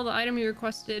Moral the item you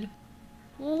requested.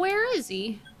 Well, where is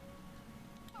he?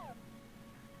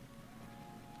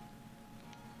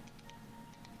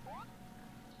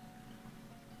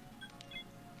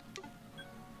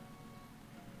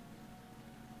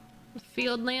 The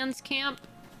Fieldlands camp?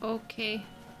 Okay.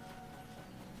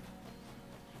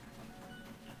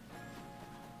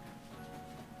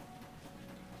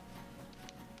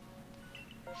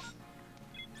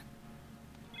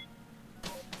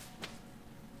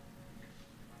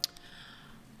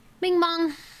 Bing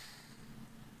bong.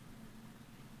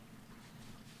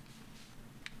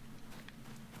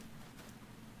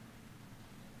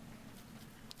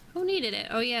 Who needed it?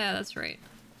 Oh yeah, that's right.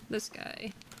 This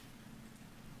guy.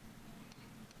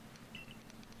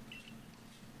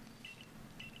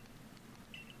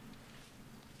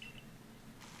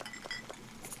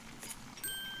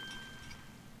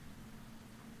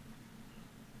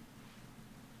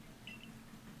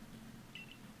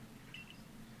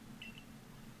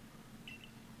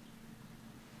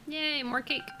 Yay, more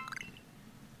cake.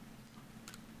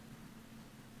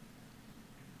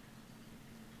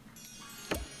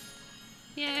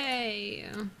 Yay.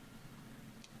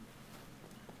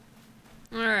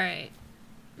 Alright.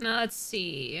 Now let's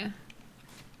see.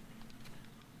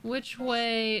 Which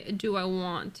way do I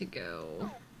want to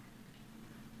go?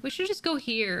 We should just go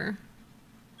here.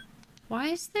 Why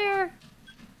is there...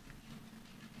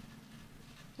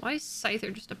 Why is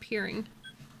Scyther just appearing?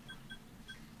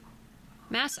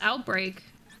 Mass outbreak.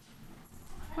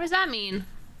 What does that mean? Can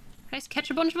I just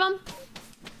catch a bunch of them?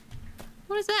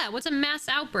 What is that? What's a mass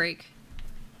outbreak?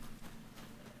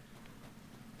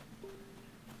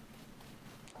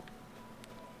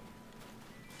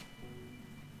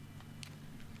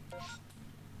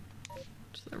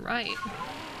 To the right.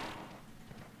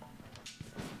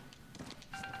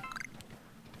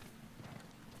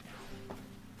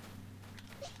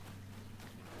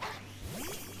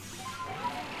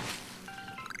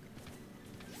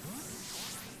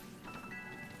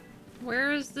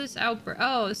 Where is this outbreak?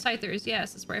 Oh, Scythers.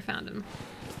 Yes, that's where I found him.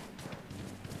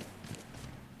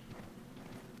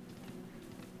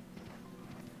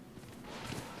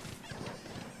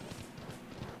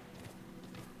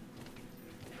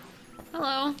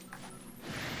 Hello.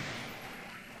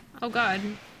 Oh god.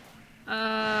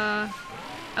 I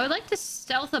would like to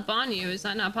stealth up on you. Is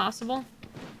that not possible?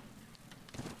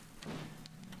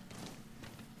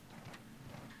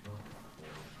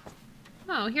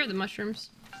 Oh, here are the mushrooms.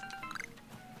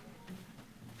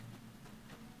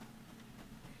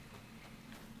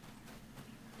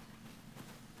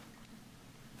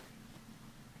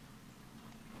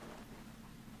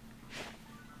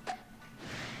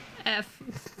 F.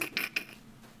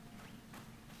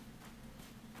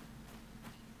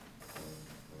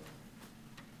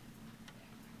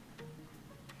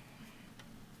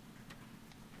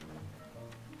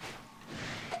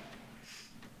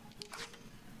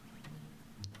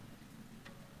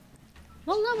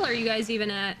 What level are you guys even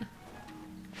at?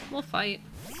 We'll fight.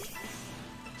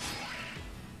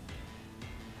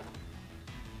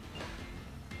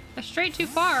 I strayed too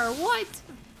far. What?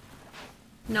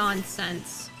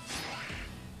 Nonsense.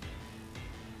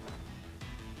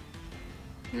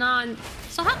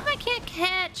 So how come I can't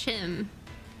catch him?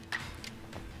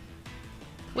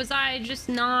 Was I just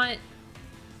not...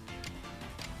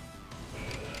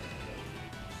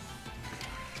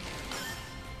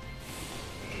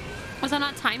 Was I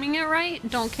not timing it right?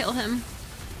 Don't kill him.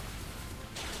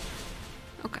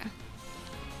 Okay.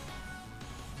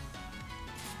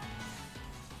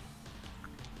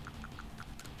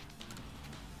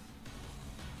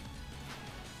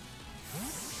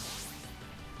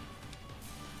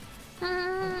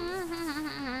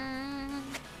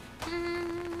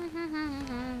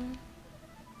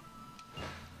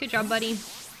 Good job, buddy.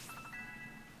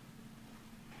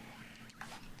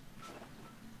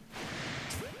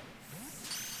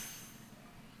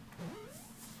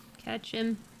 Catch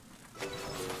him.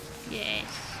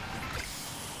 Yes.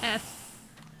 F.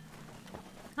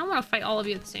 I don't want to fight all of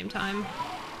you at the same time.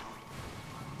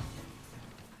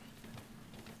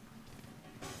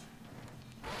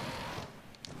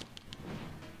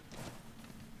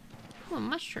 Oh, a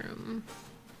mushroom.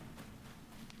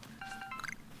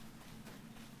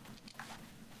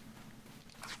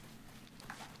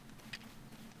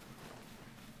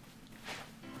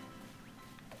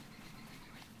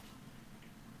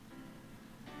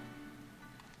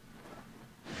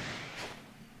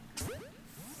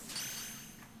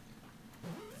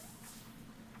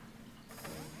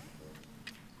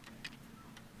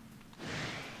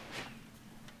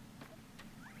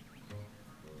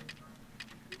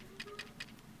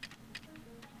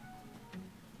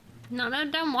 None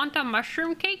of them want a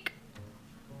mushroom cake?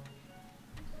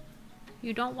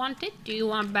 You don't want it? Do you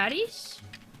want baddies?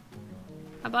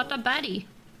 How about a baddie?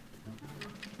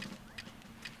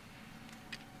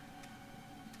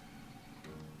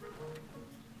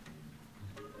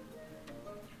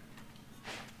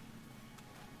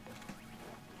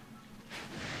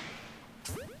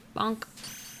 Bonk.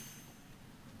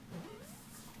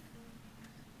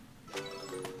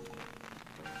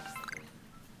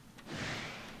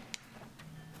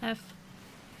 F.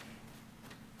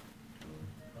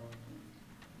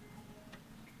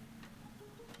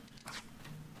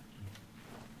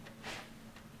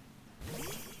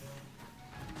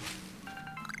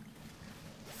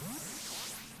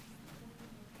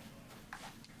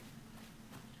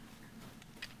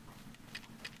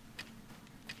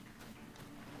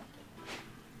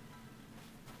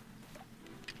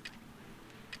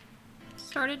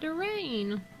 Started to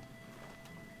rain.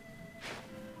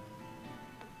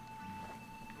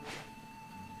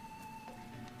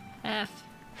 F.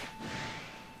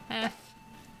 F.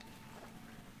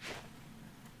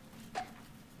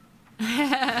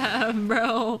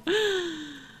 Bro.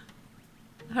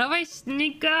 How do I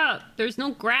sneak up? There's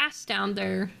no grass down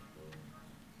there.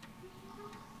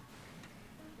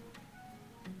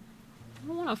 I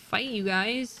don't want to fight you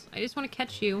guys. I just want to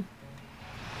catch you.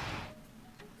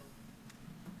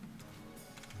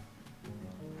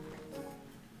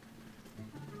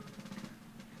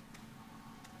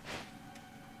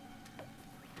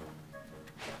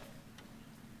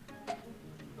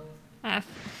 F.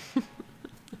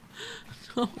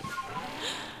 No.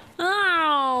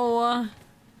 Oh.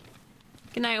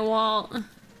 Good night, Walt.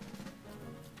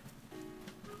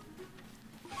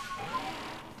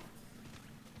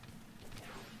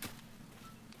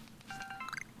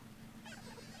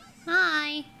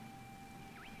 Hi.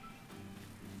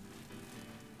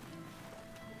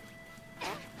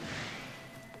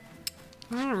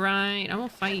 All right, I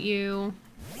won't fight you.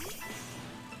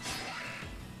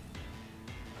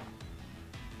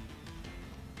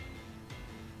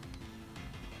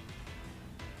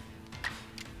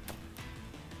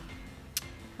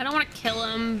 I don't want to kill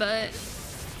him, but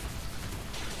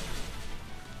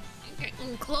I'm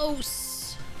getting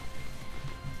close.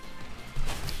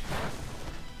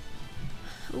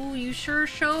 Ooh, you sure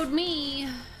showed me.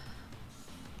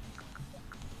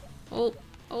 Oh,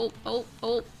 oh, oh,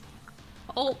 oh,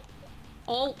 oh,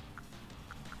 oh.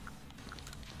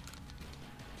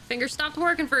 Finger stopped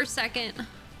working for a second.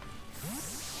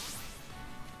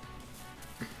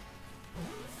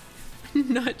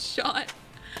 Nut shot.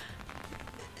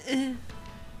 You're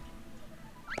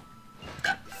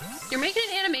making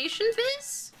an animation,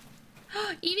 Viz?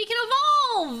 Eevee can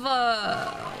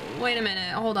evolve! Wait a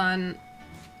minute, hold on.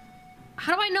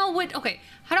 How do I know what... Okay,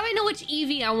 how do I know which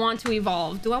Eevee I want to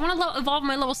evolve? Do I want to evolve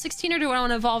my level 16 or do I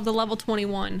want to evolve the level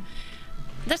 21?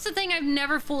 That's the thing I've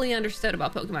never fully understood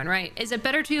about Pokemon, right? Is it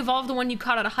better to evolve the one you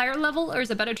caught at a higher level, or is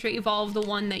it better to evolve the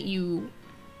one that you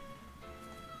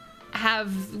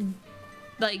have,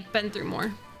 like, been through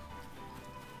more?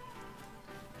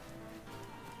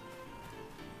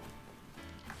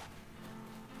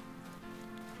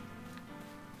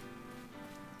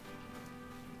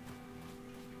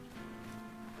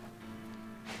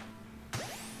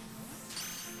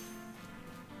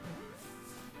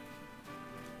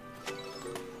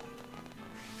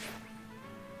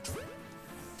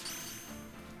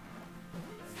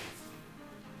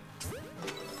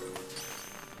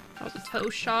 That was a toe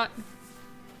shot.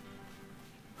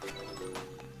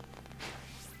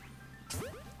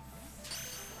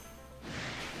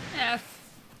 F.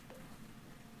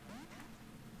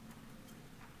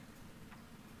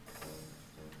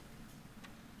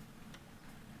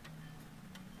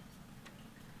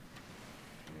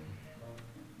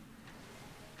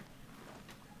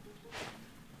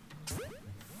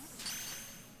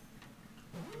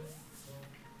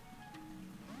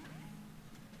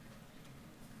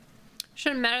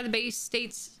 Shouldn't matter, the base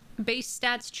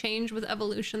stats change with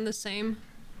evolution the same.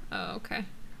 Oh, okay.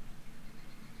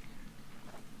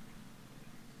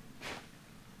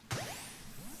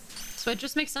 So it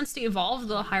just makes sense to evolve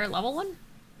the higher level one?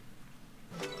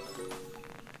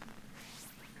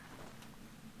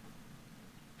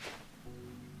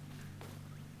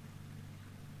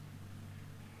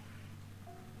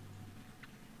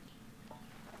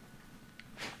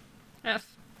 F.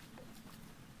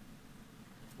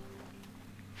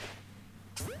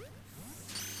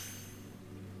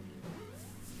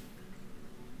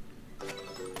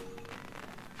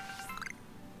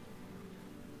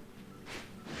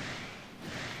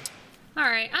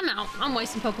 Alright, I'm out. I'm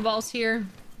wasting Pokeballs here.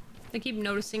 They keep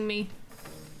noticing me.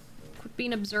 Quit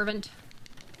being observant.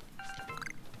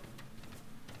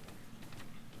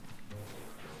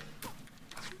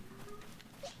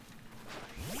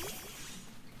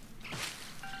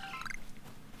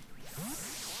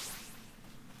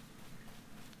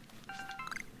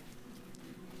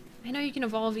 I know you can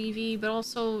evolve Eevee, but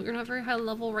also you're not very high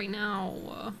level right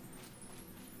now.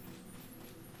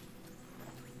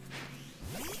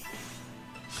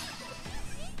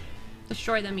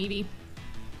 Destroy them, Eevee.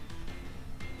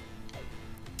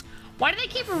 Why do they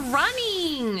keep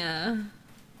running?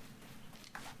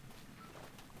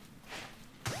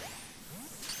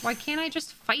 Why can't I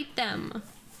just fight them?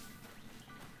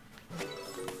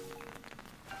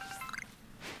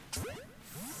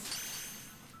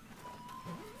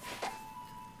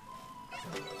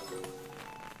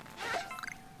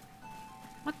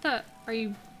 What the? Are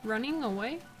you running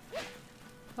away?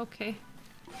 Okay.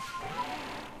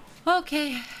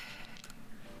 Okay.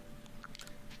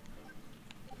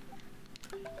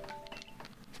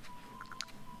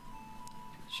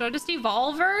 Should I just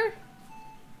evolve her? If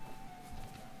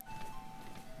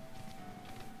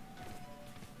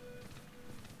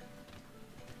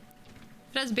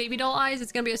it has baby doll eyes,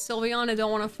 it's gonna be a Sylveon. I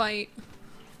don't want to fight.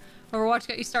 Overwatch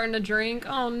got you starting to drink.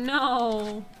 Oh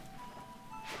no.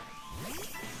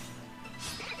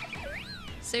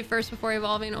 Save first before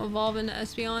evolving. Evolve into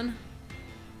Espeon.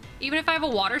 Even if I have a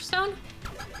water stone?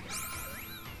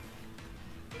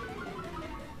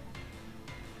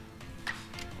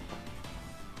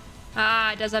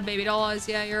 Ah, it does have baby doll eyes.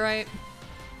 Yeah, you're right.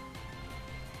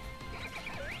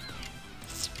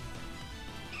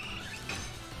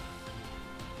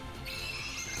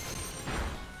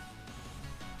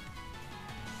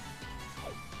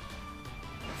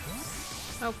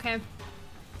 Okay.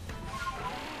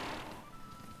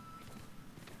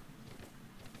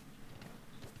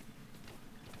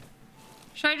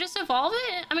 Should I just evolve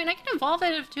it? I mean, I can evolve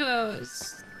it to a...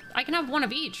 I can have one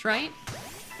of each, right?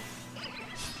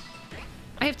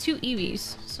 I have 2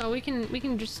 Eevees, so we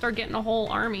can just start getting a whole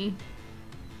army.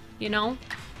 You know?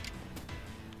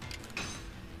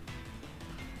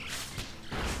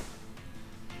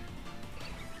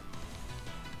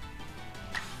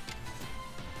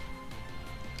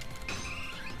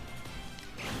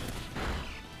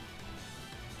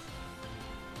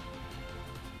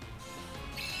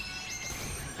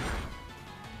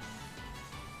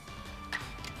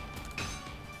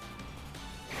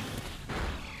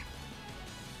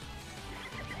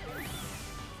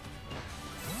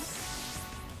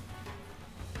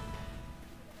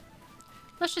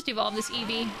 Let's just evolve this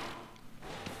Eevee.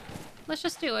 Let's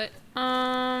just do it.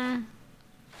 Yeah,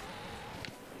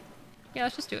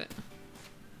 let's just do it.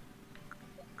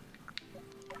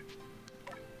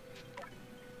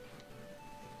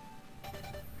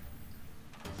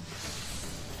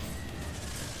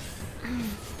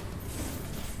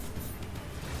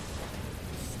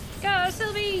 Go,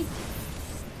 Sylvie!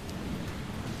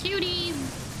 Cutie!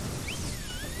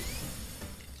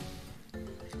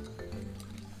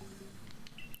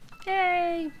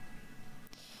 Yay!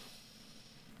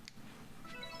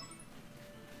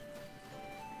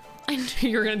 I knew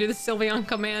you were gonna do the Sylvie on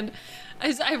command.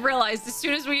 I realized as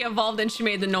soon as we evolved and she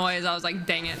made the noise, I was like,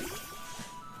 dang it.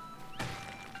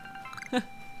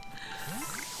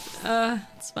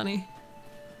 It's funny.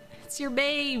 It's your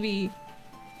baby.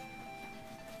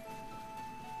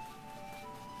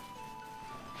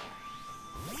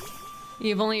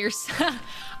 You've only your...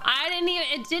 I didn't even...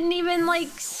 It didn't even, like,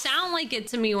 sound like it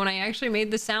to me when I actually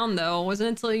made the sound, though. It wasn't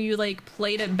until you, like,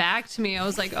 played it back to me. I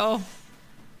was like, oh.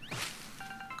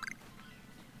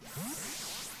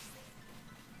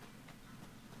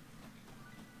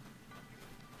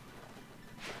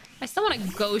 I still want a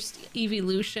ghost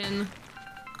evolution.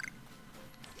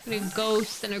 A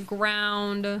ghost and a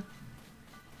ground.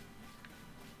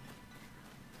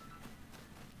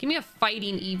 Give me a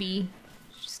fighting Eevee.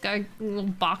 She's got little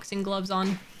boxing gloves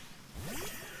on.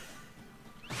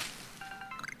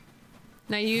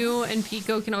 Now you and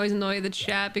Pico can always annoy the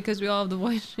chat because we all have the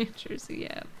voice changers.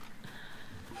 Yeah.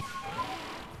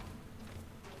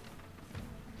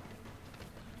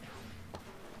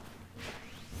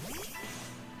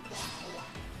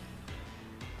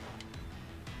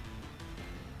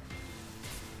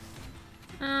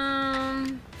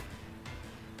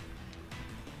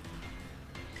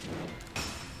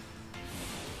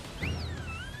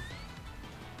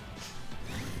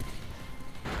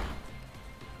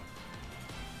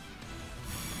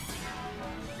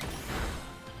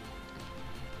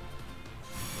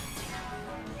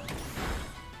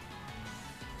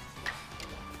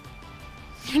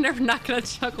 You're never not gonna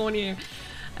chuckle when you...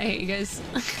 I hate you guys.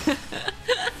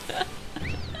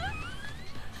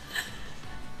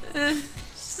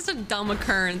 It's just a dumb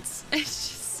occurrence. It's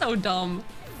just so dumb.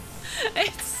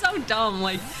 It's so dumb.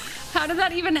 Like, how did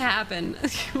that even happen?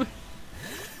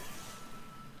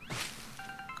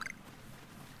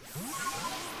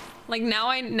 Like now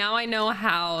I know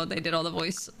how they did all the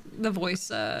voices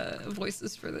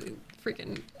for the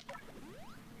freaking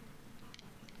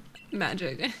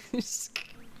magic.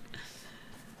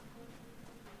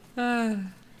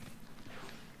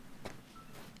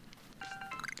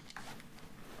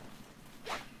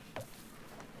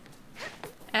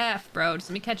 F, bro. Just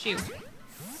let me catch you.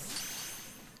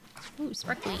 Ooh,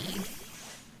 sparkly.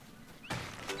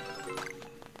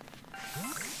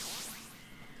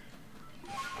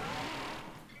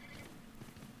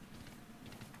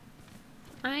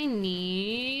 I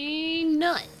need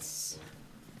nuts.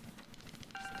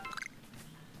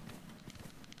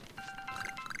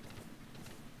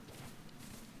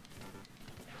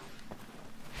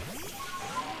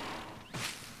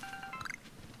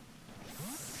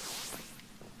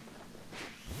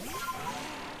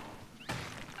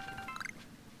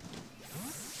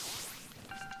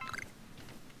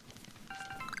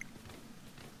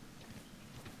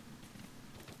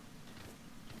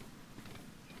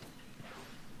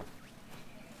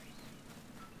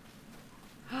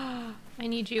 I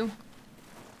need you.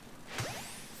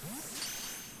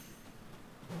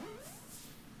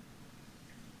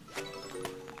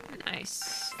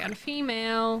 Nice. Got a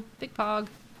female. Big pog.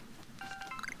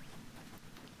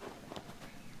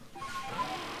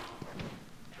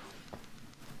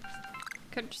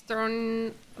 Could have just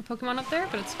thrown a Pokemon up there,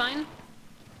 but it's fine.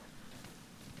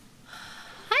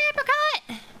 Hi,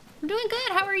 Apricot! I'm doing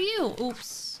good. How are you?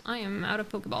 Oops. I am out of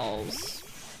Pokeballs.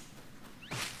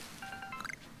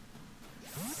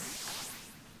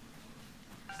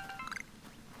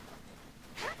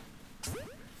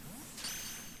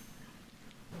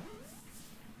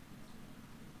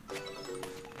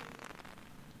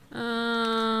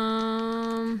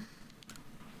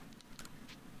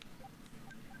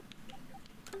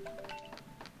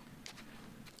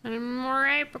 And more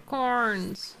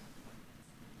apricorns.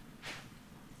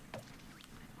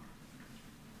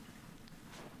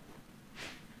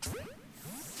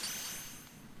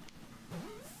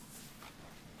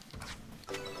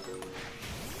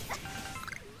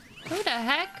 Who the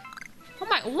heck? Oh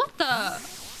my, what the?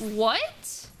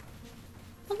 What?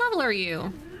 What level are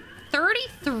you?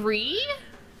 33?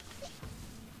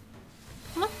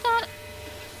 What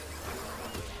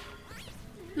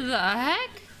the heck?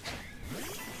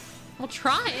 We'll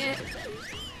try it.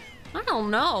 I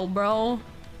don't know, bro.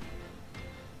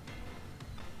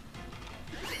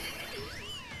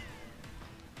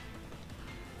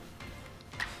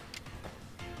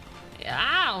 Yeah,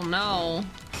 I don't know.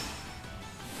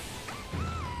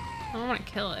 I don't want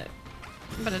to kill it,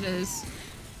 but it is.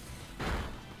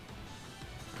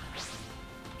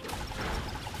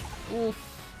 Oof.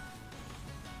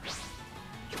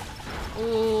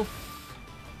 Oof.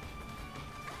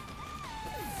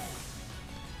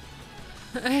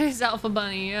 It's Alpha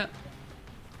Bunny, yep.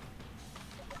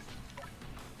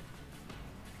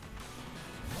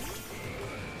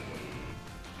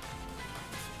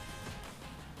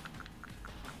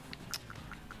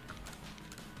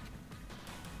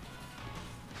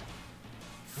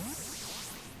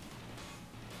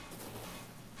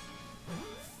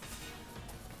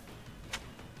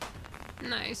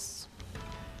 Nice.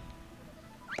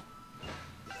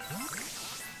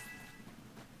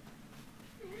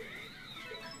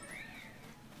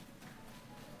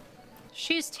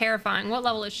 She's terrifying. What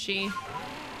level is she?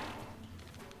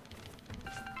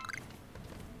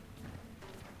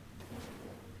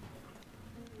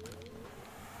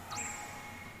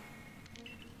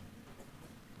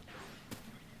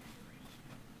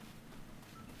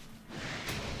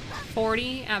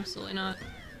 $40? Absolutely not.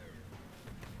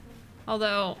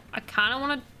 Although, I kind of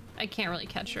want to... I can't really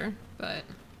catch her, but...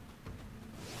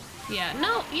 Yeah,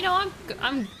 no, you know,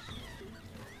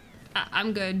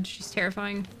 I'm good. She's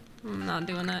terrifying. I'm not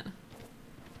doing that.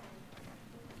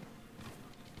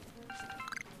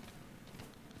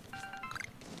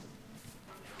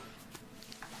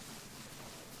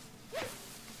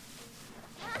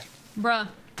 Bruh.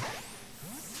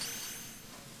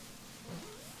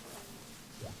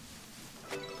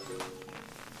 I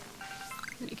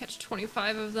need to catch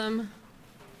 25 of them.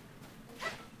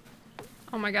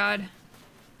 Oh my god.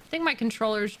 I think my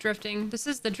controller's drifting. This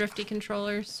is the drifty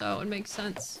controller, so it makes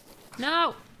sense.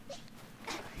 No!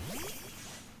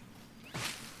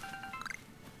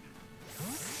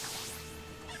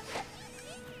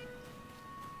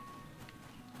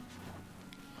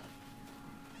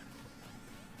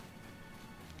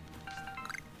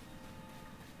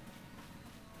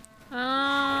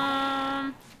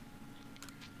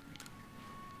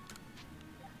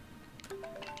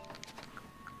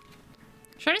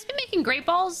 Should I just be making great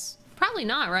balls? Probably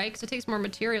not, right? Because it takes more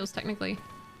materials, technically.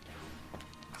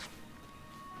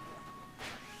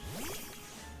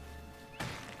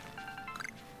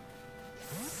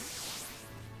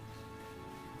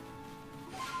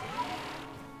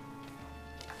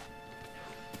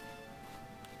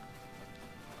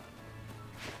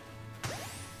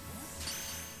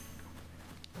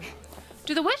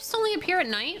 Do the whips only appear at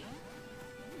night?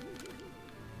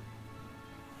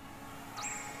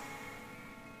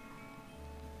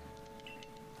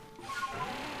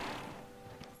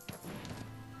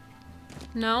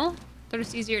 No? They're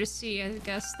just easier to see, I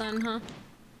guess, then, huh?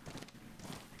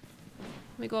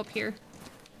 Let me go up here.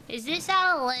 Is this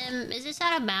out of limb? Is this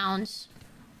out of bounds?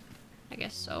 I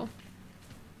guess so.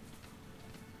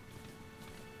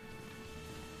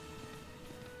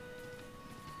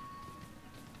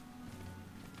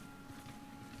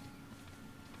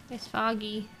 It's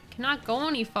foggy. Cannot go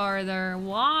any farther.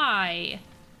 Why?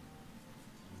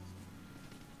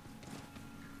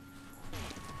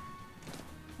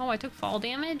 Oh, I took fall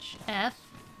damage? F.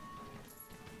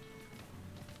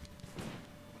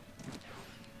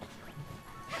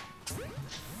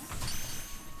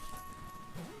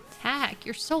 Attack,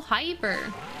 you're so hyper.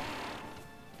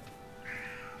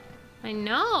 I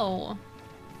know.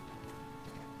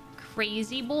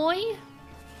 Crazy boy.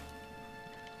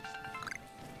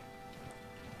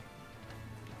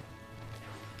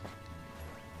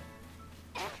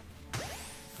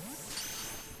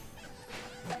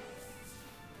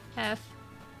 F.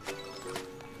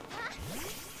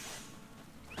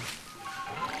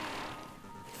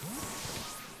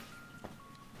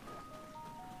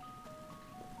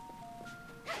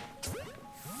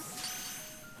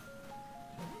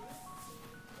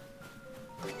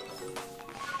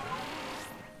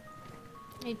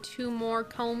 Need 2 more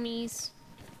commies.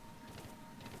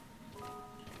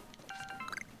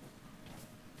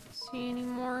 See any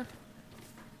more?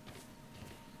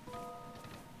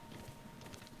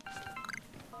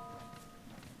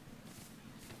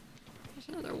 There's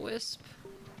another wisp.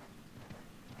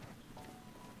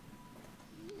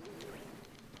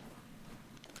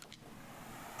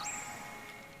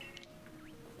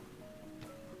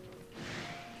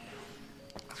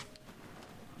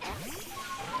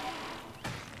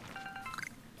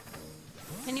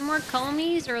 Any more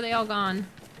commies, or are they all gone?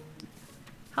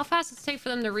 How fast does it take for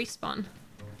them to respawn?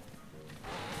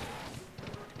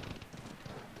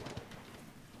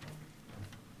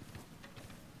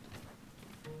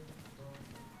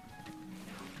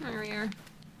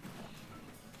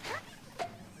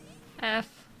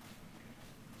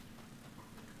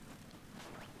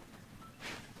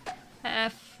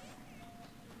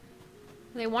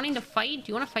 they wanting to fight?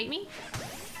 Do you want to fight me?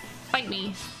 Fight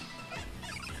me.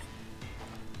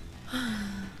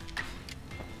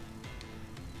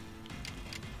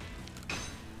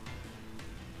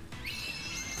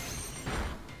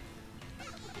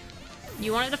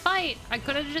 You wanted to fight. I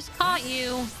could have just caught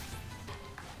you.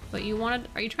 But you wanted...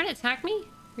 Are you trying to attack me?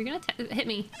 You're gonna hit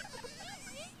me.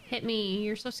 Hit me.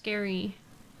 You're so scary.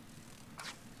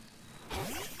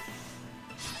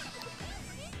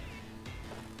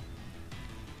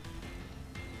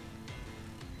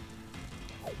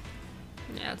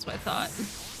 Yeah, that's what I thought.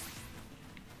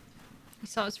 He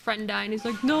saw his friend die and he's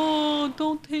like, no,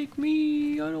 don't take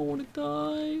me. I don't want to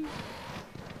die.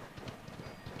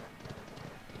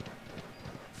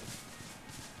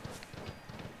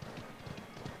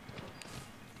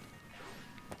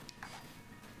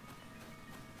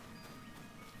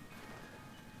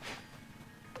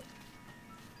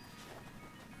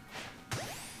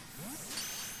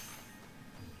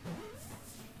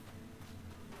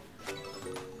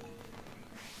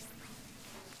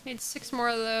 Need 6 more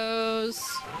of those.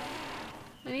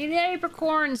 I need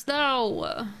apricorns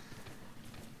though.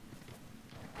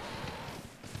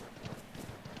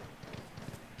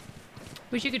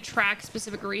 Wish you could track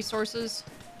specific resources.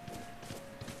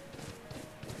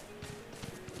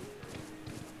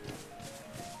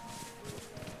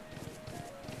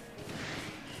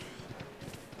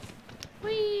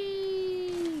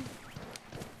 Whee!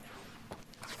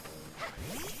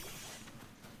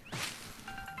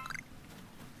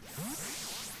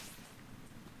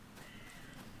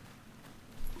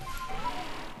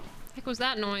 Heck was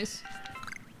that noise?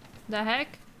 The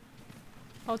heck?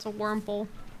 Oh, it's a wormhole.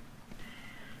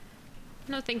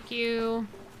 No, thank you.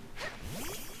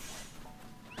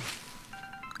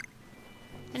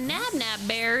 A nab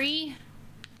berry.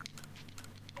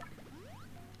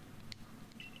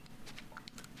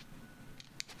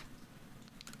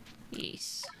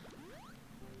 Yes.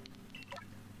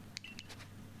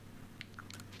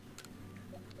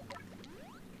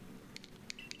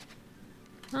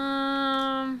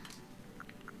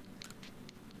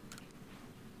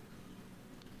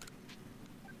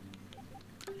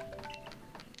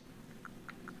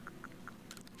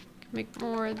 Make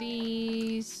more of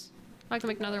these. I can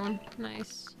make another one.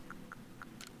 Nice.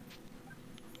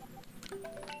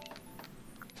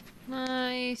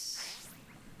 Nice.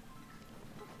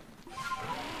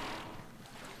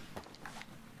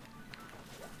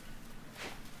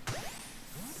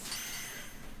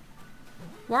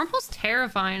 Wormhole's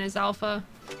terrifying as alpha.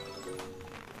 Are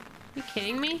you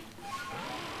kidding me?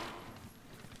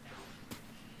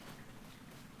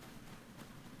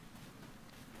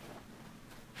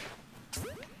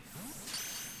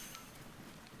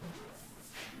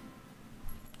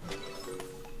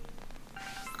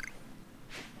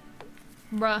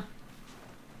 Bruh.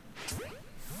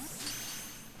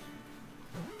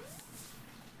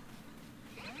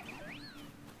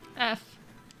 F.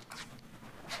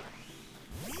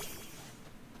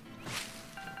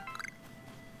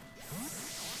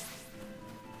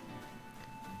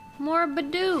 More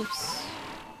Badoofs.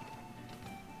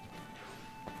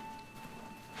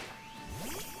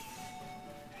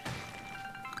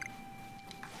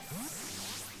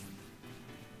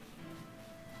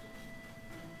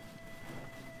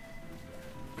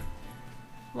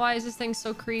 Why is this thing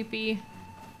so creepy?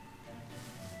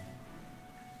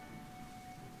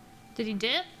 Did he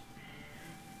dip?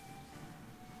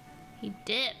 He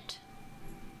dipped.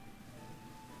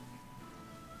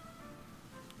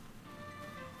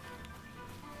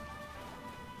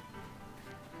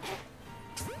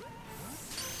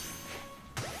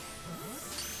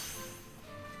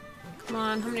 Come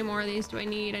on, how many more of these do I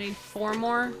need? I need 4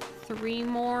 more? 3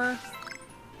 more?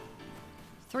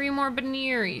 3 more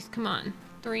Baneries, come on.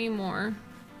 3 more.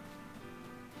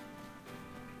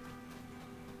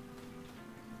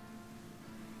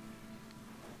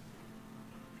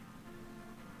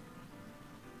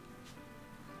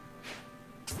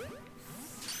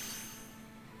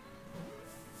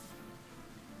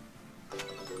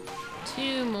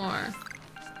 Two more.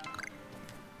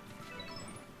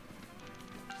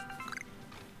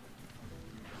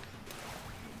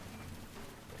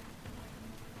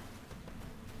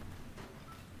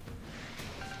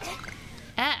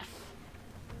 F.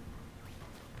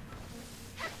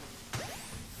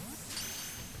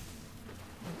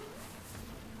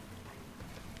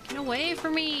 Get away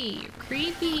from me. You're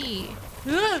creepy.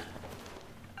 Ugh.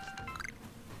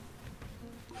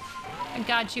 I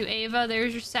got you, Ava.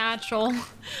 There's your satchel.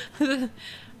 The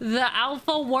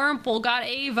alpha wormhole got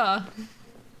Ava.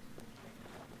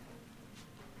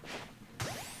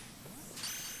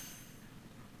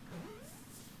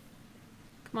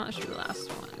 Come on, that should be the last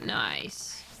one.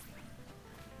 Nice.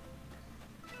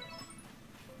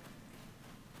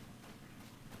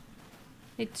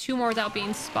 Need 2 more without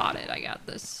being spotted. I got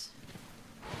this.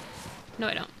 No,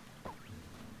 I don't.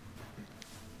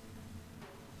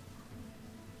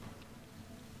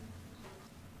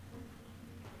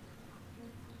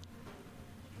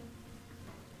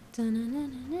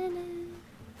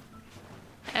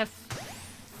 F.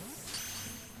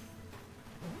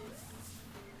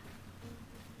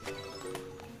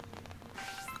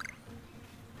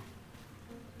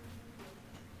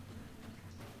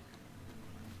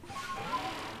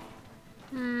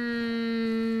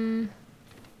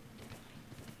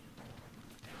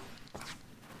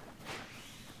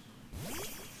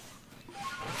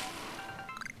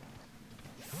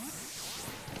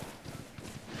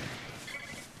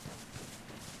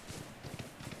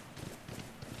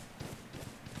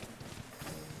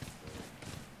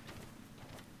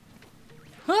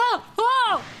 Oh!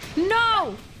 Oh!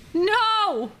 No!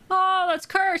 No! Oh, that's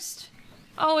cursed.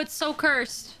 Oh, it's so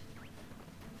cursed.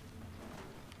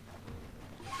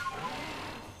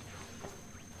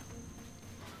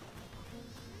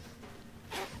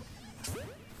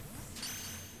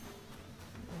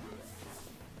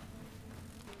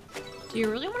 Do you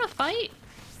really want to fight?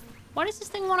 Why does this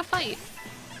thing want to fight?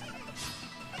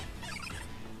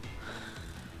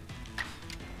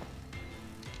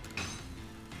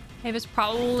 Ava's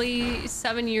probably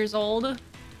 7 years old.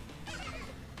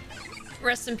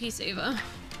 Rest in peace, Ava.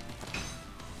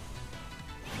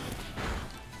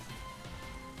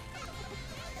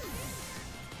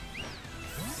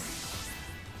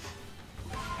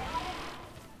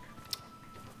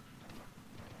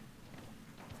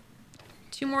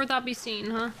 Two more without be seen,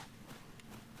 huh?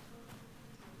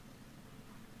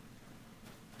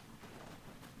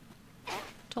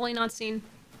 Totally not seen.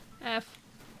 F.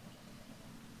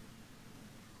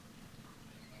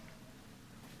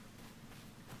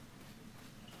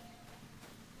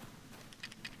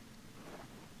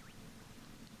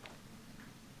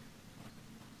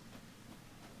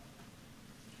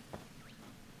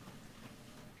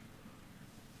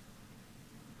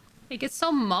 It gets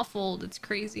so muffled, it's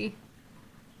crazy.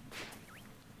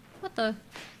 What the?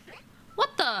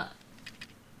 What the?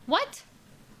 What?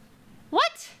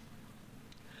 What?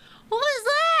 What was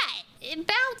that? It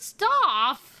bounced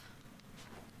off.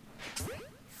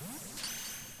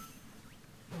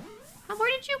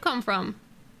 Where did you come from?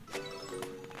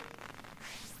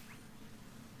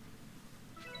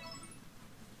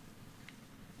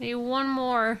 Maybe one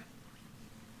more.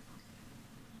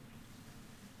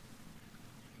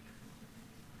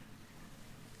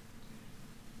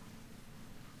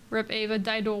 Rip Ava,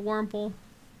 died to a wormhole.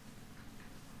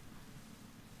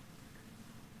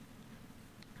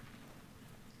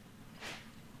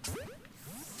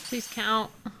 Please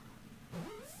count.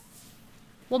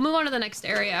 We'll move on to the next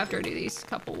area after I do these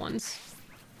couple ones.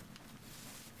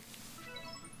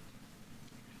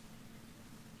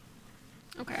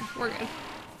 Okay, we're good.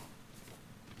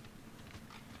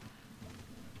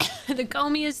 The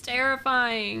Gomi is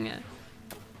terrifying.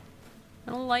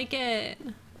 I don't like it.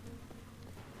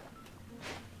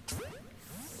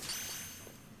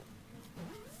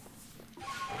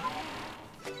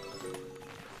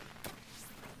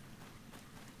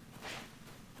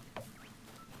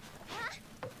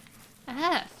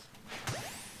 F.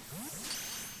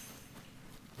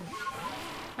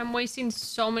 I'm wasting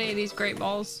so many of these great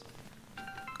balls.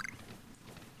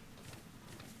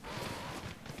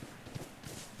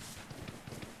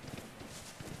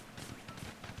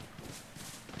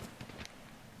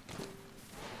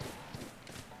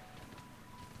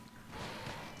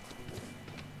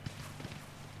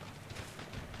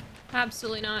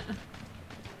 Absolutely not.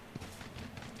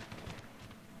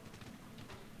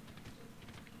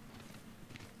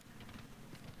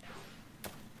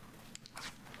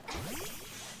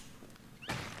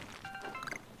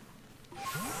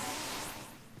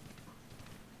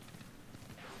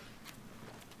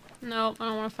 Nope, I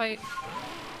don't want to fight.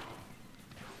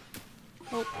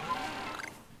 Oh.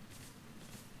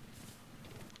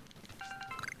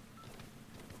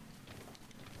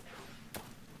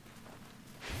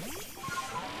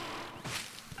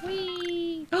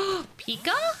 Whee!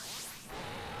 Pika?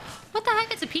 What the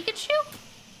heck? It's a Pikachu?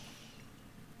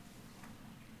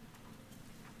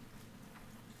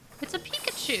 It's a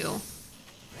Pikachu.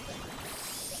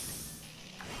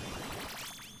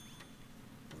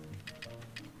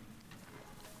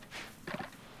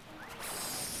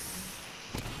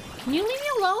 Can you leave me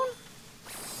alone?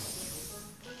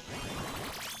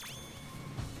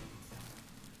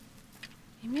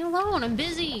 Leave me alone, I'm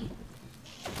busy.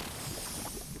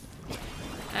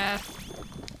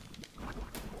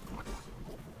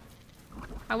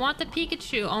 I want the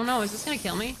Pikachu. Oh no, is this gonna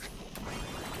kill me?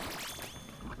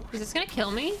 Is this gonna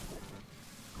kill me?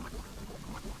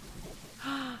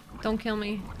 Don't kill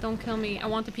me. Don't kill me. I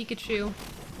want the Pikachu.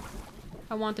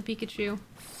 I want the Pikachu.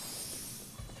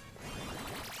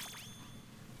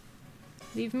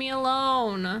 Leave me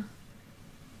alone.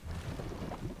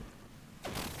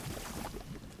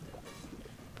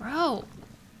 Bro.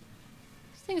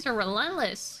 These things are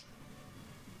relentless.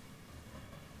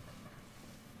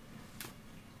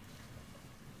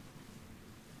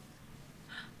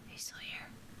 He's still here.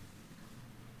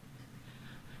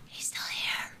 He's still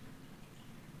here.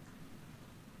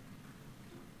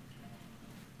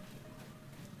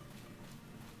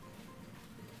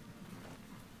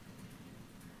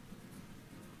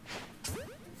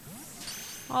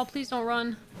 Oh, please don't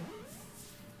run.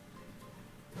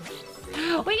 We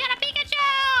got a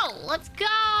Pikachu! Let's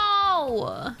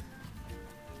go!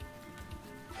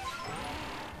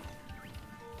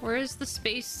 Where is the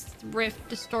space rift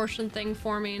distortion thing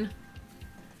forming?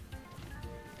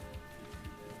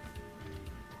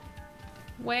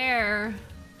 Where?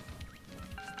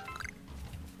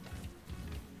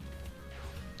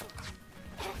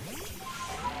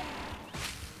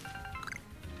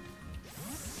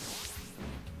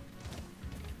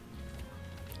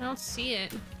 I don't see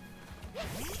it.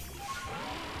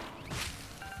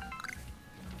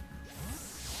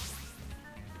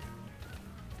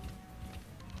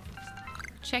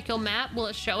 Check your map. Will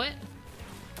it show it?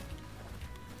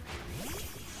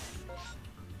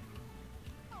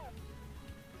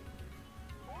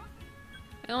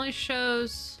 It only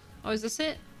shows... Oh, is this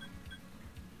it?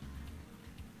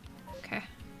 Okay.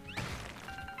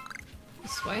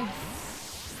 This way.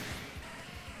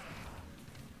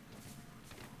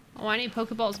 Oh, I need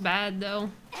Pokeballs bad, though.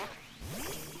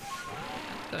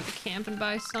 Go to camp and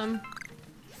buy some.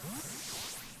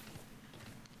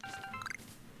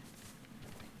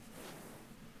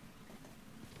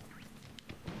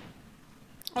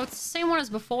 Oh, it's the same one as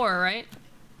before, right?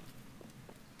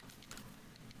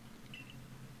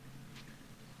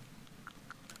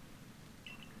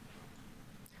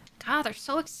 God, they're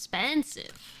so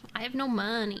expensive. I have no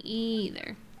money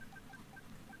either.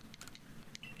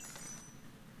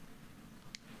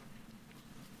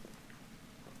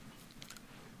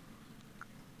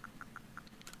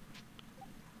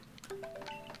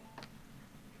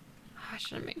 I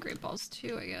should have made Great Balls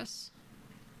too, I guess.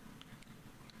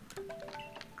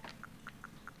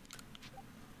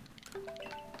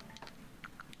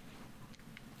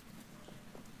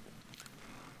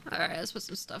 Alright, let's put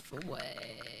some stuff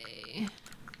away.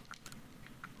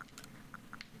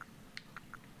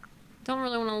 Don't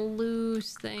really want to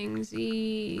lose things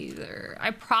either.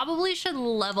 I probably should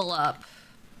level up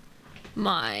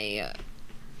my...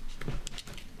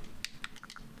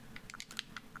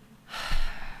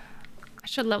 I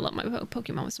should level up my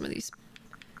Pokemon with some of these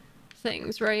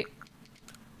things, right?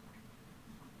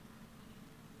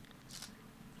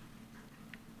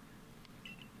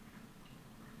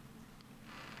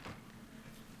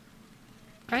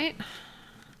 Right?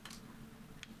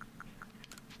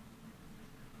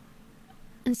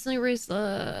 Instantly raise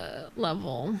the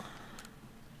level.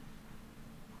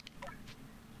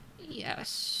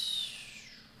 Yes.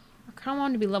 I kind of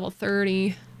want to be level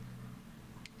 30.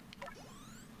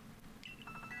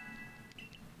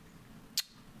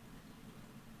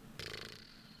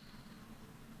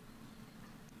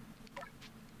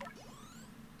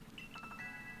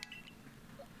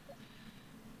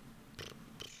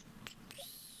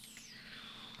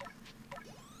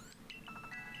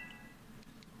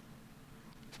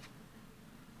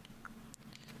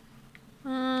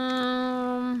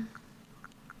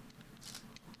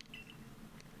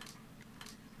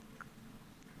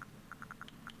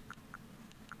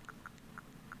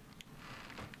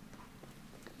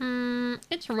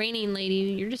 It's raining,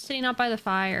 lady. You're just sitting out by the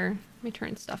fire. Let me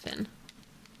turn stuff in.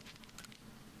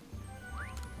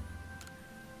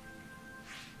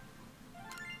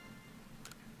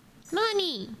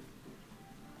 Money!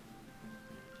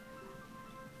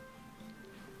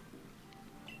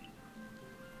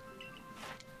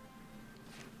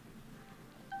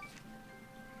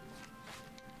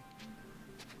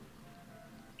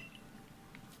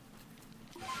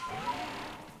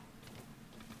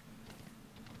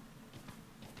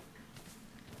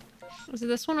 Is it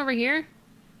this one over here?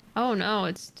 Oh no,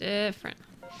 it's different.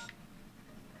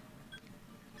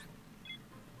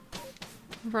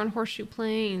 Over on Horseshoe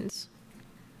Plains.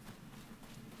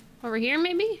 Over here,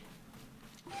 maybe?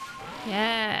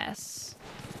 Yes.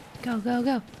 Go, go,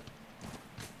 go.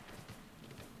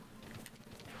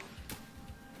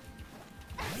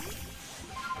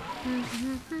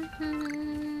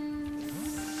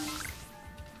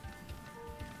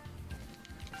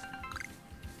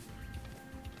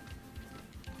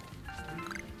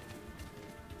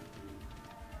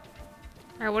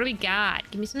 Alright, what do we got?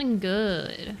 Give me something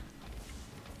good.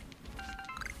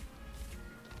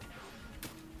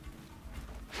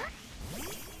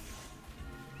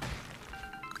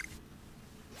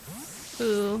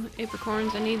 Ooh,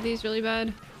 apricorns. I need these really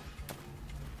bad.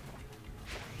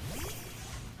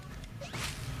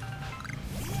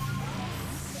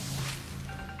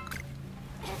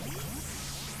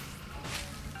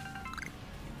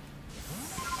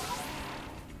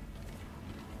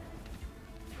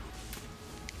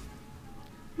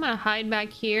 I'm gonna hide back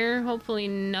here. Hopefully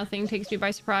nothing takes me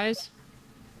by surprise.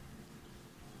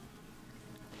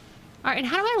 Alright, and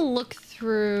how do I look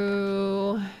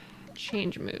through...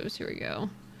 Change moves. Here we go.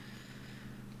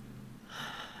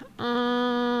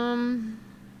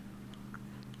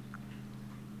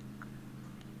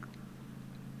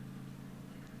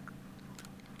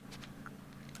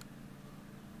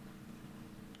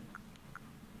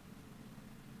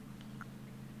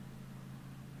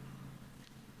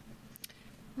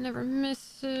 Never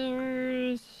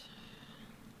misses.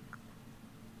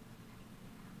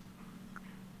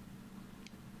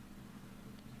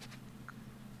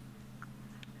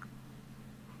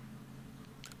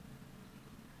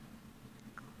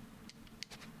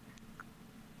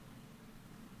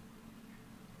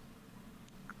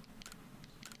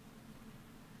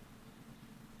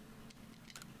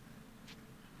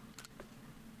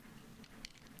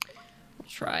 We'll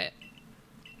try it.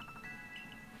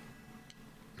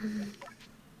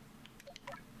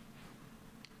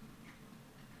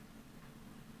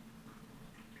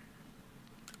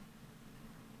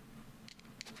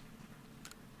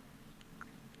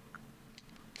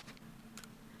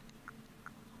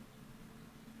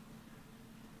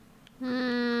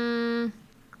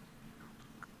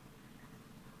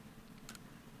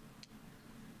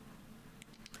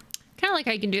 Kind of like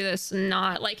I can do this and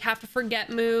not like have to forget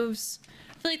moves.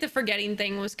 I feel like the forgetting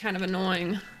thing was kind of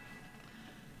annoying.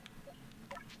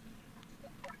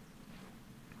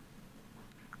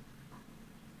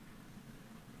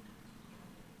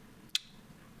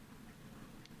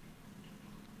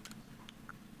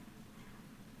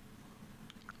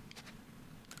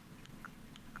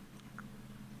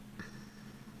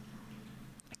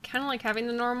 Kind of like having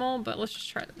the normal, but let's just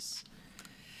try this.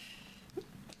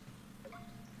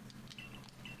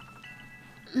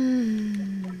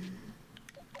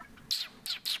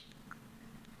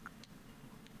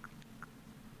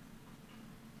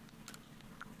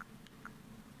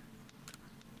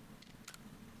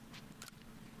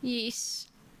 Yes.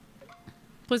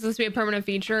 Was this be a permanent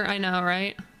feature? I know,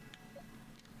 right?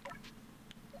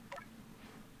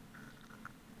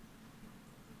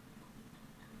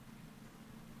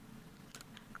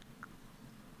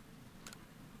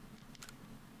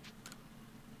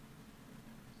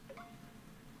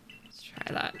 Let's try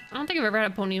that. I don't think I've ever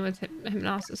had a pony with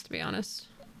hypnosis, to be honest.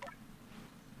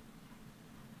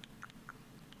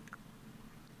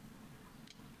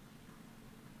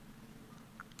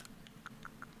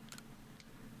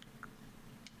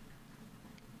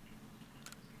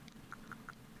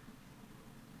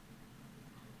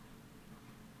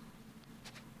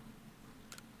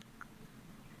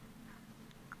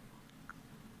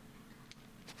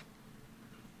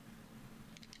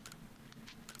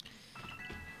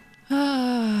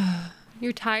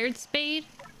 You're tired, Spade?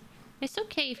 It's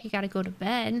okay if you gotta go to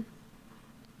bed.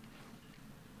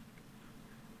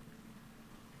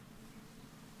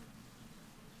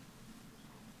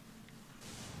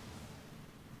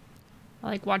 I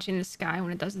like watching the sky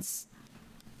when it does its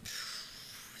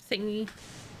thingy.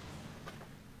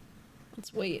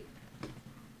 Let's wait.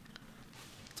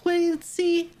 Let's wait and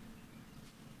see.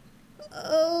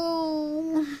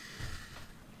 Oh.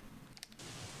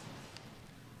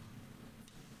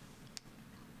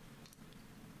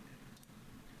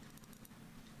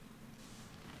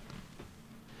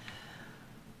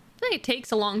 I think it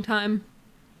takes a long time.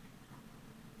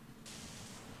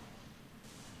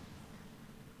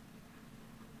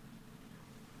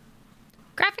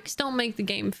 Graphics don't make the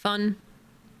game fun,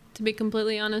 to be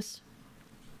completely honest.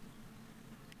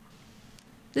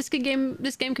 This game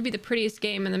could be the prettiest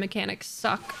game and the mechanics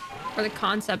suck, or the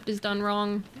concept is done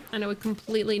wrong, and it would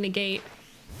completely negate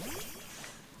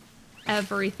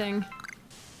everything.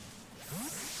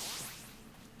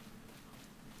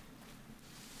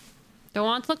 Don't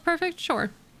want it to look perfect?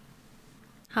 Sure.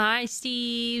 Hi,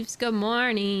 Steves. Good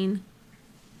morning.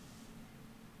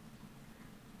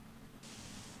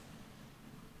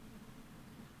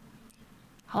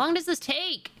 How long does this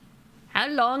take? How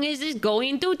long is this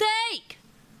going to take?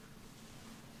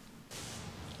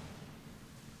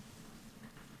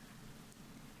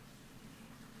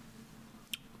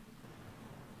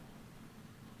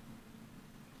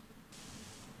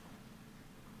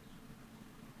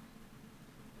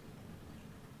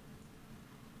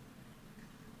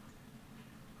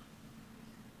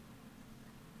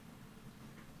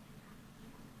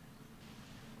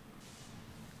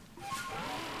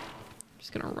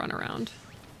 Just gonna run around.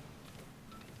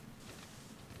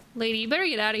 Lady, you better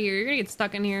get out of here. You're gonna get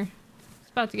stuck in here.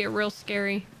 It's about to get real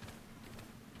scary.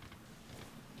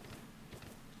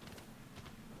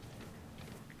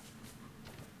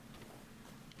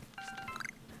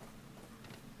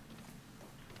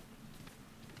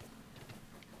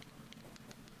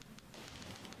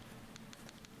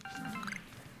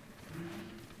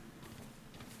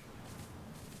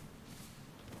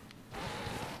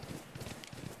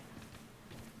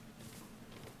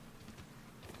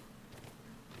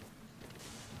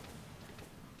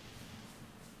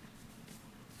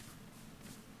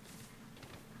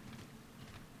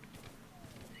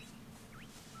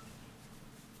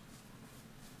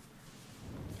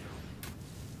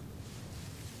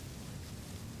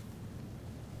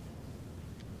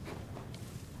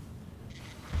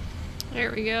 There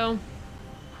we go.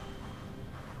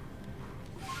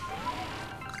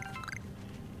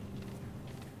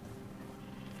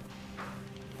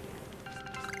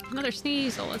 Another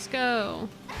Sneasel, let's go.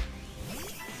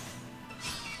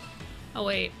 Oh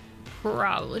wait,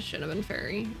 probably should have been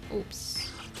Fairy.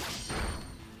 Oops.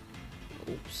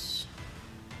 Oops.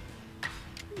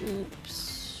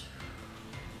 Oops.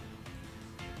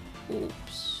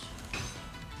 Oops.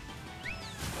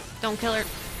 Don't kill her.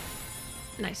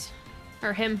 Nice.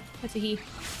 Or him. That's a he.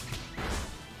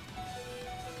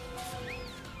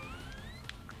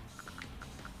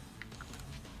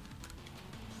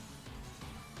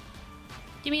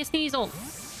 Give me a Sneasel.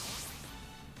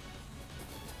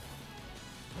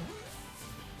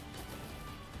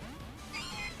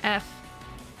 F.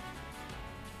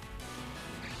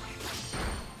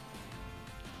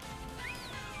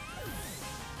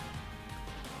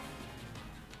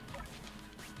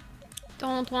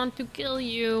 Don't want to kill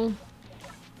you.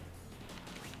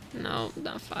 No,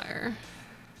 not fire.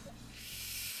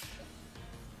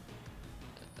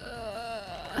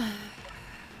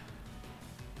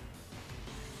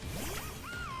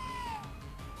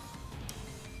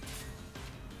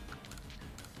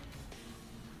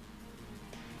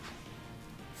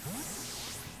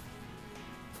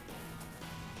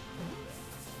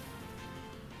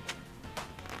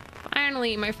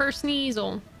 Finally, my first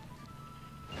Sneasel.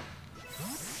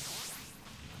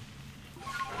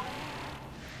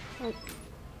 Oh.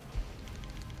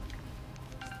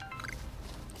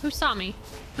 Who saw me?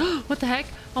 What the heck?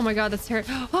 Oh my god, that's terrible.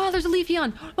 Oh, there's a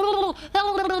Leafeon!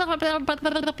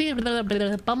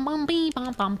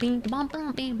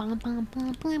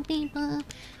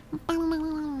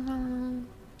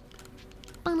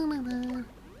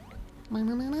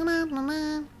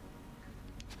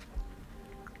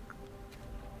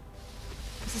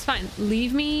 This is fine.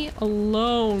 Leave me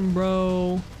alone,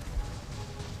 bro.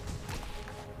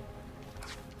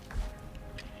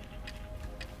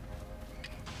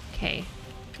 Okay,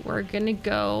 we're gonna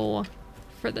go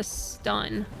for the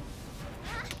stun.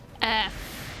 F.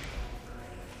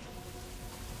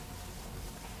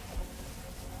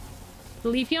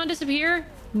 Leafeon disappear?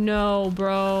 No,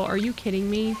 bro. Are you kidding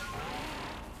me?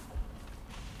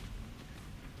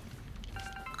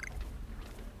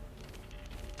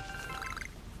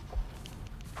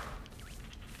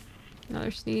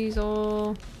 Another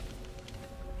Sneasel.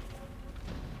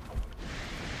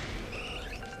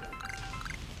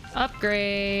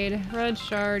 Upgrade. Red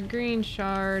shard, green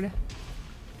shard.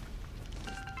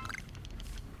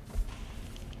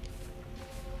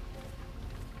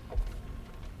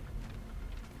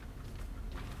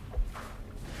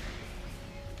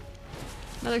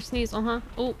 Another Sneasel, huh?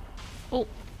 Oh, oh,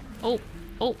 oh,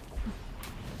 oh.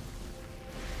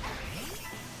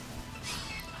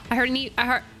 I heard an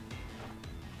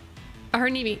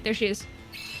Eevee. There she is.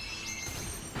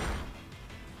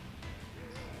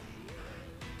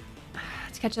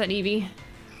 Let's catch that Eevee.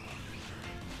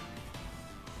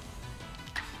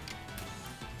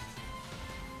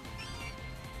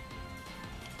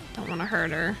 Don't want to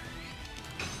hurt her.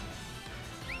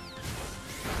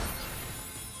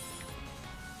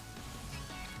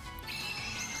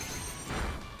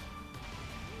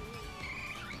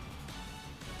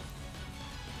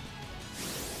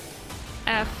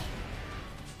 F.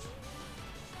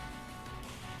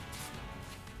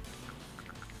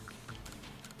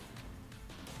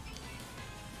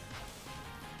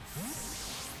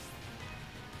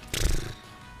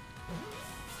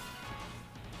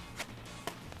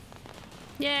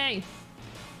 Yay!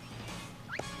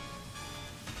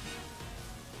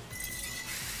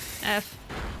 F.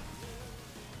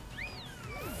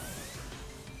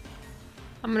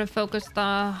 I'm gonna focus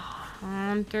the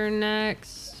Hunter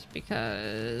next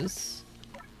because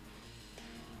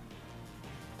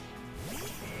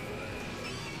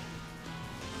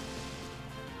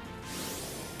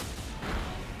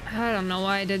don't know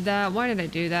why I did that. Why did I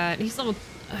do that? He's level...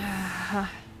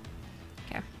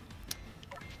 Okay.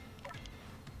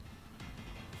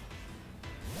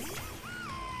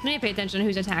 I need to pay attention to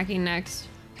who's attacking next.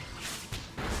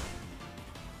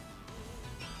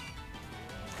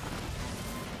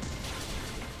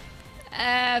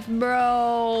 F,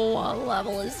 bro. What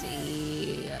level is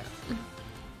he?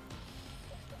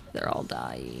 They're all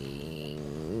dying.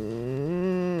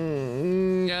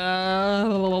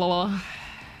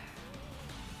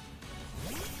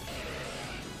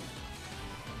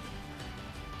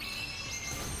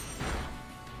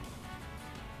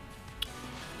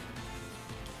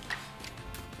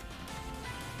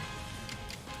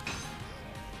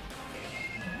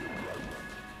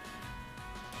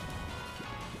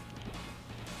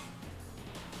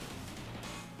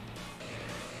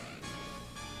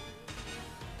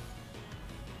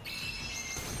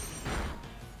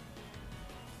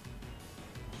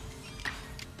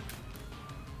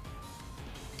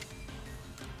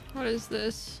 What is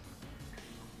this?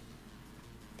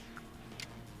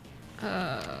 Who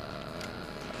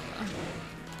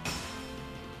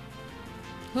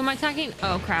am I attacking?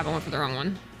 Oh crap, I went for the wrong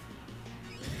one.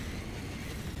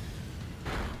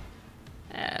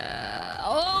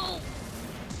 Oh!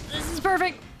 This is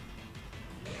perfect!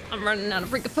 I'm running out of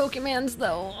freaking Pokemons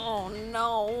though. Oh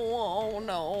no, oh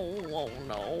no, oh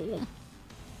no.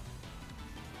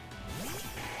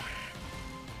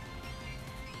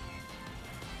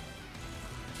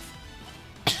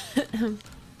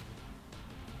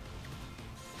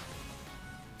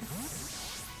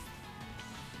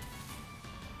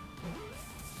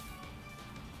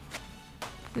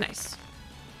 Nice.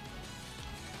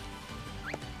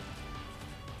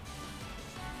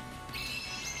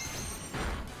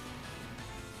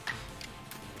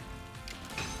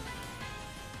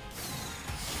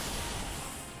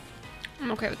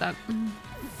 I'm okay with that.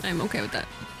 I'm okay with that.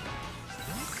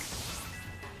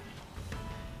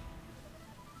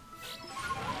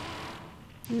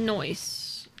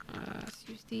 Nice. Let's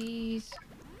use these.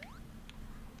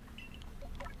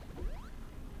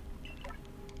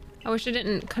 I wish I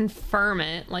didn't confirm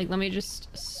it. Like, let me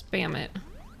just spam it.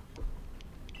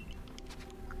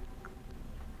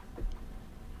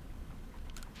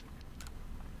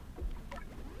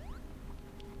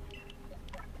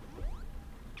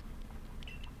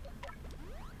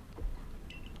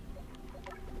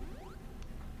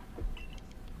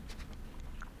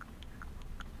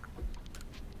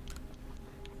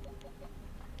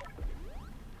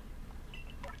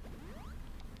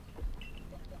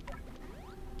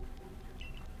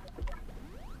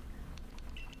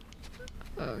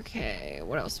 Okay,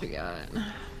 what else we got?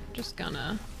 Just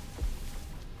gonna...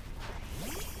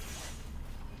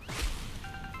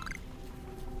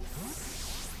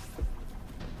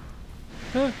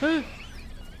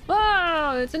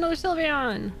 Wow, it's another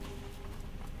Sylveon!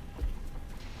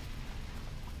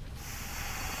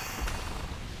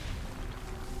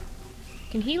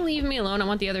 Can he leave me alone? I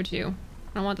want the other two.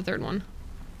 I don't want the third one.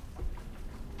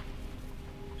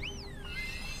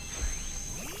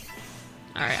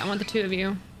 Alright, I want the two of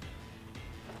you.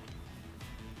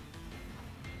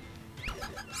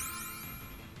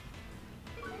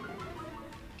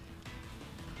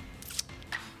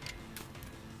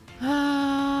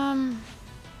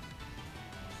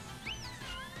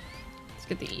 Let's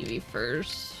get the Eevee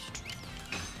first.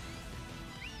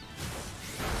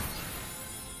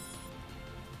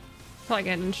 Probably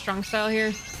get in strong style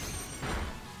here.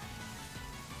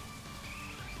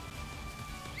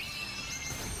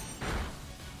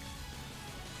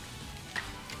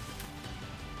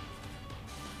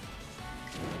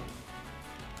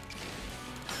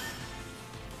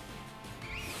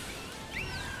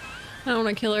 I don't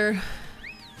want to kill her.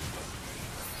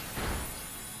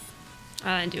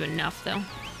 I didn't do enough though.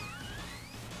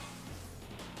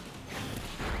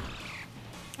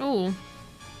 Oh.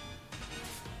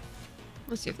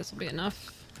 Let's see if this will be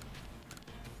enough.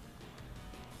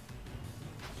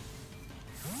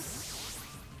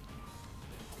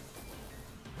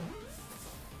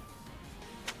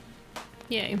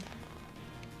 Yay.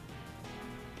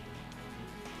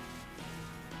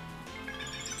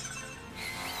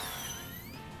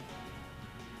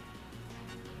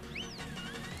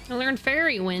 I learned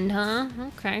Fairy Wind, huh?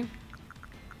 Okay.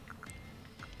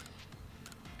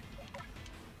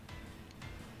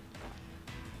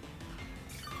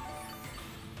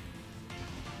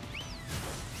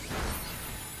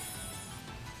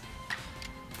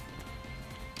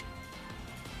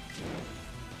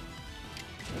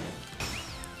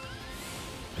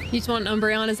 You just want an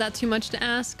Umbreon? Is that too much to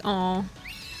ask? Aw.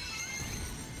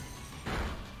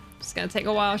 It's gonna take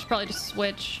a while. I should probably just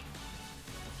switch.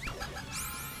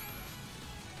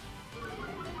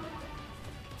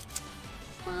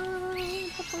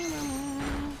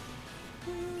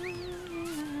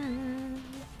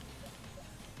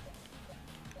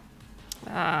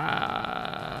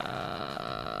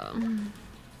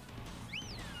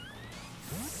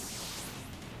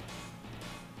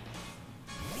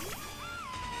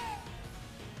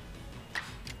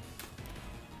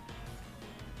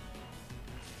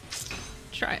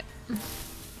 Try it.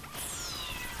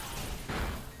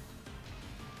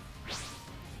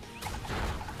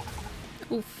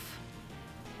 Oof.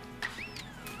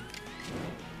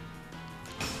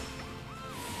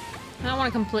 I don't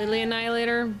want to completely annihilate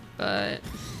her, but...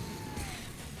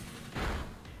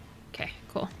 Okay,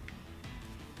 cool.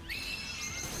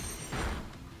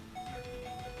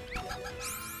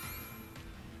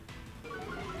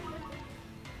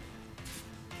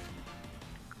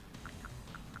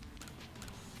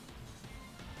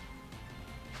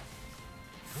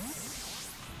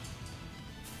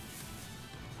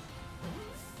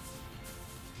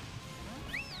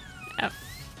 F.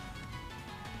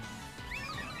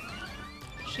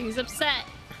 She's upset.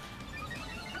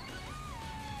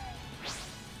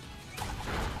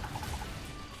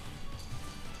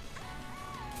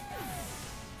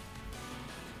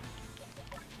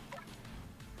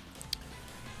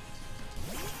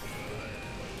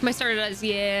 My starter does,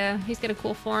 yeah. He's got a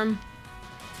cool form.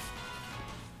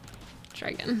 Try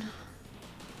again.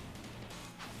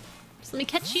 Just let me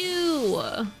catch you.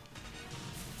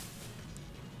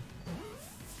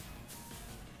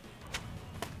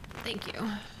 Thank you.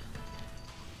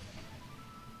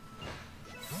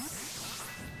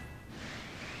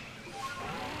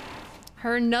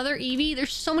 Her another Eevee?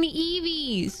 There's so many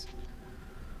Eevees.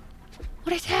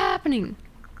 What is happening?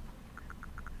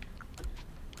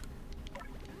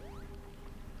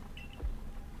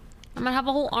 I'm gonna have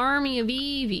a whole army of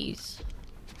Eevees.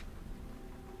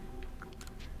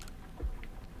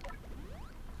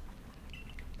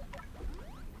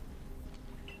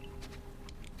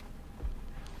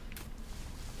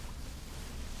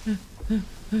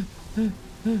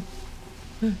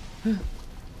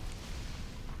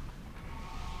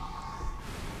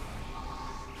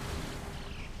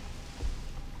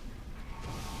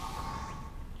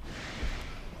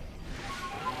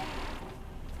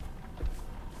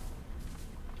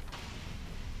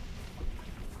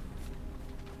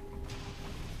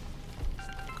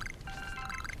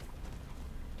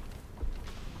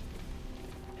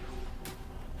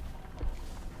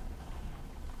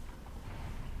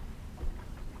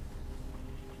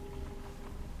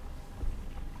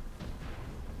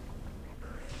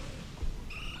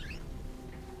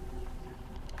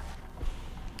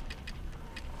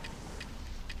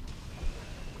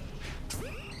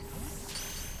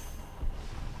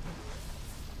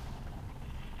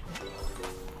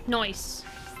 Nice.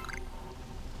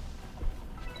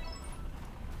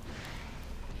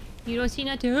 You don't see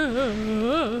nothing.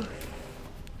 I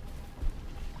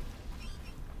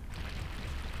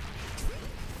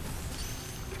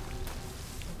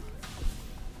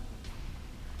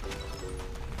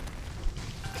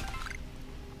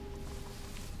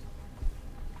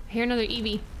hear another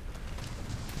Eevee.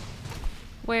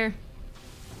 Where?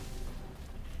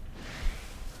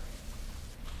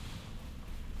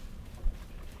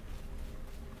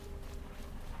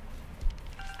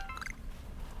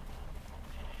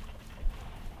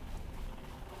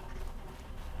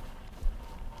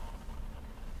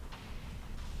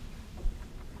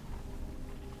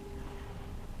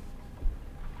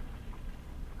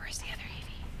 Where's the other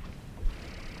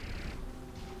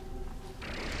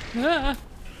Eevee? Ah!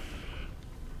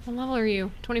 What level are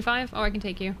you? 25? Oh, I can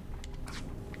take you.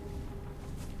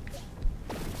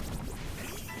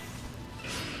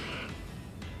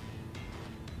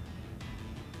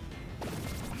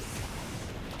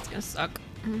 It's gonna suck.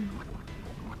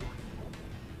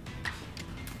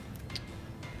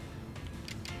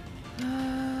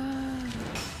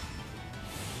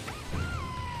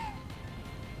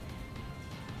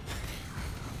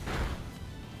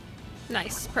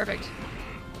 Nice, perfect.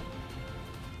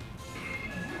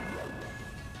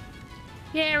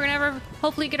 Yeah, we're gonna have our,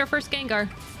 hopefully get our first Gengar.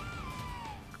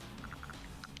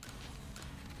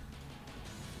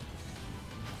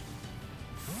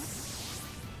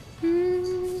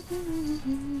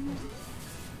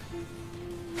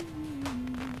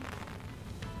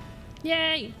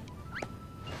 Yay!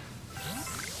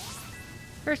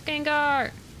 First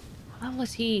Gengar! What level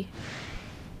is he?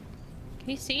 Can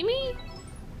he see me?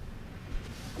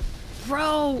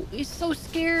 Bro, he's so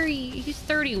scary. He's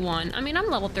 31. I mean, I'm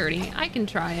level 30. I can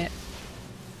try it.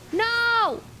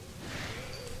 No!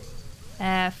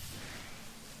 F.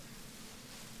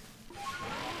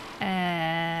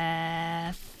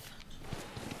 F.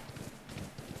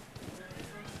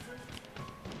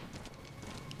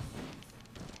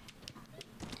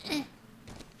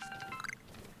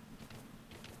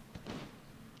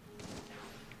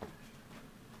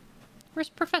 Where's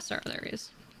Professor? Oh, there he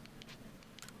is.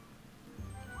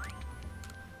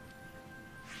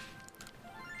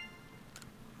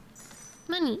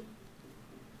 Money.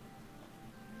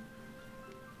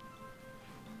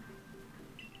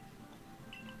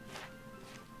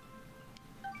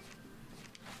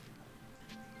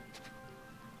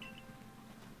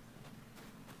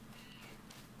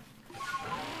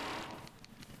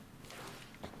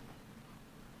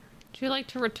 Would you like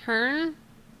to return?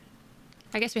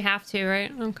 I guess we have to, right?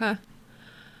 Okay.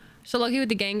 So lucky with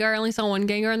the Gengar. I only saw one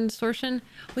Gengar in the distortion.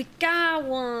 We got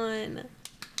one.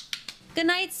 Good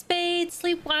night, Spade.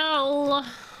 Sleep well.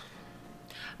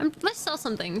 Let's sell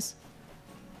some things.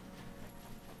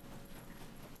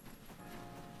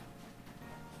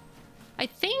 I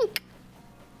think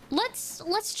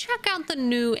let's check out the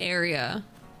new area.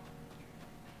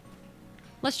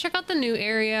 Let's check out the new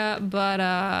area,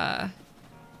 but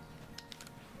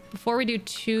before we do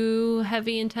too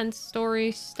heavy, intense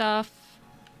story stuff,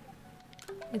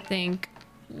 I think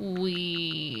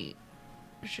we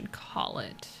should call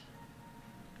it.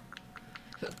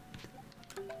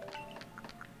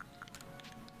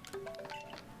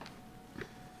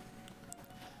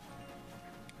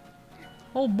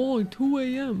 Oh boy, 2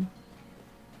 a.m.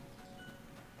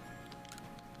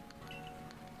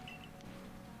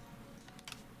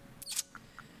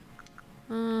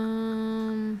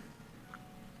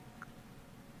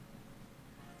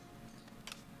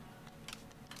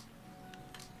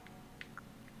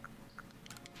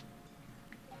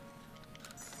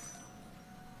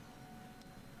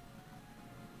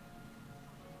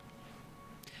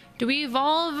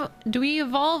 Do we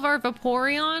evolve our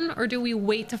Vaporeon, or do we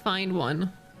wait to find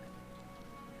one?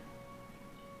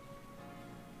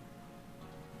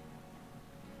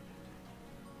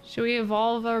 Should we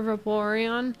evolve our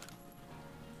Vaporeon?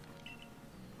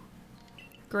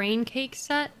 Grain cake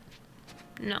set?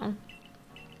 No.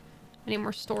 I need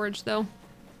more storage though.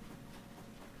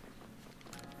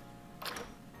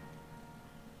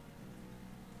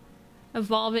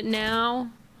 Evolve it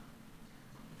now.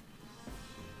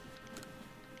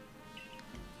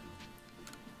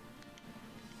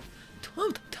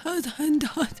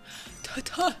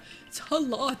 It's a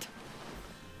lot.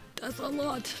 That's a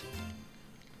lot.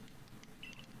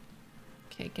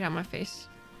 Okay, get out of my face.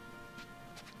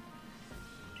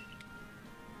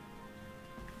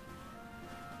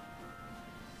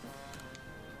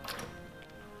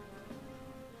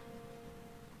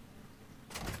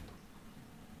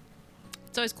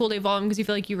 It's always cool to evolve because you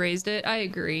feel like you raised it. I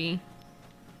agree.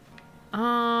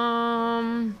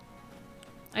 I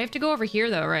have to go over here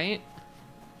though, right?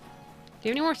 Do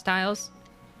you have any more styles?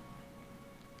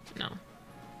 No.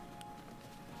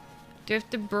 Do you have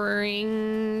to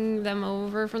bring them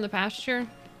over from the pasture?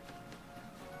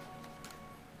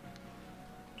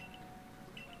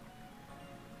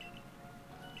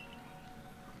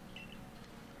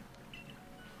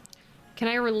 Can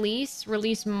I release?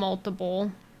 Release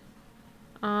multiple.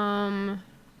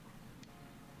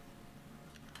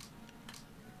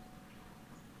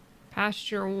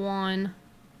 Pasture 1.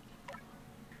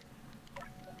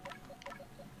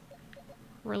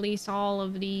 Release all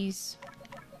of these.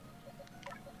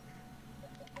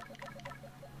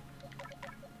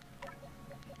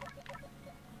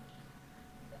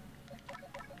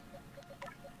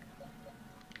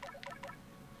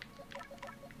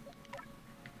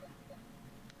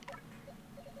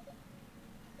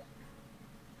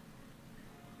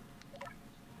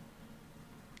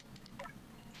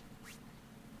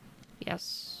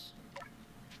 Yes.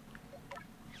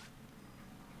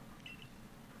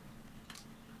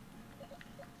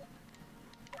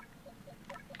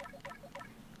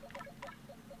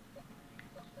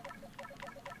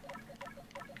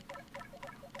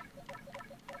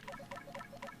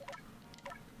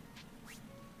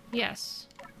 Yes.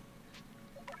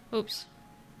 Oops.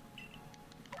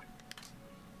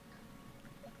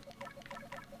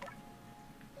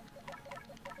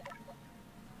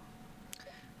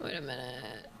 Wait a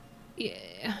minute.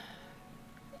 Yeah.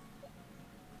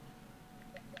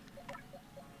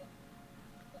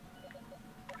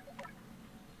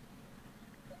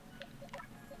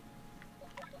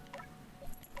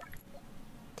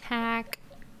 Tack.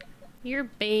 You're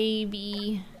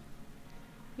baby.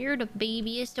 You're the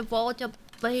babiest of all the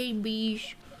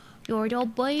babies. You're the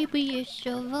babiest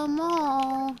of them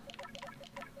all.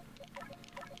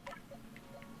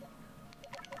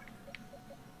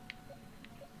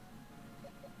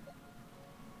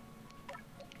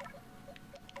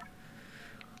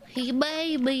 Hey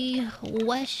baby,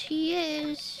 where she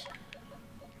is?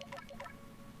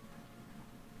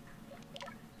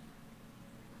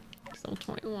 Still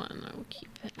 21, I will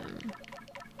keep him.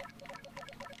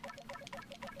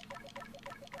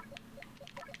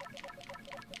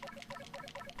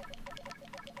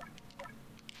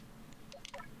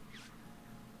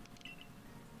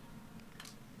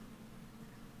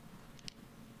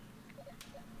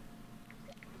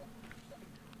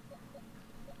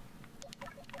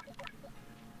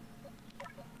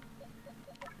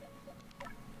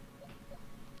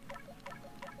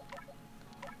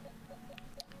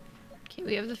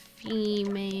 we have the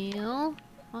female.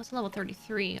 Oh, it's level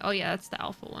 33. Oh yeah, that's the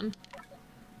alpha one.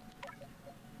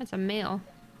 That's a male.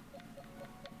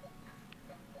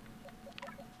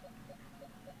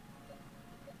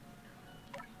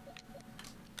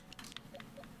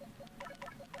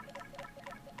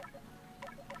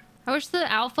 I wish the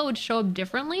alpha would show up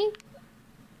differently,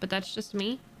 but that's just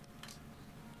me.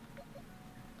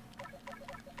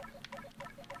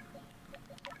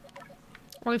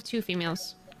 We have 2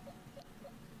 females.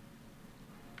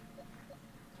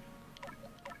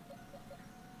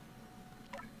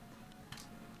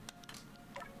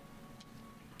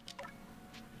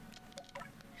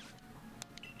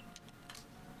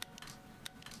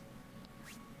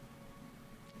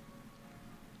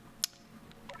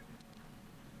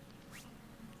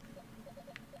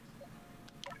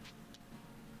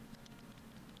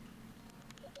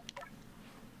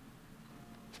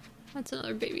 That's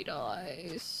another baby doll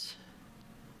eyes.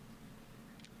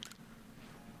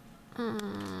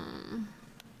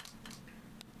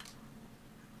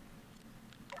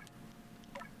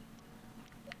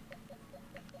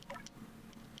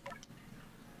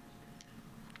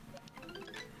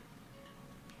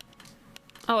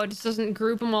 Oh, it just doesn't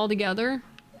group them all together?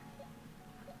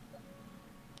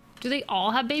 Do they all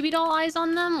have baby doll eyes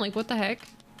on them? Like, what the heck?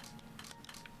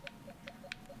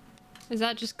 Is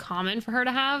that just common for her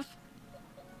to have?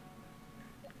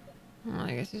 Oh,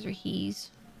 I guess these are he's.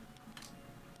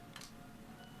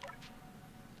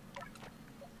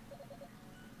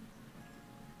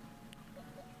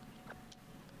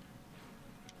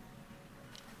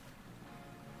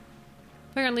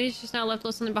 Apparently, it's just now left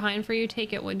listening behind for you.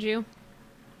 Take it, would you?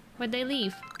 What'd they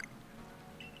leave?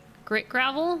 Grit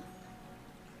gravel?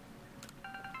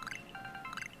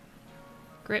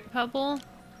 Grit pebble?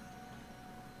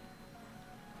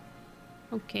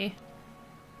 Okay.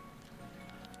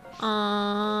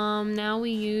 Now we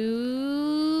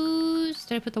use...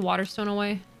 Did I put the water stone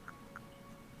away?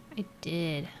 I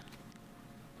did.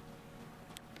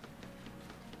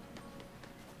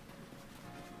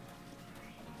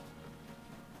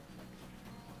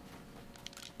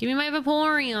 Give me my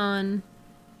Vaporeon.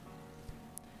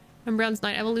 And Brown's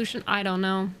Night Evolution? I don't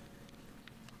know.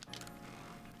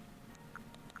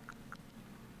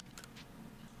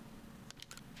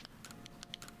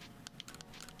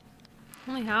 I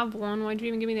only have one. Why'd you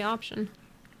even give me the option?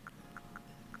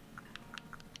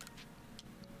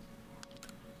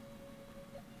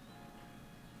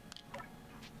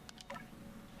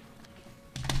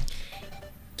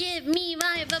 Give me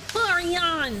my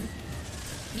Vaporeon!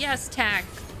 Yes, Tack.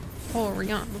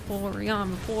 Vaporeon,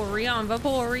 Vaporeon, Vaporeon,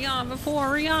 Vaporeon,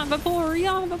 Vaporeon,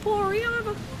 Vaporeon,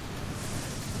 Vaporeon,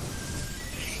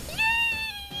 Yay!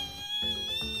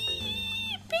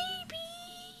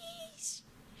 Babies!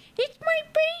 It's my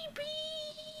baby!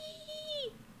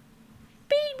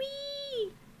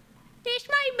 Baby! It's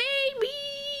my baby!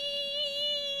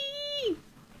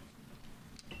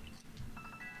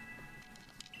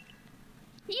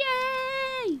 Yay!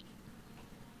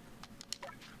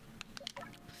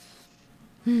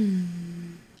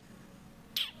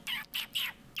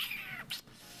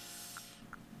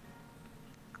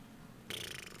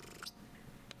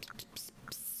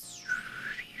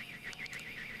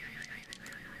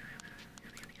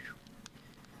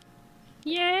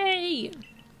 Yay!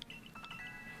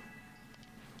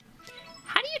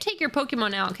 How do you take your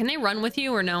Pokemon out? Can they run with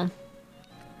you or no?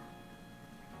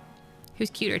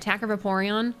 Who's cuter, Tack or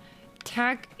Vaporeon?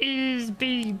 Tack is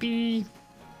baby.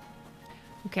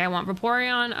 Okay, I want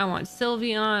Vaporeon, I want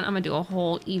Sylveon. I'm gonna do a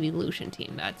whole evolution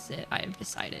team. That's it. I have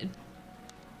decided.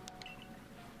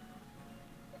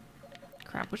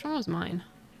 Crap, which one was mine?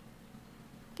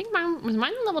 I think mine was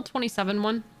the level 27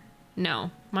 one?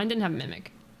 No, mine didn't have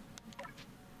Mimic.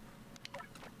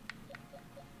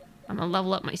 I'm gonna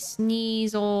level up my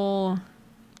Sneasel.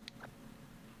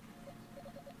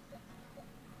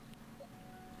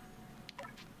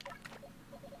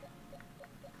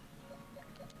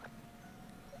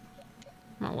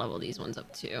 I'm gonna level these ones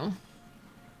up too.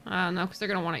 I don't know, because they're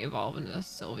gonna want to evolve into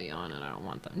Sylveon, and I don't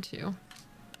want them to.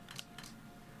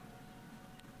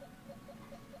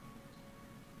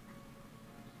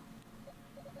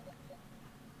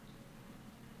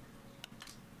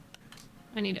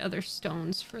 I need other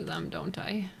stones for them, don't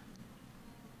I?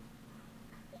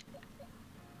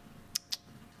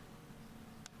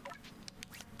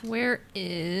 Where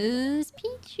is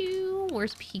Pichu?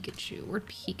 Where's Pikachu? Where'd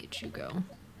Pikachu go?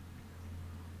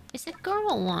 It's a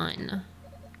girl one.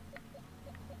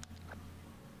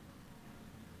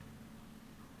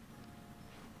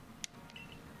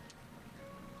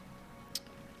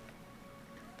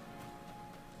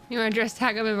 You want to dress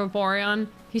tag up in Vaporeon?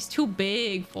 He's too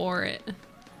big for it.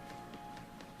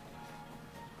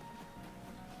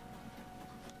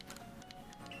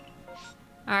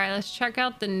 Alright, let's check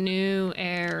out the new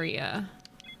area.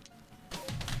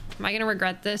 Am I gonna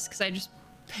regret this? Because I just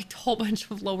picked a whole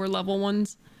bunch of lower level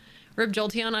ones. Rip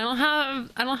Jolteon,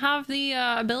 I don't have the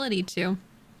ability to.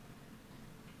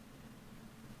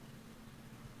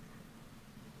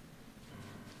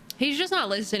 He's just not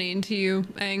listening to you,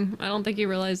 Aang. I don't think he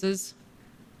realizes.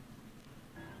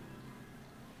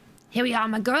 Here we are,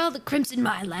 my girl, the Crimson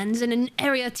Minelands, in an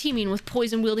area teeming with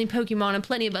poison-wielding Pokemon and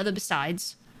plenty of other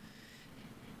besides.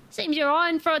 Seems you're all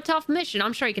in for a tough mission.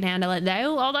 I'm sure you can handle it,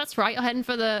 though. Oh, that's right. You're heading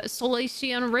for the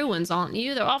Solatian Ruins, aren't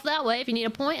you? They're off that way if you need a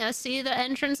point. I see the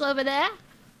entrance over there.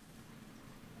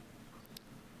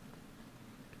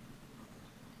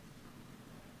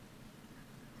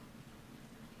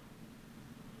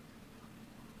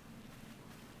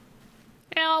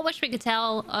 Yeah, I wish we could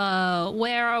tell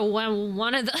where or when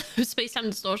one of the space-time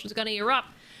distortions is going to erupt.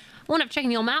 One of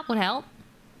checking your map would help.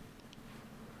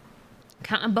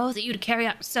 Count on both of you to carry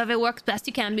out survey work as best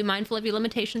you can. Be mindful of your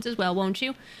limitations as well, won't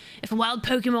you? If a wild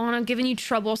Pokemon are giving you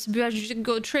trouble, suppose you should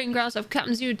go to training grounds of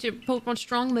captains you to Pokemon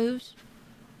strong moves.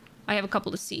 I have a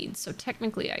couple of seeds, so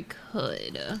technically I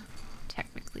could.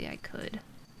 Technically I could.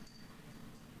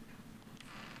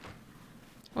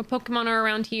 What Pokemon are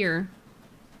around here?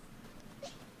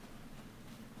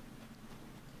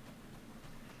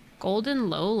 Golden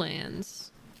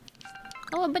Lowlands.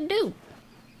 Oh, a Badoo.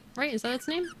 Right, is that its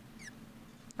name?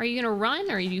 Are you gonna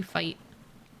run or you fight?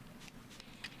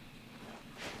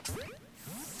 Is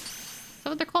that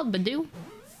what they're called? Badoo?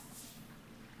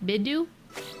 Bidoo?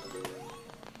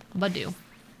 Badoo.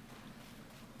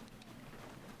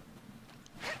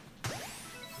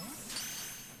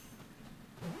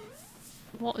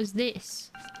 What is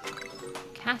this?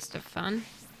 Cast of fun.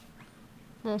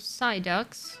 More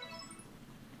Psyducks.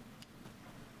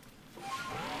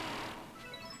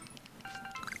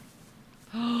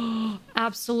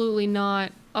 Absolutely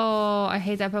not. Oh, I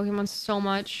hate that Pokemon so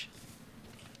much.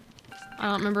 I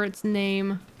don't remember its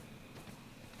name.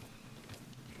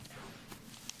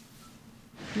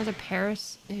 Another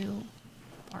Paris? Ew.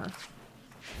 Barf.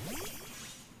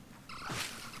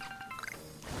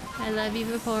 I love you,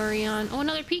 Vaporeon. Oh,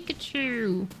 another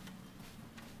Pikachu!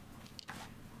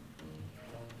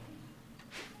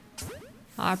 Oh,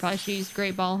 I probably should use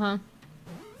Great Ball, huh?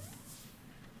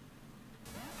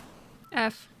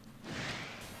 F.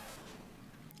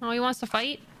 Oh, he wants to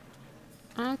fight?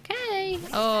 Okay.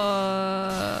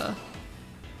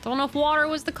 Don't know if water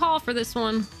was the call for this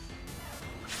one.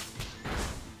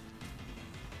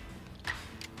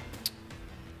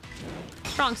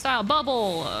 Strong style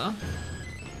bubble.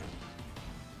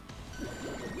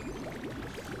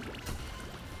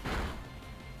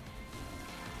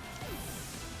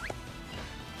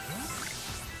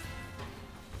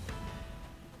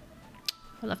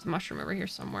 I left the mushroom over here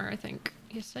somewhere, I think.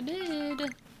 Yes, I did.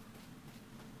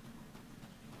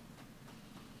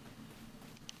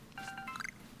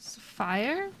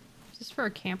 Fire? Is this for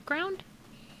a campground?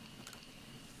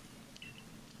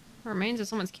 Remains of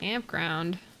someone's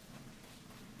campground.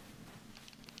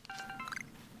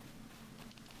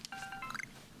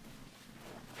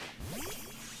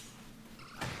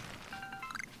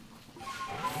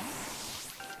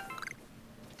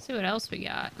 Let's see what else we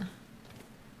got.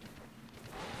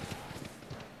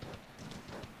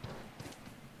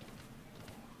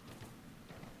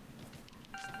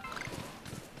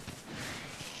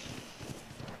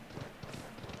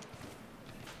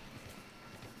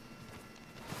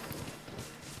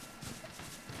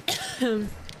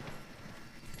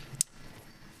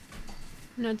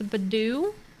 Another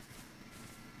Badoo.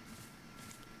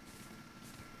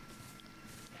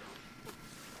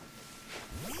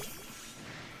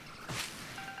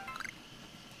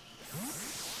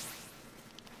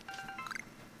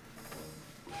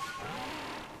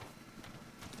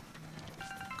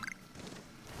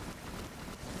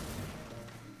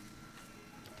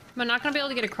 Am I not gonna be able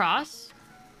to get across?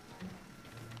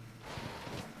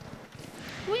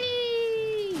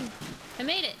 Whee! I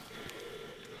made it.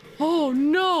 Oh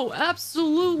no,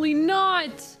 absolutely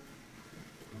not!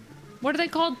 What are they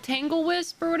called? Tangle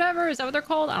Wisp or whatever? Is that what they're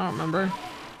called? I don't remember.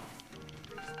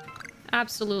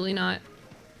 Absolutely not.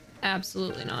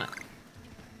 Absolutely not.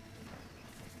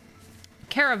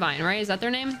 Caravine, right? Is that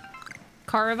their name?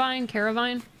 Caravine?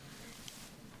 Caravine?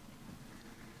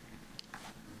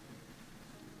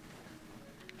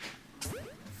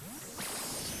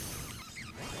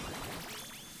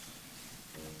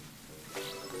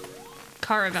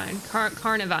 Caravine.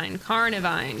 Carnivine.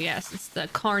 Carnivine. Yes, it's the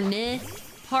carne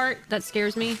part that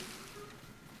scares me.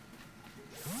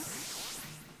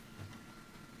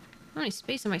 How many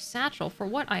space in my satchel? For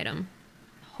what item?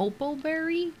 Hopo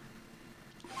berry?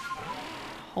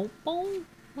 Hopo? What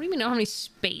do you mean how many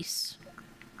space?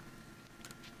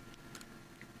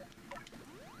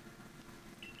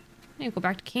 I need to go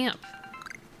back to camp.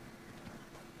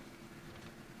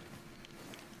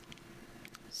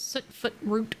 Sootfoot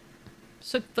root.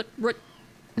 Sootfoot root.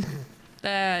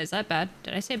 Is that bad?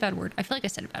 Did I say a bad word? I feel like I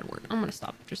said a bad word. I'm gonna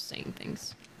stop just saying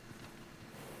things.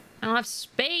 I don't have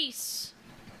space.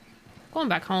 Going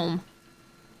back home.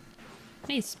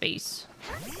 I need space.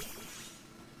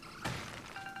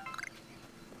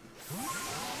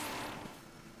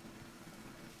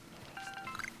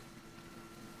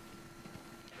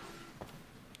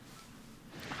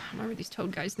 I remember these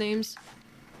toad guys' names.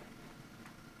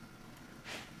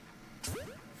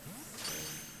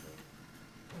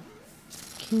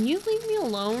 Can you leave me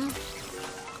alone?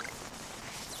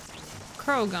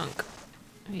 Crow gunk.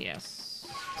 Yes.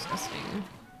 Disgusting.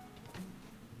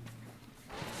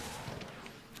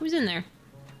 Who's in there?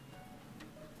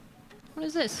 What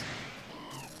is this?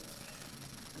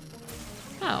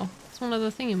 Oh, it's one of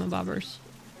the thingamabobbers.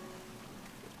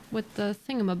 With the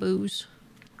thingamaboos.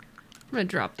 I'm gonna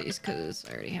drop these because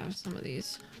I already have some of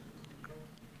these.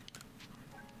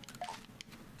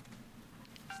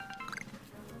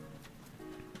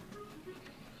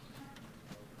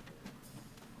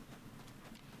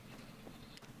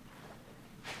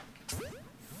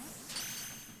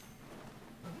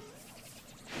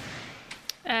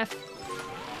 F.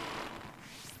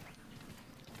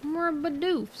 More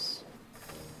badoofs.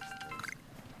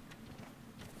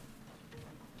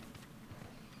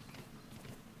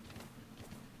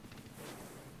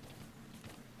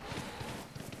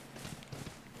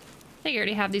 I think I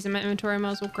already have these in my inventory. I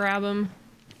might as well grab them.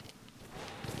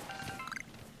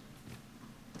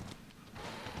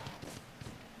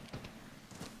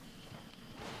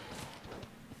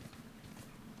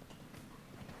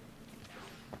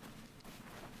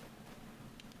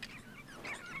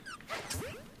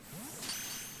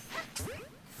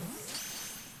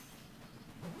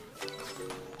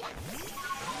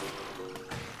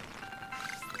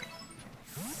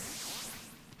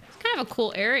 Kind of a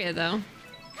cool area, though.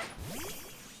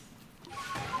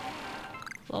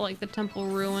 Well, like the temple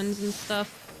ruins and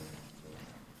stuff.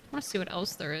 I want to see what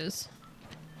else there is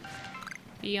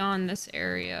beyond this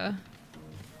area.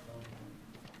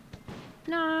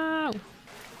 No!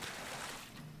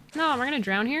 No, am I gonna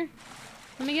drown here?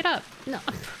 Let me get up. No.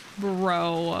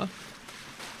 Bro.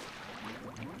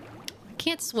 I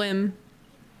can't swim.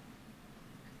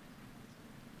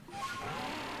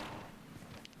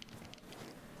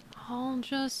 I'll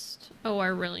just... Oh, I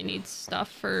really need stuff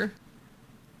for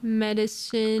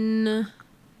medicine.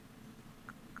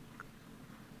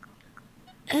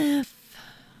 F.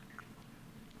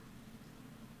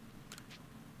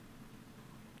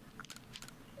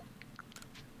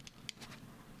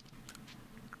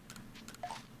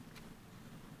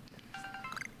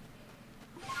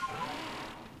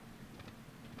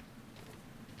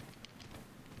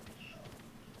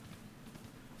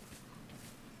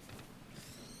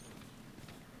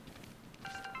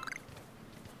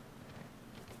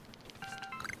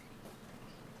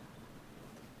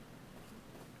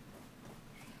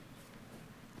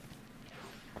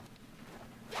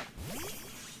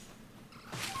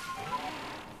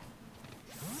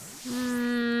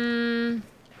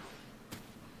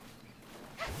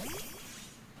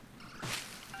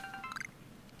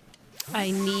 I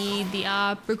need the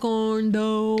apricorn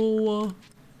though.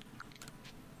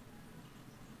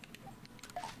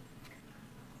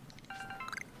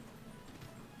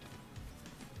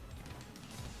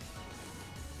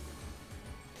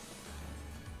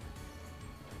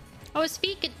 Oh, his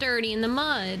feet get dirty in the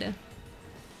mud.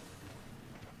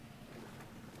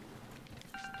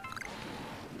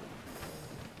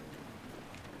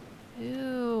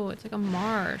 Ew, it's like a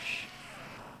marsh.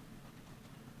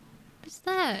 What's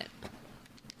that?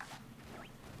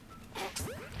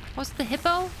 What's the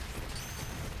hippo?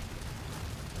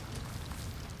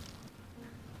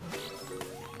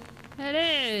 It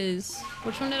is.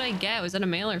 Which one did I get? Was that a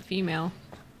male or female?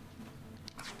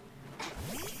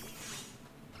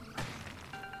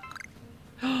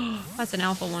 That's an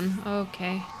alpha one.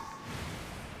 Okay.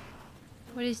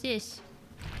 What is this?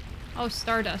 Oh,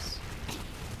 stardust.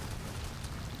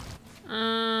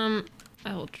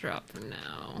 I will drop for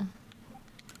now.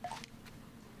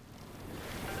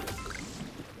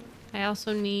 I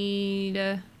also need...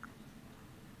 I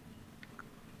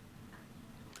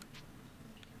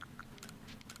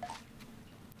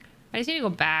just need to go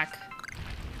back.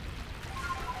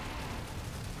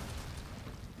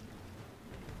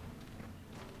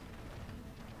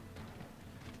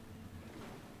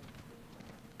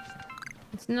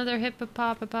 It's another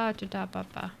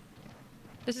hippopapa.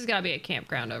 This has got to be a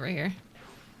campground over here.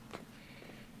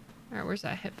 Alright, where's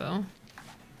that hippo?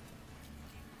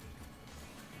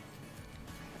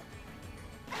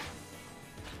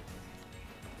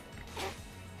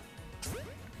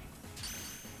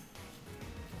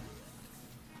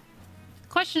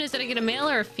 Question is, did I get a male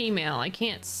or a female? I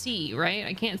can't see, right?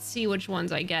 I can't see which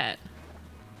ones I get.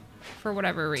 For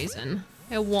whatever reason.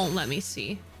 It won't let me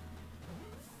see.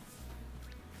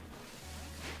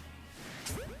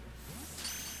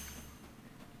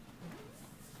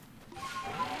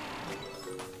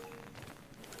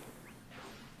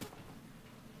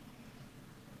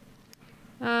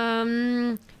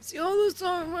 See all this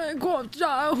time when I go up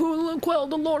to who quell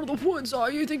the Lord of the Woods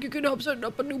are. You think you can help setting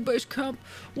up a new base camp?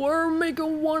 We're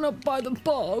making one up by the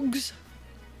bugs.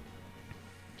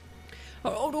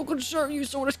 Oh, don't concern you,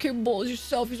 someone as capable as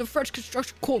yourself. He's a French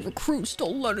construction corps recruit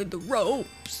still learning the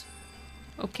ropes.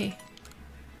 Okay.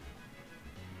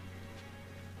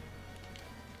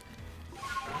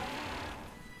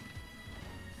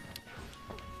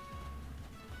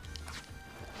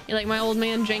 You like my old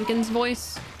man Jenkins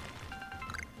voice?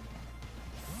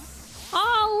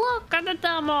 Oh, look at the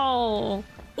demo!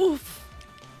 Oof.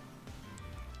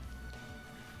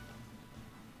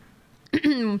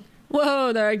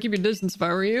 Whoa there, I'd keep your distance if I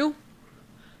were you.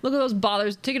 Look at those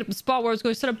bothers taking up the spot where I was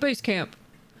going to set up base camp.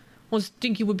 One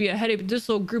stinky would be a headache, but this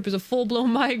little group is a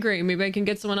full-blown migraine. Maybe I can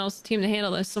get someone else's team to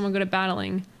handle this, someone good at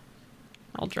battling.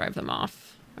 I'll drive them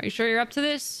off. Are you sure you're up to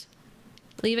this?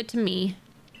 Leave it to me.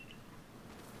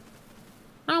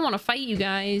 I don't want to fight you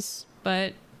guys,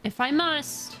 but if I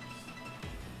must,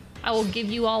 I will give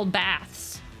you all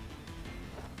baths.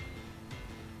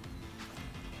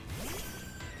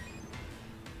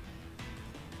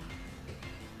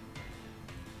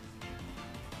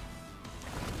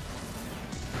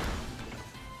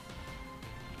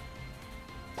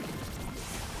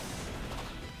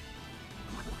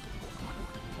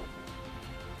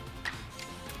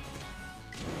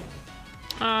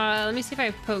 Let me see if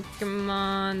I have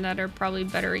Pokemon that are probably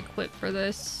better equipped for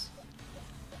this.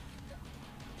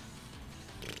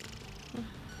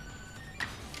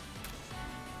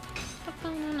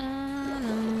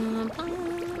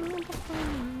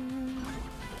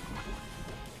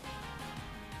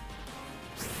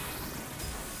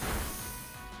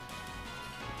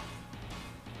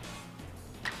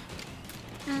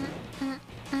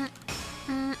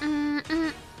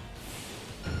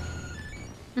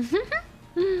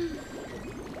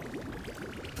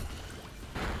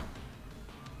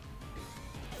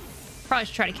 Probably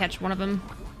should try to catch one of them.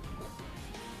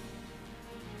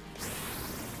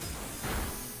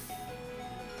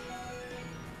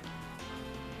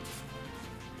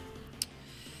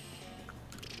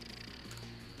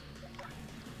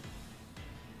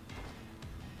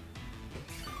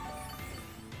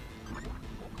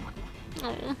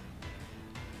 Oh.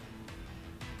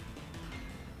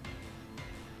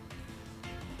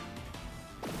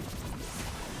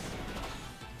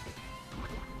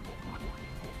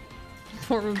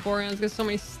 Poor Vaporeon's got so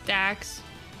many stacks.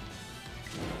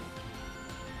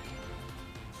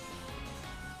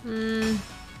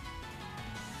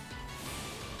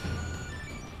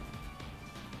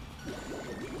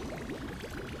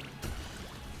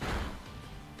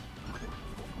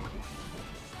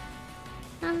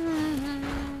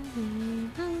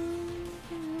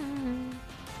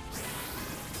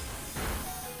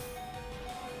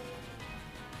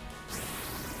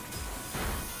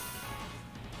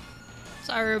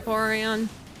 Sorry, Vaporeon.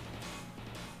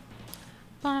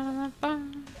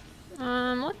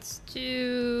 Let's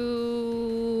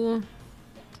do...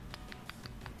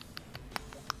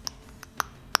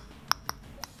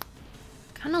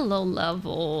 kind of low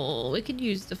level. We could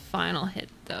use the final hit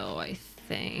though, I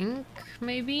think.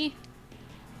 Maybe?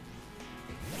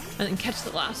 And then catch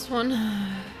the last one.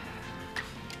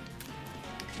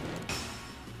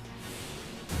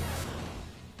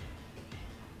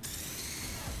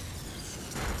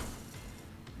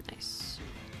 Nice.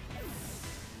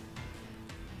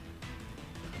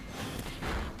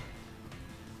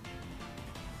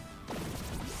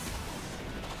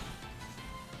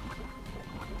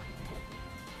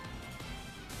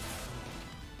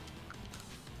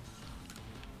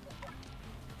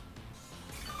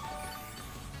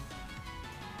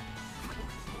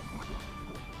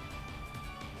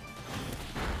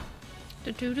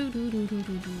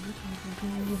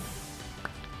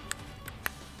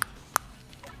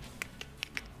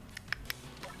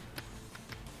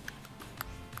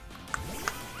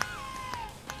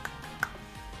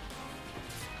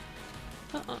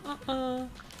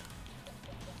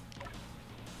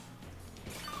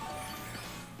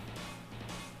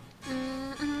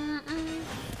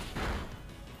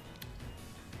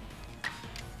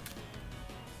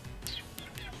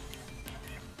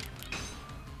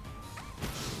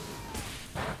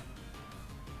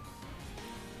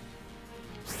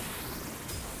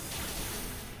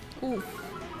 Ooh.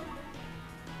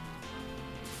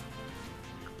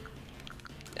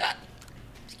 Ah.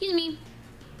 Excuse me.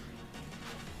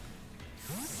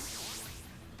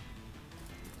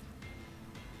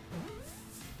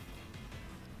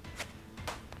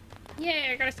 Yeah,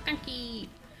 I got a skunky.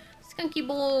 Skunky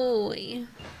boy.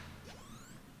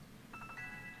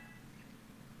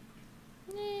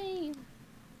 Yay.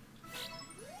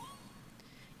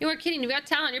 You weren't kidding. You got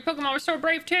talent. Your Pokemon were so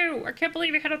brave too. I can't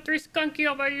believe you had a 3 skunky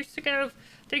all by yourself.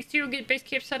 Thanks to you, get base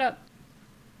camp set up.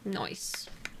 Nice.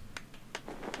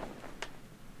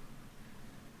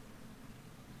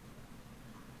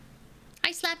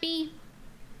 Hi, Slappy.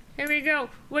 Here we go.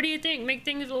 What do you think? Make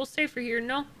things a little safer here,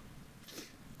 no?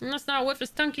 And that's not a whiff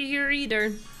of skunky here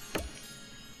either.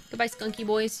 Goodbye, skunky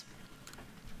boys.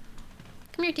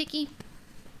 Come here, Tiki.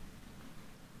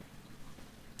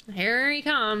 Here he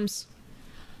comes.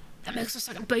 That makes us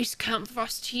like a base camp for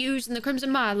us to use in the Crimson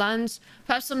Mirelands.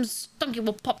 Perhaps some skunky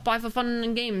will pop by for fun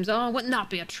and games. Oh, wouldn't that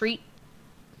be a treat?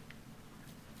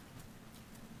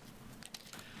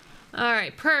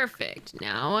 Alright, perfect.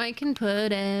 Now I can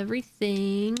put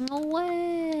everything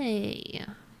away.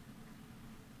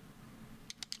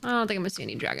 I don't think I'm gonna see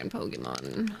any dragon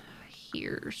Pokemon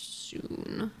here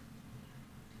soon.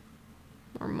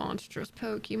 More monstrous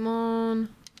Pokemon.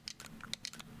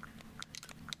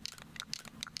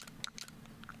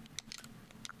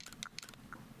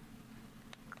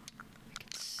 I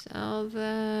can sell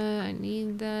that. I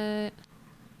need that.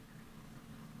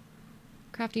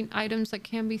 Crafting items that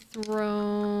can be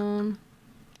thrown.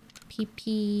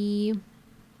 PP.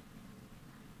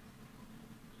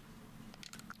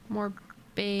 More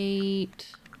bait.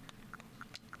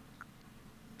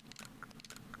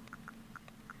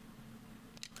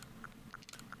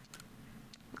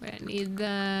 Wait, I need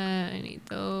that. I need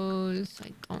those.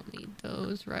 I don't need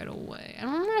those right away. I'm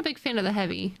not a big fan of the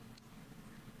heavy,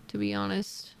 to be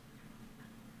honest.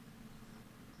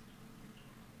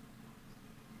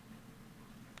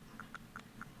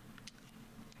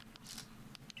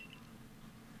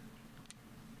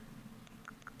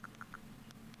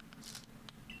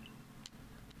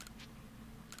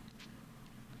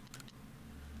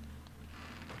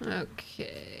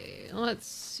 Okay, let's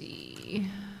see.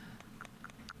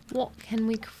 What can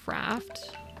we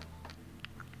craft?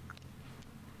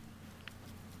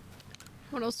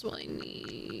 What else will I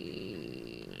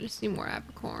need? I just need more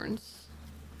apricorns.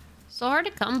 So hard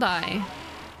to come by.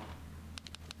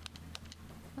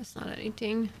 That's not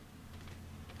anything.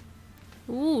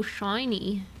 Ooh,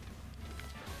 shiny.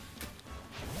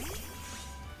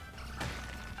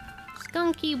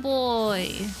 Skunky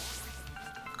boy.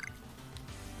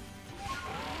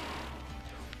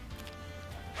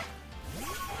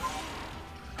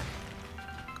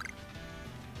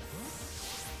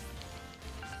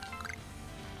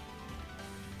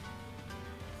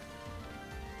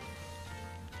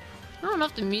 I don't know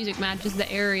if the music matches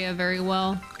the area very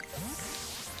well.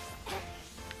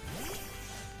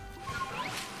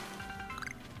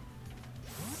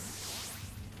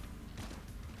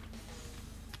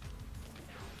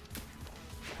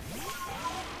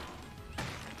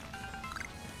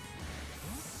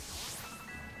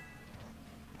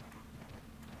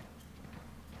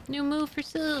 New move for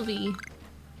Sylvie.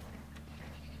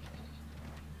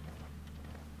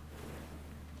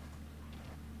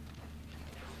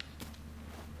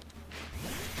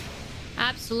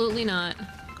 Absolutely not.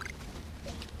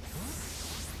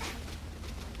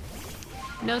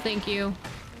 No, thank you. I'm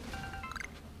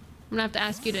gonna have to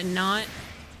ask you to not.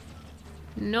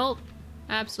 Nope.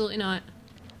 Absolutely not.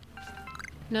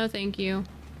 No, thank you.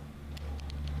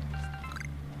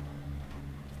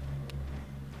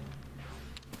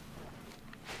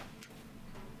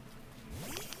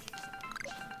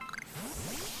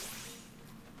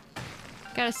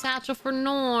 Got a satchel for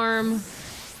Norm.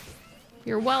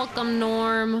 You're welcome,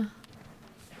 Norm.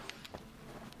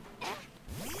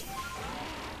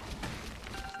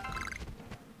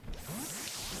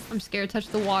 I'm scared to touch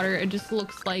the water. It just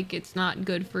looks like it's not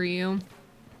good for you.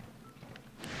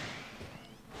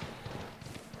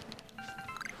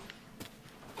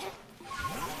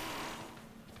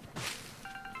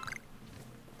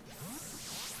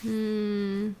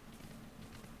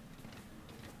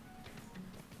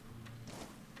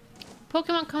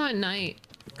 Pokemon come at night.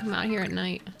 Come out here at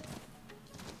night.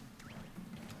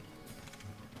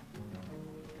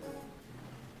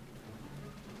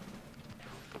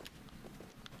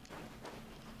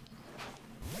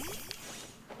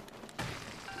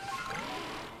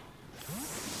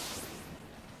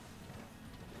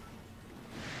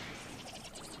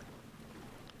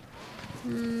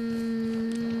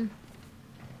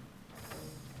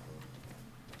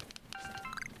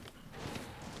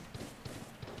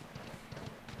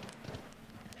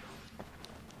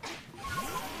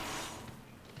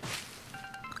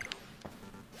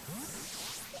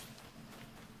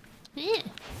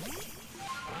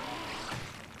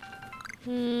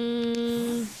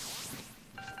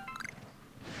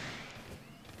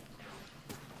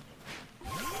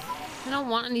 I don't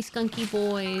want any skunky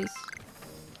boys.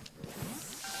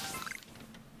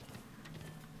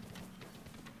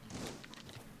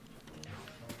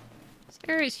 This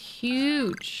area is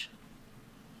huge.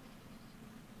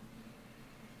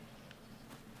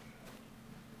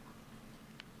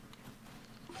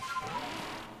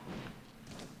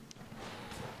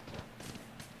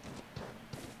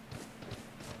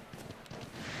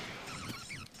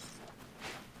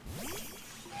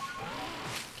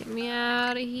 Get me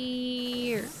out of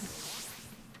here.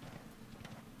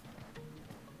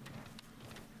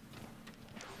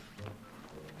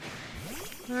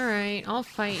 Alright, I'll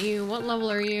fight you. What level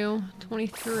are you?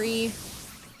 23.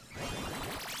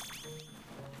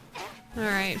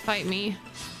 Alright, fight me.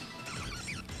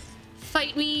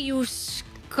 Fight me, you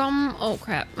scum. Oh,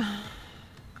 crap.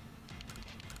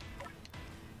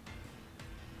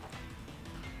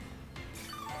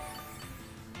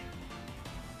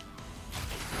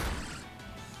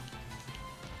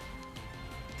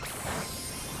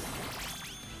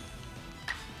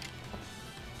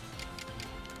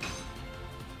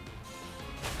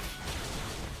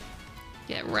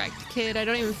 Get wrecked, kid. I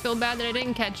don't even feel bad that I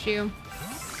didn't catch you.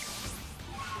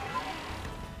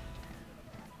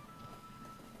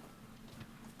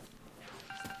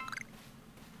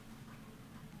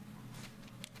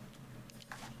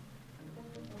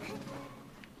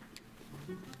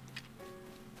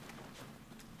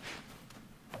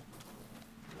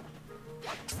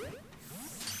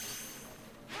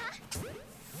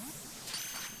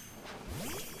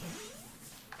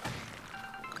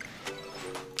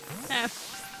 F.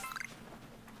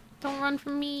 Don't run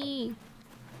from me.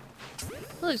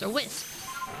 Oh, there's a wisp.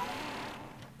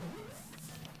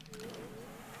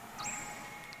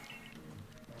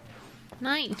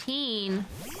 $19.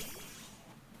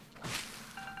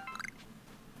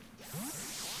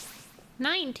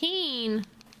 $19.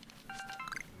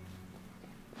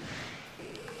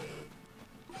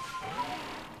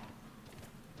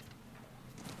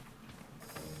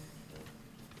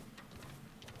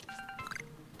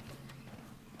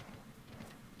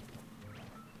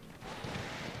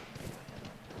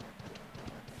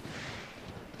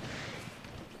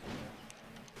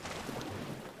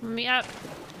 Let me up.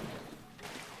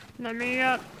 Let me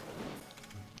up.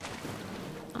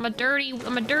 I'm a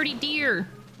dirty deer.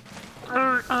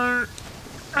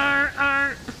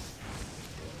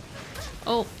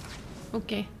 Oh,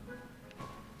 okay.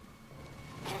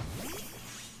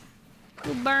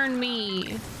 You burned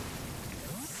me.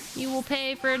 You will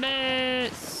pay for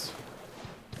this.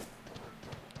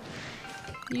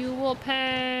 You will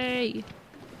pay.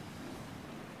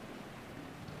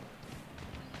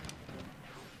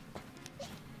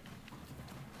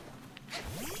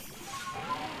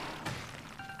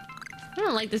 I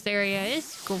don't like this area.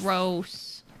 It's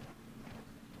gross.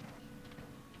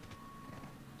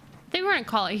 I think we're gonna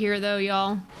call it here though,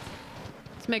 y'all.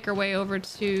 Let's make our way over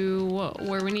to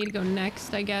where we need to go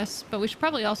next, I guess. But we should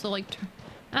probably also like...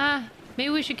 maybe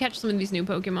we should catch some of these new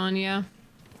Pokemon, yeah.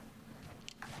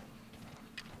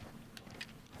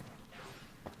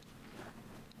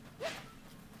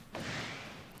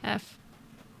 F.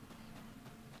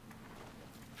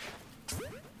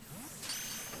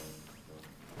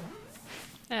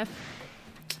 F.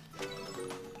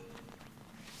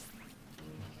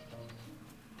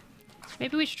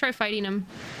 Maybe we should try fighting him.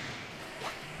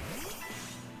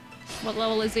 What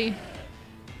level is he?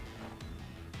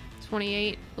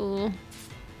 28. Ooh.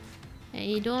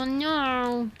 I don't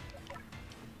know.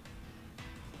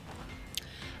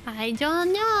 I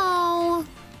don't know.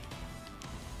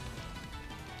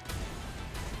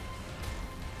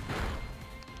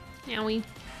 Owie.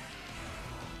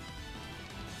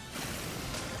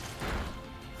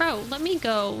 Bro, let me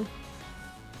go.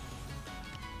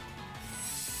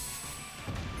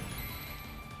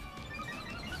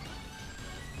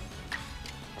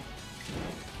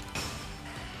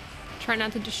 Try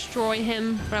not to destroy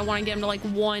him, but I want to get him to like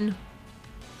 1.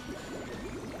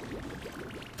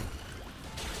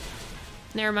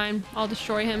 Never mind. I'll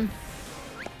destroy him.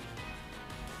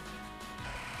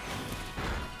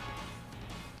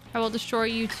 I will destroy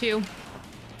you too.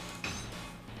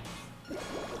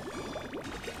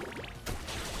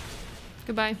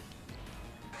 Goodbye.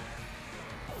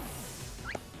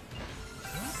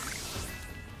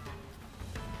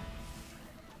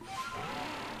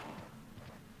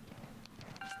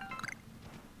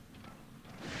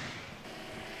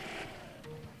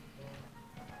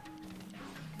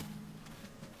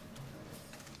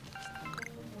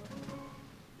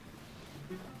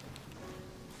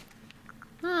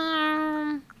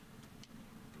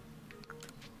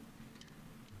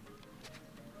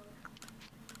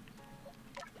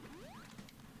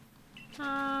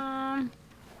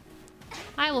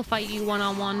 I will fight you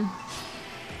one-on-one.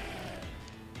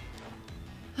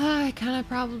 I kind of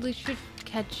probably should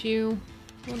catch you.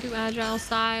 We'll do agile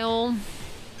style.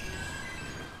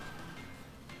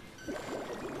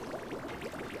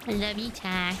 I love you,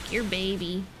 Tack. You're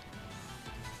baby.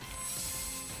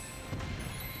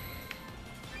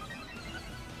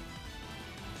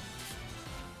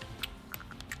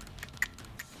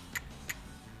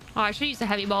 Oh, I should use the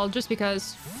heavy ball just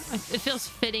because it feels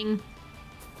fitting.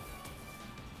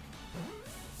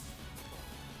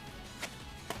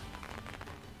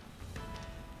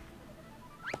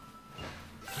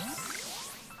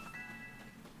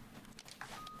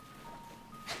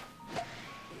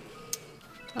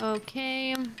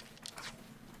 Okay.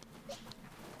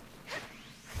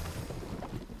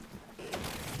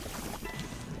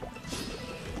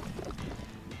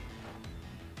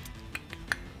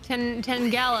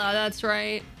 Tangela, that's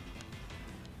right.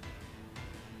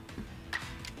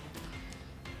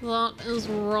 That is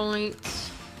right.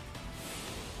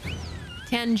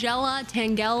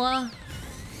 Tangela.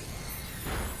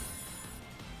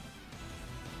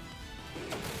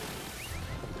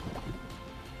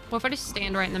 What if I just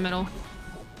stand right in the middle?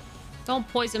 Don't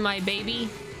poison my baby.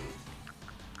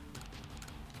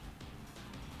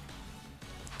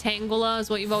 Tangela is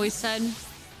what you've always said.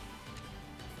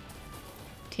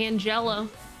 Tangela.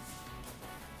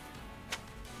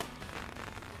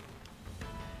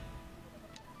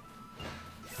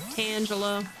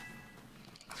 Tangela.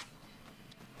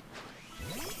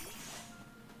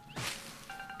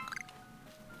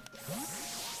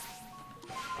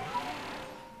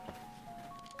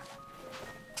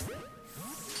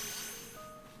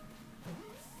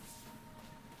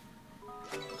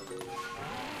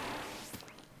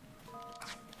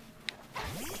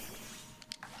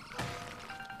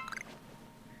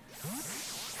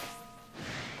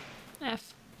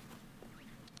 F.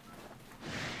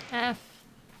 F.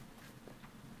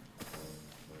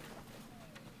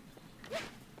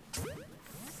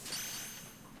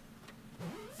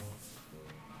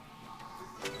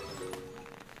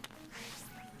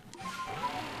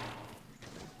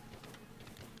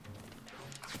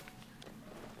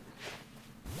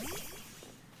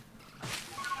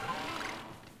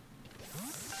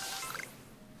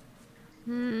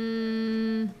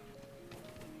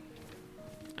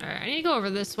 Alright, I need to go over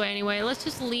this way anyway. Let's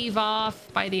just leave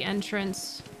off by the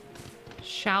entrance.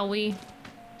 Shall we?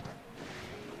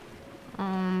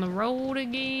 On the road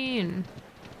again.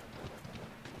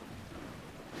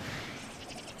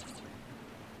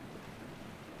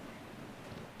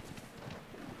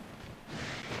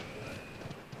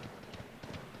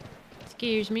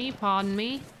 Excuse me, pardon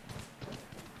me.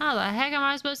 How the heck am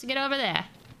I supposed to get over there?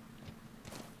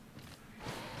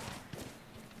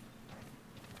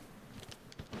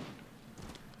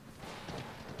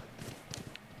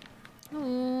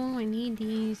 Oh, I need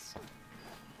these.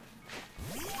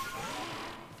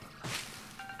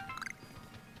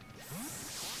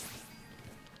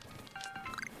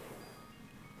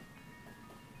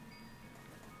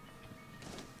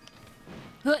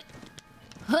 Hut.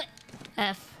 Hut.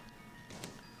 F.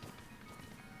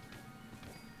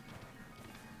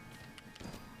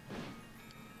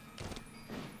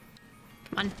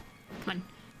 Come on. Come on.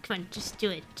 Come on. Just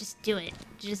do it. Just do it.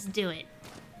 Just do it.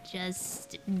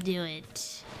 Just do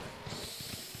it.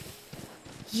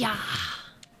 Yeah.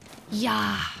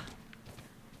 Yeah.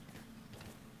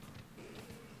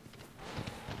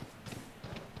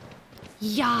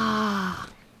 Yeah.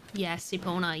 Yes,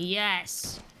 Epona.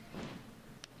 Yes.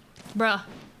 Bruh.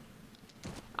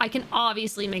 I can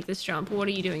obviously make this jump. What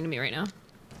are you doing to me right now?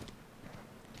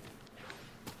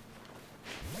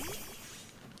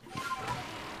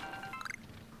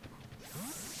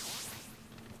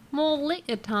 More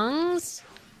liquor tongues.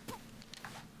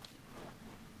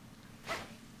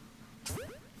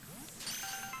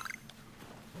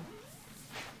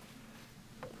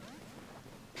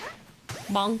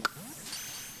 Bonk.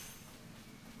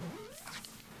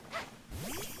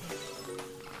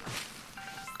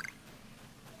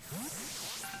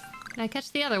 Can I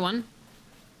catch the other one?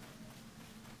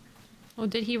 Oh,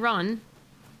 did he run?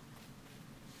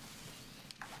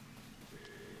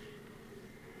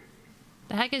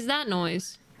 The heck is that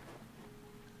noise?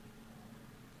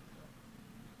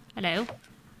 Hello?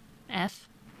 F.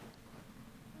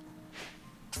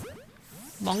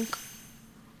 Bonk.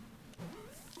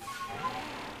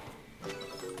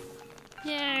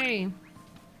 Yay!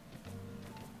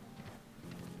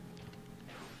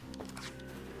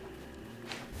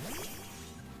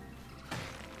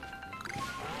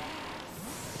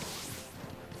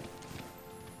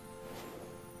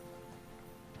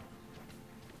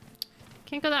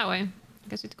 Can't go that way.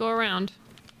 Guess we have to go around.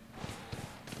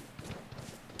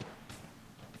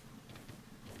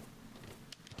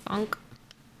 Funk.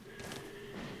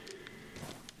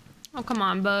 Oh, come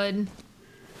on, bud.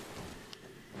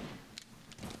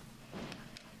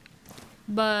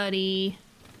 Buddy.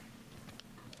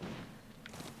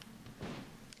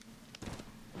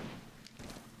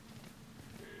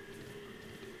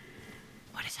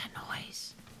 What is that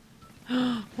noise?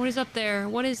 What is up there?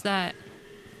 What is that?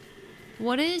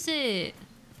 What is it?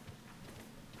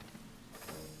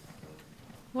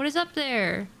 What is up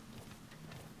there?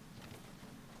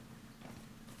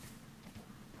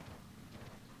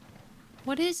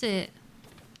 What is it?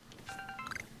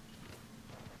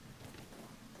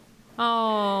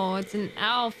 Oh, it's an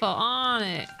alpha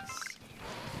onyx.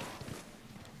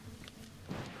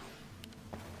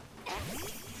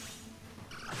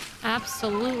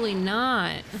 Absolutely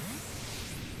not.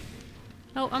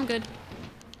 Oh, I'm good.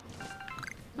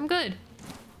 I'm good.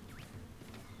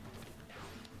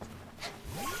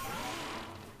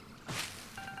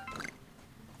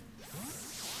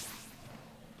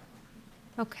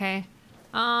 Okay.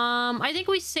 I think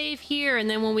we save here, and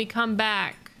then when we come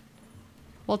back,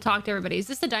 we'll talk to everybody. Is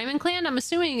this the Diamond Clan? I'm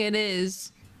assuming it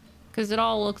is, because it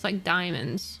all looks like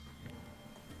diamonds.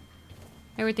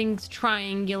 Everything's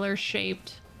triangular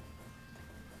shaped.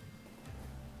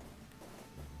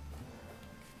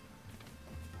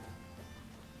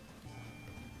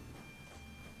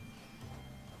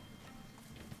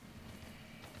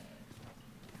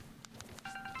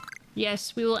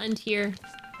 Yes, we will end here.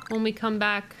 When we come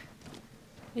back,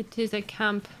 it is a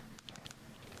camp.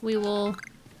 We will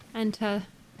enter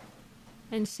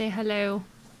and say hello.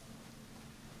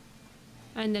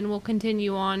 And then we'll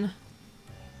continue on.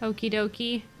 Okie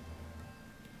dokie.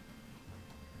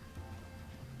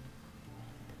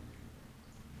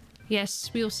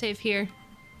 Yes, we will save here.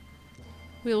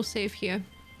 We will save here.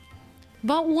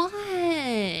 But what?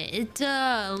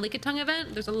 Lick-a-tongue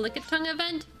event? There's a Lick-a-tongue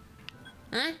event?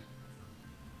 Huh?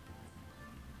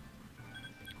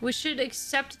 We should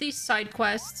accept these side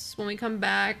quests when we come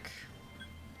back.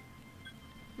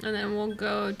 And then we'll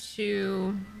go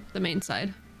to the main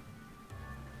side.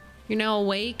 You're now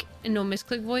awake and no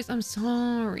MissClick voice? I'm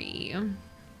sorry.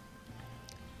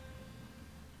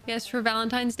 Yes, for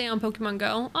Valentine's Day on Pokemon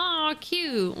Go. Aw,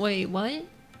 cute. Wait, what?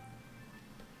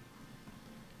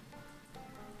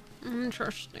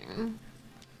 Interesting.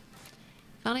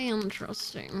 Very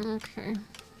interesting. Okay.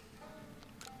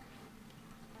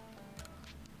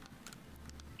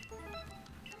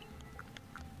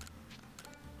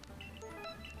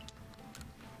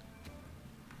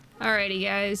 Alrighty,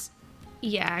 guys.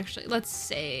 Yeah, actually, let's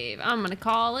save. I'm gonna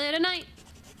call it a night.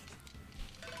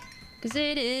 Because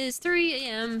it is 3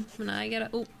 a.m. and I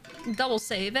gotta double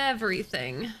save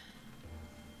everything.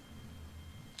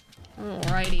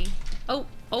 Alrighty. Oh,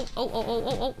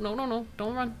 no.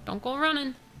 Don't run. Don't go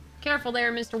running. Careful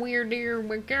there, Mr. Weird Deer.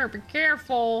 Be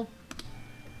careful.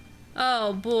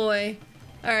 Oh, boy.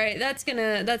 Alright, that's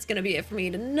gonna be it for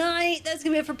me tonight. That's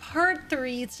gonna be it for part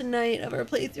 3 tonight of our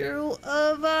playthrough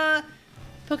of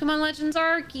Pokemon Legends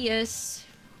Arceus.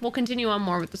 We'll continue on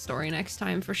more with the story next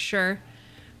time for sure.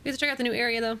 We have to check out the new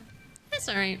area though. That's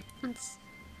alright. I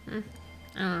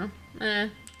don't know.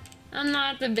 I'm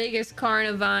not the biggest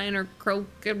Carnivine or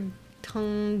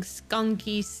Croak-tongue,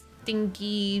 skunky,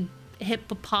 stinky,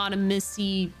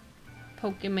 hippopotamusy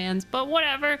Pokemons, but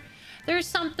whatever. There's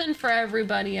something for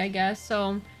everybody, I guess,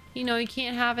 so, you know, you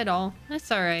can't have it all.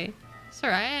 That's alright. It's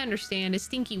alright, I understand. It's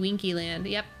Stinky Winky Land.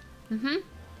 Yep.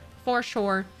 For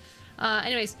sure.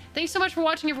 Anyways, thanks so much for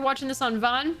watching. If you're watching this on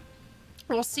VOD,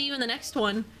 we'll see you in the next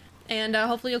one. And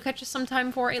hopefully you'll catch us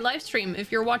sometime for a live stream.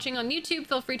 If you're watching on YouTube,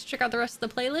 feel free to check out the rest of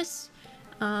the playlists.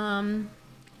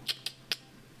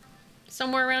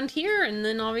 Somewhere around here, and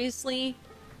then obviously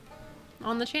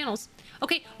on the channels.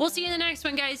 Okay, we'll see you in the next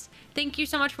one, guys. Thank you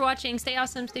so much for watching. Stay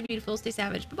awesome, stay beautiful, stay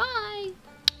savage. Bye-bye.